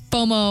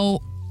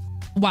FOMO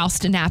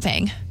whilst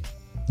napping.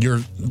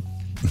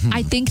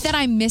 I think that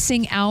I'm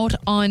missing out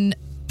on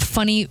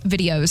funny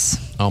videos.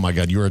 Oh my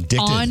God, you're addicted.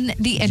 On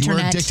the internet. You're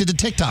addicted to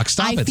TikTok.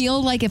 Stop it. I feel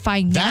like if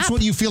I nap. That's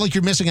what you feel like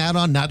you're missing out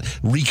on, not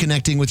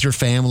reconnecting with your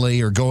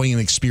family or going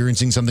and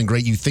experiencing something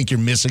great. You think you're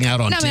missing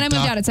out on TikTok? I moved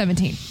out at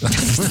 17.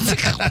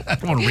 I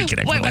don't want to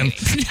reconnect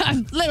with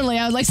them. Literally,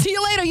 I was like, see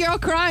you later. You're all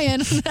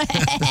crying.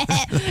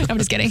 I'm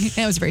just kidding.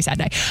 It was a very sad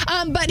day.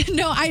 But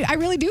no, I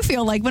really do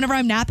feel like whenever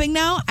I'm napping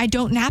now, I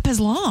don't nap as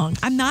long.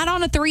 I'm not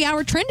on a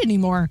 3-hour trend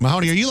anymore.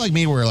 Mahoney, are you like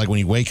me where like when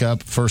you wake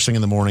up first thing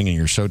in the morning and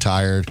you're so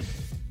tired,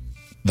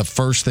 the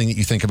first thing that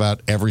you think about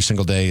every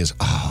single day is,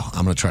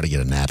 I'm going to try to get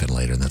a nap in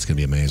later, and that's going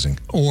to be amazing.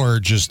 Or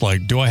just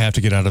like, do I have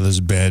to get out of this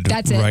bed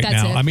right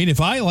now? I mean,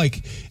 if I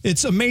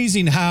it's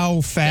amazing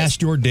how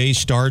fast your day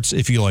starts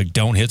if you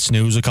don't hit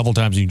snooze a couple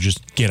times and you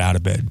just get out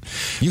of bed.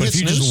 You hit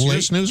snooze? You're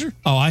a snoozer?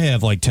 Oh, I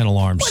have 10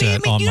 alarms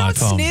set on my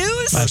phone.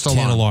 Snooze? I have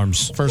 10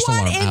 alarms. First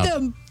alarm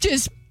out.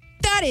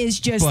 That is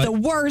just the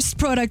worst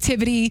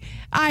productivity.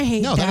 I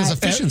hate that. No, that is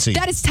efficiency.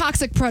 That is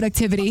toxic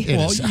productivity.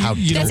 That's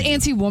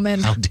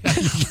anti-woman.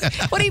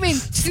 What do you mean?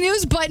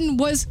 Snooze button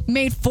was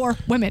made for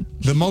women.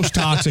 The most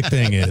toxic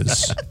thing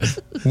is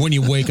when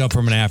you wake up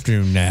from an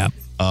afternoon nap.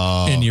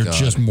 And you're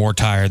just more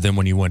tired than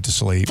when you went to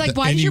sleep. It's like,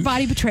 why does your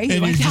body betray you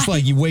and like you're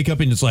that? you wake up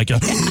and it's like,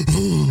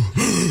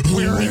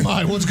 where am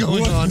I? What's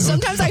going on?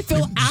 Sometimes I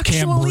feel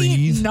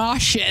actually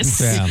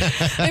nauseous. Yeah.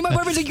 Like my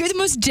boyfriend's like, you're the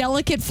most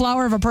delicate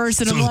flower of a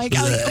person. I'm like,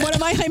 what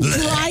am I? I'm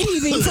dry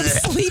heaving from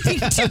sleeping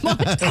too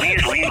much.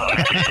 Please leave a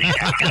message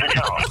after the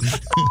tone.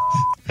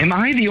 Am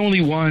I the only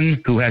one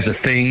who has a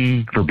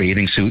thing for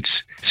bathing suits?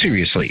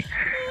 Seriously.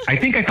 I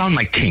think I found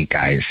my kink,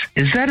 guys.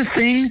 Is that a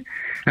thing?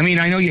 I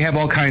mean, I know you have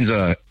all kinds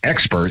of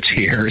experts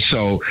here,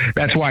 so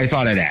that's why I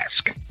thought I'd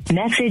ask.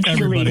 Message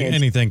Everybody, deleted.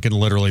 anything can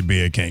literally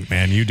be a kink,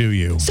 man. You do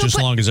you. Just as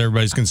long as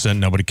everybody's consent,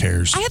 nobody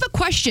cares. I have a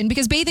question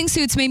because bathing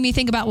suits made me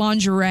think about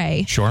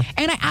lingerie. Sure.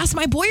 And I asked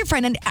my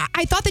boyfriend, and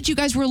I thought that you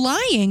guys were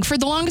lying for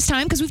the longest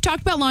time because we've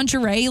talked about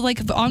lingerie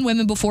on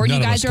women before. None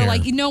you guys of us are care.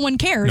 like, no one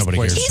cares. Nobody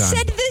cares. He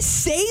said the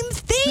same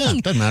thing.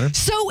 Yeah, doesn't matter.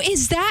 So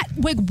is that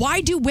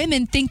why do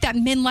women think that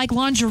men like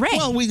lingerie?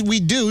 Well, we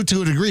do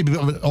to a degree,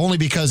 but only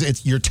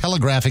because you're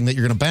telegraphing that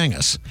you're going to bang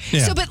us.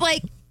 Yeah. So, but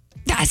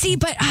I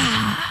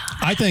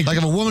think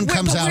if a woman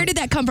comes out, where did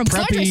that come from?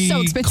 Preppy Lingerie's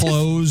so expensive.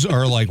 clothes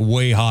are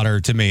way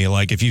hotter to me.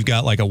 Like if you've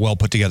got a well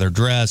put together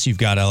dress, you've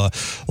got a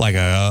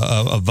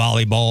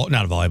volleyball,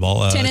 not a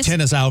volleyball,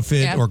 tennis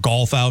outfit or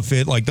golf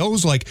outfit,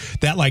 those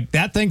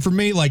that thing for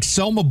me. Like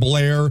Selma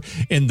Blair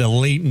in the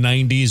late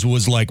 '90s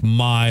was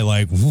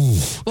my woo.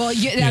 Well,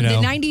 the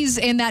 '90s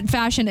and that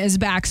fashion is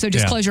back. So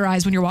just close your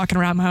eyes when you're walking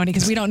around, Mahoney,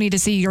 because we don't need to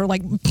see your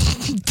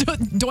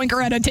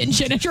doinker at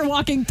attention as you're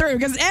walking through,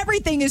 because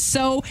everything is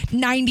so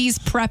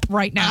 '90s prep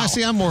right now.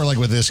 See, I'm more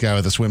with this guy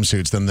with the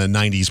swimsuits than the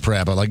 '90s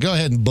prep. I'm go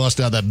ahead and bust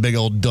out that big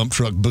old dump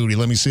truck booty.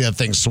 Let me see that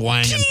thing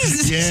swanging.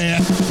 Yeah.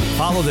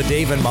 Follow the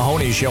Dave and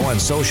Mahoney Show on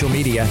social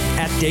media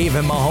at Dave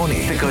and Mahoney.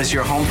 It goes to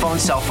your home phone,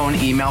 cell phone,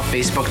 email,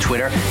 Facebook,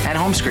 Twitter, and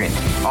home screen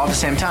all at the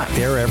same time.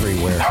 They're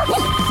everywhere.